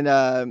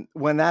 and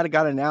when that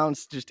got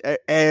announced, just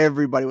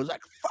everybody was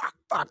like, "Fuck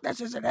fuck,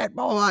 this isn't it,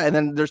 blah, blah. And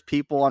then there's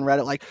people on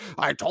Reddit like,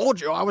 I told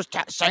you, I was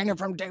saying it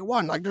from day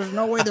one. Like, there's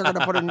no way they're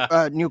gonna put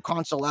a new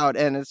console out.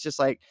 And it's just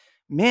like,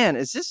 man,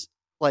 is this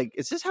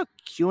how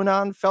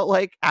QAnon felt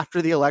like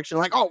after the election?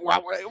 Like, oh,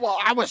 well,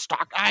 I was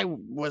stuck. I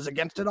was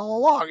against it all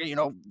along.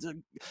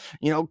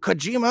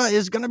 Kojima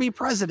is going to be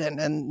president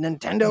and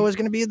Nintendo is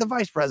going to be the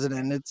vice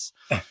president. It's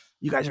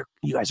you guys are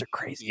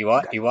crazy.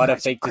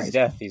 Iwata faked his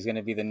death. He's going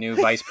to be the new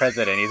vice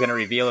president. He's going to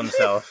reveal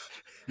himself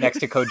next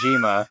to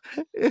Kojima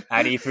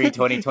at E3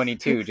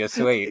 2022. Just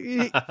wait.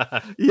 Yeah,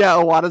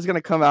 Iwata's going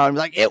to come out and be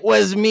like, it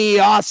was me,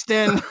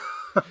 Austin.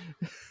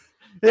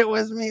 It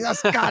was me.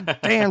 That's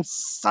goddamn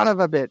son of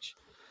a bitch.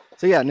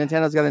 So yeah,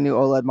 Nintendo's got a new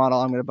OLED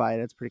model. I'm going to buy it.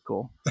 It's pretty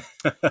cool.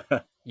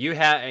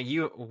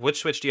 Which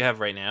Switch do you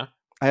have right now?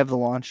 I have the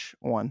launch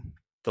one.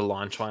 The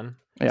launch one.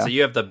 Yeah. So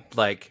you have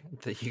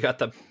you got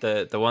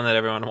the one that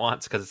everyone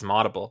wants because it's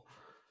moddable.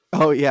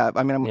 Oh yeah.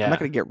 I mean, I'm not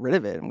going to get rid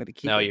of it. I'm going to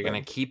keep it. No, you're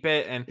going to keep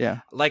it. And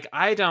yeah, like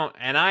I have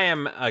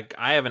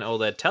an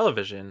OLED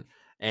television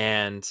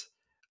and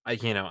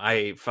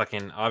I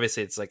fucking,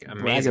 obviously it's like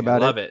amazing. I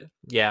love it.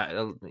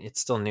 Yeah.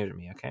 It's still new to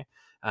me. Okay.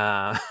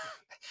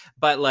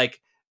 But like,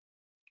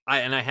 I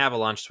have a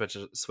launch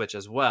switch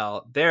as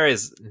well. There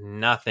is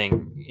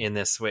nothing in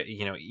this Switch,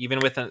 even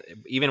with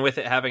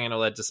it having an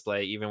OLED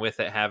display, even with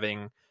it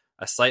having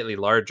a slightly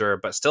larger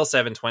but still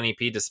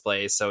 720p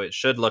display, so it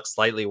should look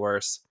slightly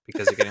worse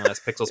because you're getting less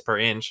pixels per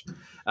inch.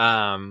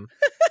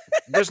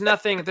 There's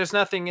nothing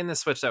in the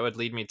Switch that would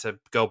lead me to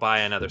go buy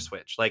another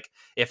Switch. Like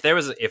if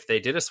they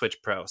did a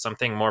Switch Pro,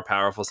 something more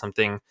powerful,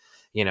 something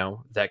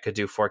that could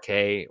do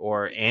 4K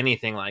or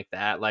anything like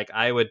that, like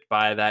I would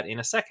buy that in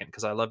a second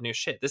because I love new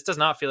shit. This does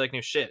not feel like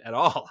new shit at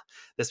all.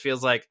 This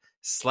feels like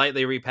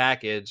slightly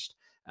repackaged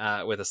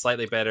with a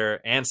slightly better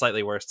and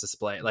slightly worse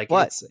display. Like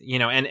it's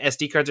and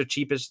SD cards are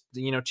cheap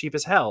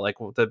as hell. Like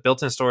the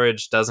built-in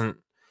storage doesn't.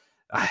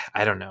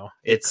 I don't know.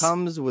 It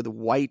comes with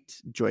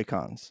white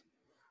Joy-Cons.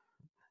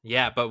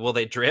 Yeah, but will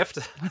they drift?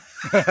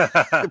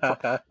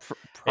 Probably.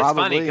 It's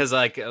funny because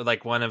like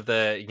one of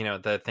the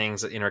the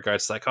things in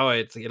regards to like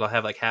it'll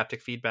have like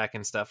haptic feedback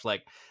and stuff.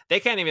 Like they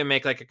can't even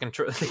make like a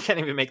control. They can't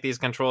even make these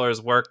controllers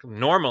work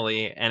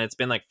normally, and it's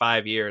been like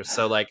 5 years.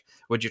 So like,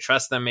 would you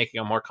trust them making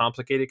a more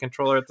complicated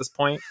controller at this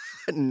point?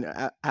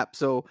 No,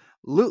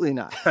 absolutely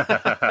not.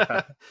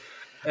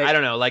 I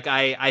don't know. Like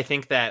I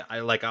think that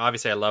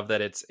obviously I love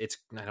that it's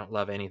I don't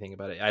love anything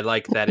about it. I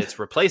like that it's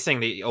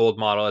replacing the old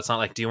model. It's not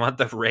like, do you want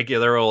the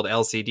regular old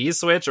LCD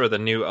Switch or the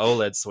new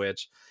OLED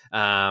Switch?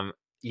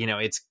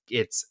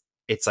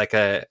 It's like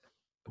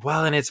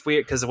and it's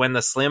weird because when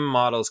the slim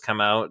models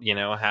come out,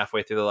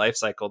 halfway through the life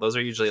cycle, those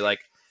are usually like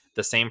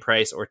the same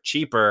price or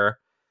cheaper.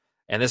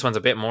 And this one's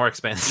a bit more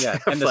expensive. Yeah.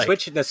 And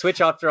the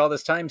Switch after all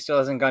this time still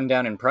hasn't gone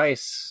down in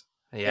price.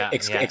 Yeah,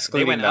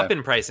 they went up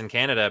in price in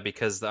Canada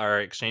because our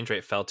exchange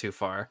rate fell too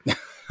far.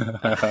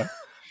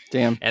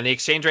 Damn. And the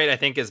exchange rate I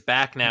think is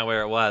back now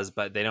where it was,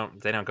 but they don't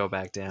go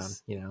back down.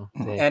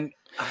 And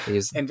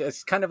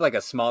it's kind of like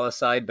a small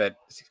aside, but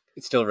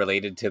it's still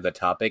related to the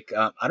topic.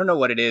 I don't know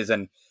what it is,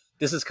 and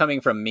this is coming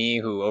from me,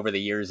 who over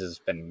the years has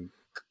been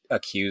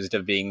accused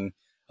of being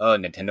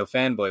Nintendo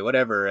fanboy,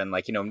 whatever, and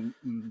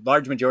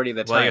large majority of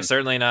the time. Well, you're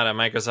certainly not a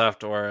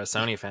Microsoft or a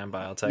Sony fanboy,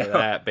 I'll tell you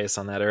that, based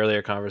on that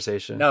earlier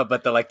conversation. No,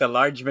 but the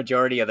large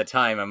majority of the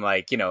time, I'm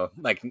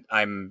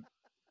I'm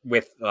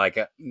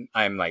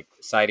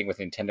siding with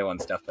Nintendo on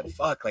stuff, but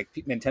fuck,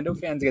 Nintendo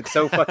fans get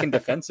so fucking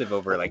defensive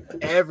over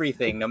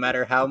everything, no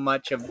matter how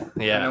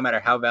no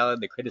matter how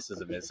valid the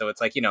criticism is. So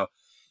it's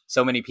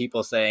so many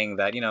people saying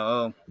that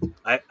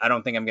I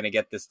don't think I'm going to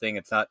get this thing.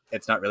 It's not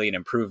really an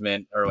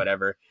improvement or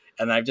whatever.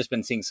 And I've just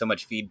been seeing so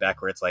much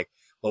feedback where it's like,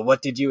 well,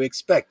 what did you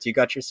expect? You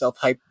got yourself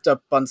hyped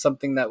up on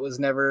something that was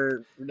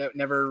never real.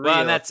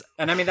 Well, that's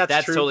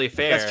true. Totally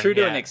fair. That's true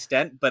to an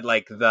extent, but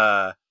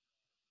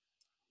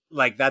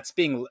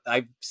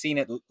I've seen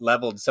it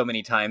leveled so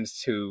many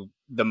times to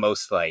the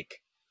most I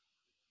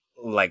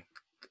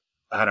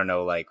don't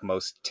know,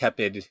 most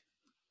tepid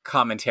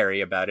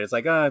commentary about it. It's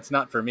like, oh, it's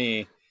not for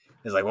me.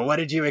 It's like, well, what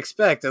did you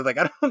expect? I was like,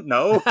 I don't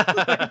know.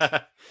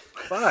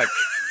 Fuck.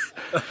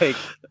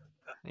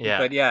 Yeah.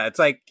 But yeah, it's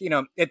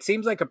it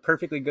seems like a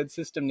perfectly good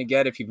system to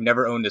get if you've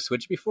never owned a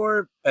Switch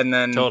before, and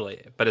then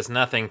totally, but it's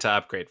nothing to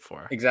upgrade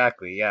for.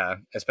 Exactly, yeah.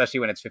 Especially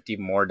when it's $50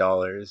 more,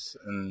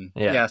 and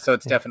so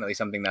it's definitely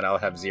something that I'll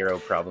have zero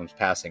problems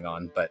passing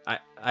on. But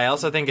I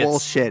also think it's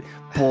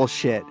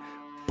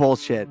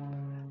bullshit.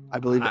 I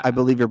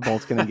believe you're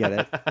both gonna get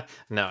it.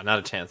 No, not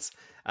a chance.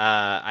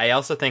 I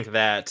also think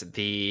that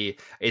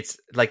it's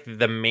like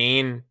the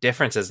main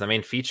differences, the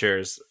main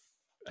features.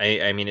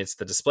 I mean, it's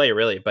the display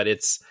really, but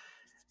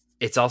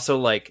it's also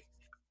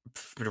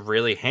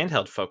really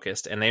handheld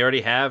focused, and they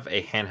already have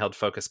a handheld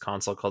focused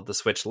console called the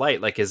Switch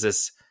Lite.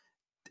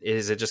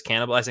 Is it just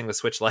cannibalizing the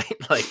Switch Lite?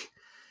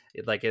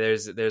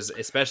 There's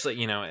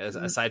especially,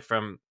 aside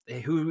from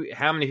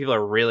how many people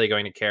are really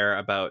going to care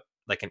about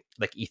like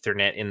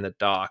Ethernet in the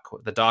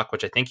dock,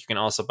 which I think you can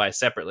also buy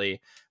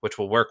separately, which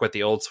will work with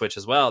the old Switch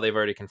as well. They've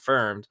already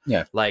confirmed.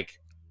 Yeah.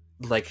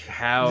 like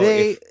how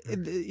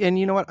and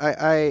you know what,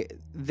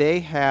 they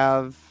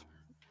have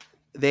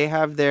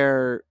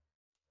their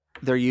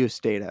use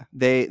data.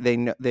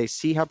 They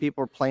see how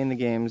people are playing the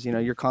games. You know,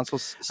 your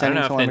console's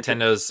sending telemetry.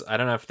 I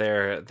don't know if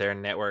their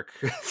network.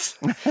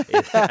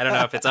 I don't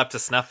know if it's up to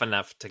snuff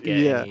enough to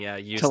get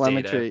any use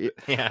telemetry.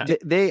 Data. Yeah,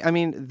 they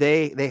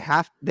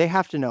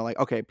have to know, like,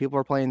 okay, people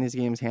are playing these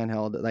games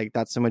handheld. Like,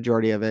 that's the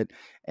majority of it,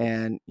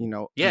 and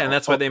and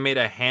that's why they made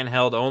a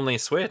handheld only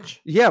Switch.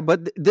 Yeah,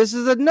 but this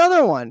is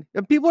another one.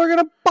 People are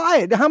gonna buy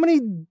it. How many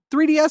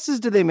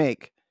 3DSs do they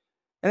make?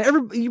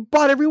 And you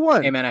bought every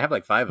one. Hey man, I have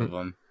like 5 of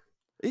them.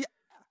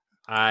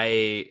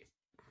 I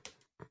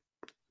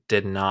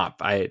did not.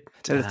 I had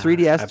a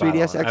 3DS,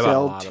 3DS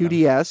XL,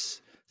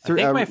 2DS. I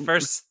think my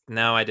first.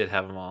 No, I did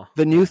have them all.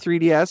 The new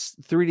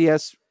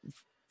 3DS,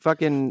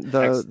 fucking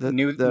the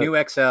new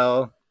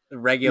XL,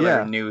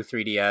 regular new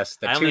 3DS,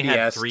 the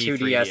 2DS,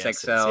 2DS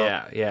XL,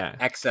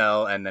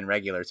 XL, and then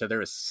regular. So there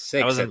was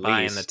 6. I wasn't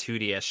buying the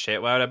 2DS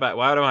shit. Why would I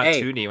want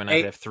 2D when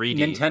I have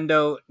 3D?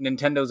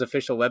 Nintendo's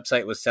official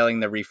website was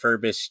selling the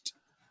refurbished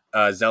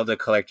Zelda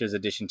Collector's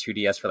Edition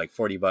 2DS for like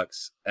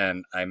 $40,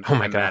 and I'm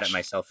mad at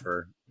myself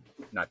for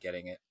not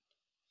getting it.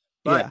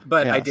 But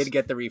I did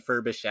get the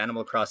refurbished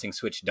Animal Crossing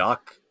Switch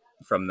dock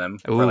from them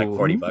for like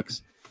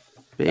 $40.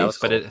 That was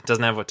cool. But it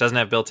doesn't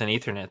have built-in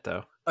Ethernet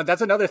though.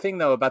 That's another thing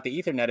though about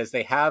the Ethernet is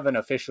they have an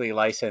officially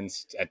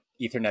licensed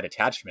Ethernet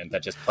attachment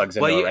that just plugs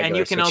into a regular and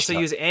you can Switch also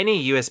dock. use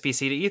any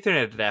USB-C to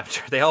Ethernet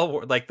adapter. They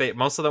all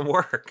most of them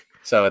work.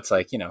 So it's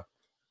like,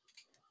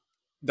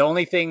 the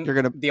only thing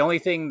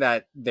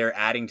that they're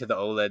adding to the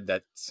OLED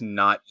that's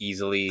not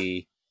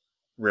easily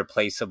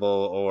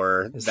replaceable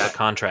or is the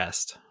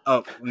contrast.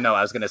 Oh no,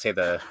 I was going to say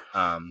the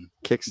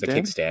kickstand. The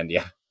kickstand,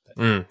 yeah.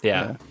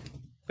 Yeah.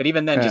 But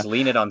even then, just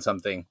lean it on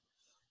something.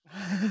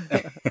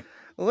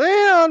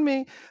 Lean on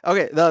me.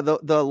 Okay,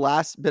 the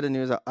last bit of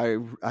news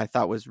I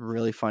thought was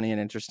really funny and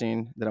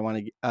interesting that I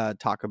want to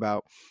talk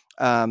about.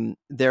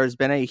 There's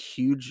been a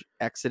huge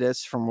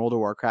exodus from World of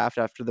Warcraft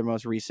after their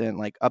most recent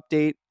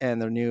update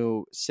and their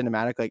new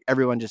cinematic. Like,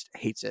 everyone just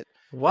hates it.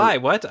 Why?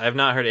 What? I've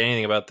not heard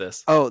anything about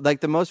this. Oh,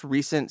 the most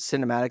recent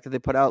cinematic that they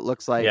put out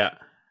looks like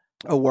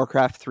a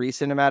Warcraft 3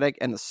 cinematic,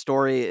 and the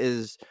story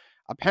is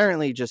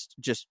apparently just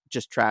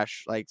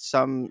trash. Like,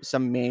 some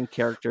main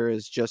character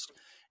is just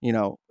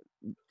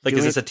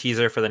is this a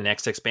teaser for the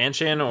next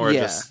expansion or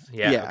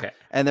okay.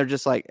 And they're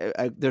just like,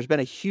 there's been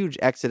a huge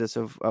exodus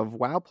of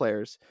WoW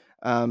players,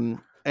 and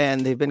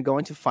they've been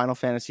going to Final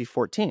Fantasy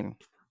 14,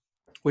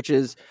 which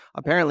is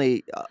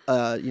apparently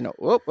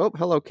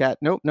hello cat,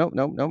 nope,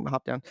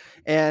 hop down,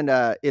 and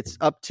it's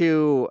up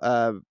to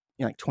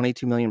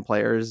 22 million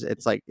players.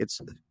 It's like it's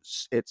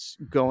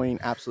going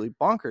absolutely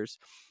bonkers,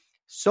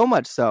 so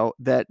much so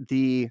that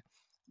the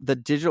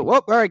digital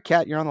all right,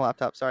 cat, you're on the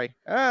laptop, sorry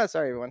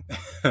everyone.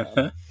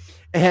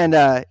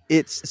 And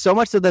it's so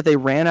much so that they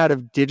ran out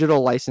of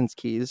digital license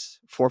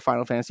keys for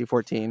Final Fantasy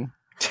 14.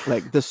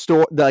 Like,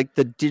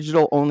 the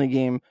digital only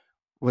game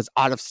was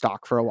out of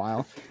stock for a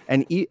while.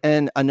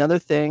 And another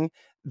thing,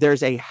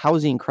 there's a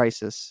housing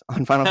crisis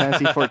on Final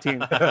Fantasy 14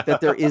 that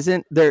there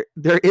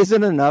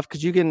isn't enough,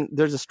 because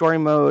there's a story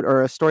mode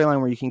or a storyline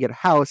where you can get a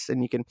house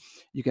and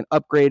you can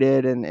upgrade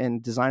it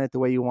and design it the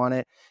way you want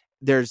it.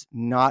 There's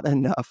not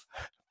enough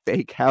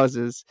fake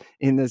houses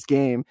in this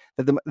game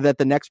that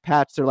the next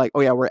patch they're like, oh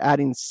yeah, we're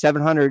adding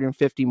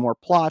 750 more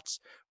plots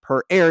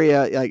per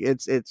area. Like,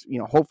 it's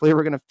hopefully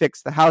we're gonna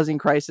fix the housing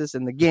crisis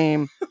in the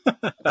game.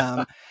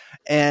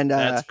 And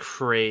that's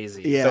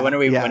crazy. Yeah. So when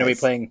are we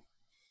playing?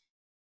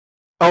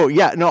 Oh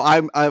yeah, no,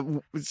 I've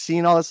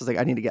seen all this. I was like,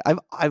 I need to get.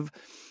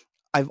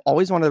 I've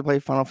always wanted to play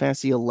Final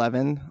Fantasy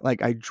 11.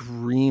 Like, I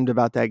dreamed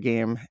about that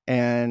game,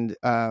 and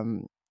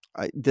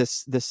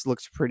this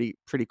looks pretty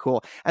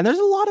cool. And there's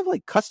a lot of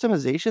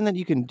customization that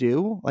you can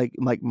do, like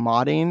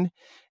modding,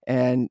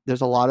 and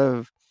there's a lot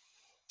of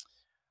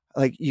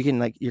you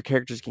can your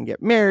characters can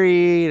get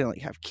married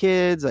and have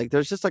kids.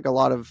 There's just a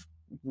lot of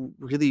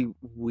really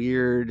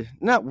weird,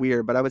 not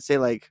weird, but I would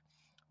say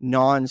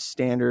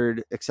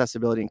non-standard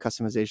accessibility and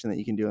customization that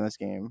you can do in this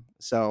game.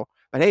 So,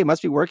 but hey, it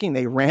must be working.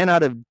 They ran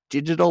out of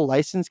digital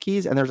license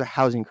keys, and there's a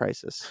housing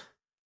crisis.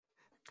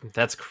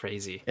 That's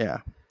crazy. Yeah.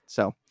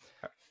 So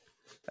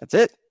that's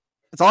it.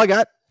 That's all I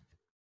got.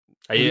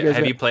 Are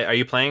you playing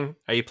it?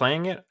 Have you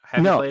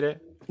played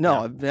it?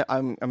 No.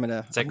 I'm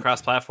gonna. Is that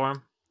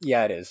cross-platform?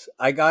 Yeah, it is.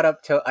 I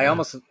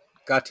almost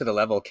got to the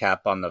level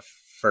cap on the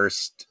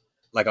first,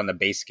 on the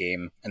base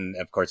game, and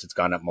of course it's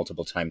gone up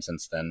multiple times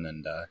since then.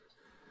 And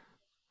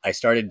I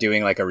started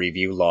doing a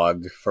review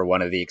log for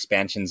one of the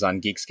expansions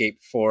on Geekscape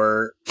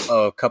for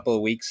a couple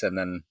of weeks, and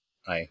then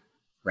I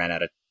ran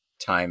out of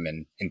time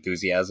and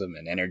enthusiasm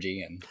and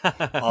energy and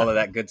all of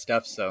that good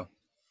stuff. So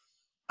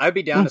I'd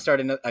be down to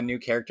start a new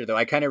character, though.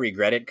 I kind of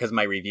regret it because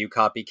my review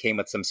copy came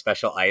with some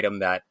special item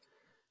that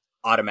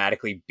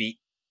automatically beat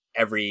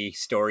every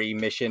story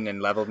mission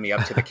and leveled me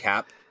up to the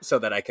cap so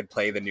that I could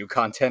play the new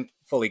content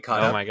fully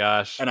caught up. Oh my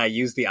gosh. And I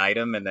used the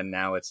item, and then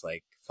now it's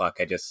fuck,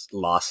 I just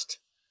lost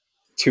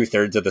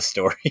 2/3 of the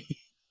story.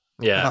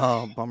 Yeah.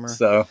 Oh, bummer.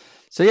 So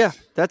So yeah,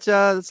 that's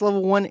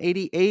level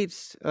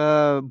 188.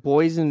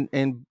 Boys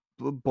and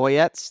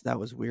boyettes. That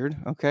was weird.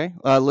 Okay,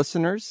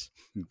 listeners,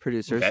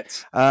 producers,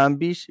 Bets.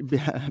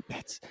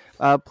 bets.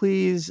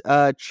 Please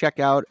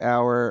check out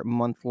our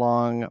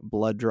month-long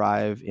blood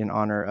drive in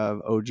honor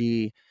of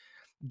OG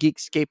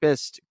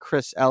Geekscapist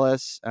Chris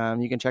Ellis.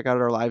 You can check out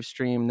our live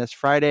stream this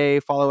Friday.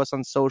 Follow us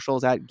on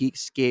socials at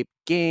Geekscape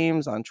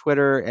Games on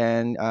Twitter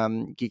and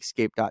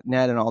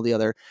geekscape.net and all the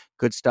other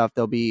good stuff.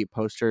 There'll be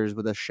posters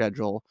with a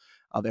schedule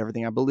of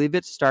everything. I believe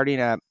it's starting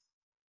at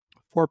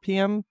 4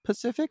 p.m.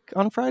 Pacific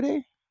on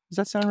Friday. Does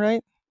that sound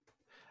right?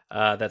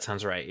 That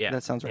sounds right. Yeah,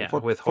 that sounds right. Yeah.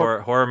 With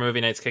horror movie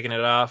nights kicking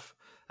it off.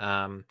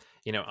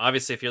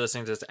 Obviously, if you're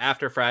listening to this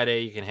after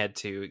Friday, you can head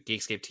to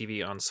Geekscape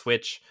TV on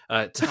Switch,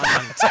 on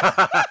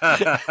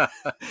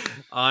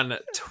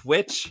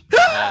Twitch,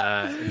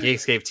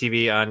 Geekscape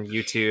TV on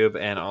YouTube,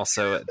 and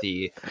also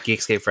the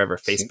Geekscape Forever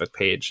Facebook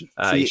page.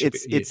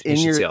 It's in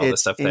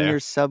your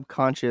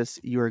subconscious.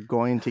 You are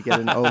going to get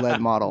an OLED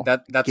model.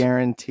 That's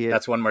guarantee it.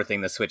 That's one more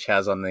thing the Switch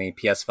has on the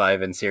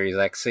PS5 and Series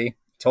XC.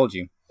 Told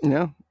you.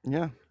 Yeah.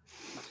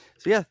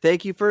 So yeah,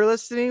 thank you for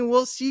listening.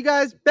 We'll see you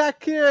guys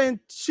back here in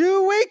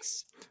 2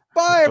 weeks.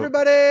 Bye,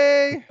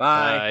 everybody.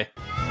 Bye.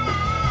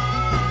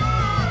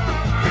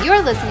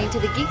 You're listening to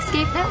the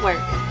Geekscape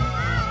Network.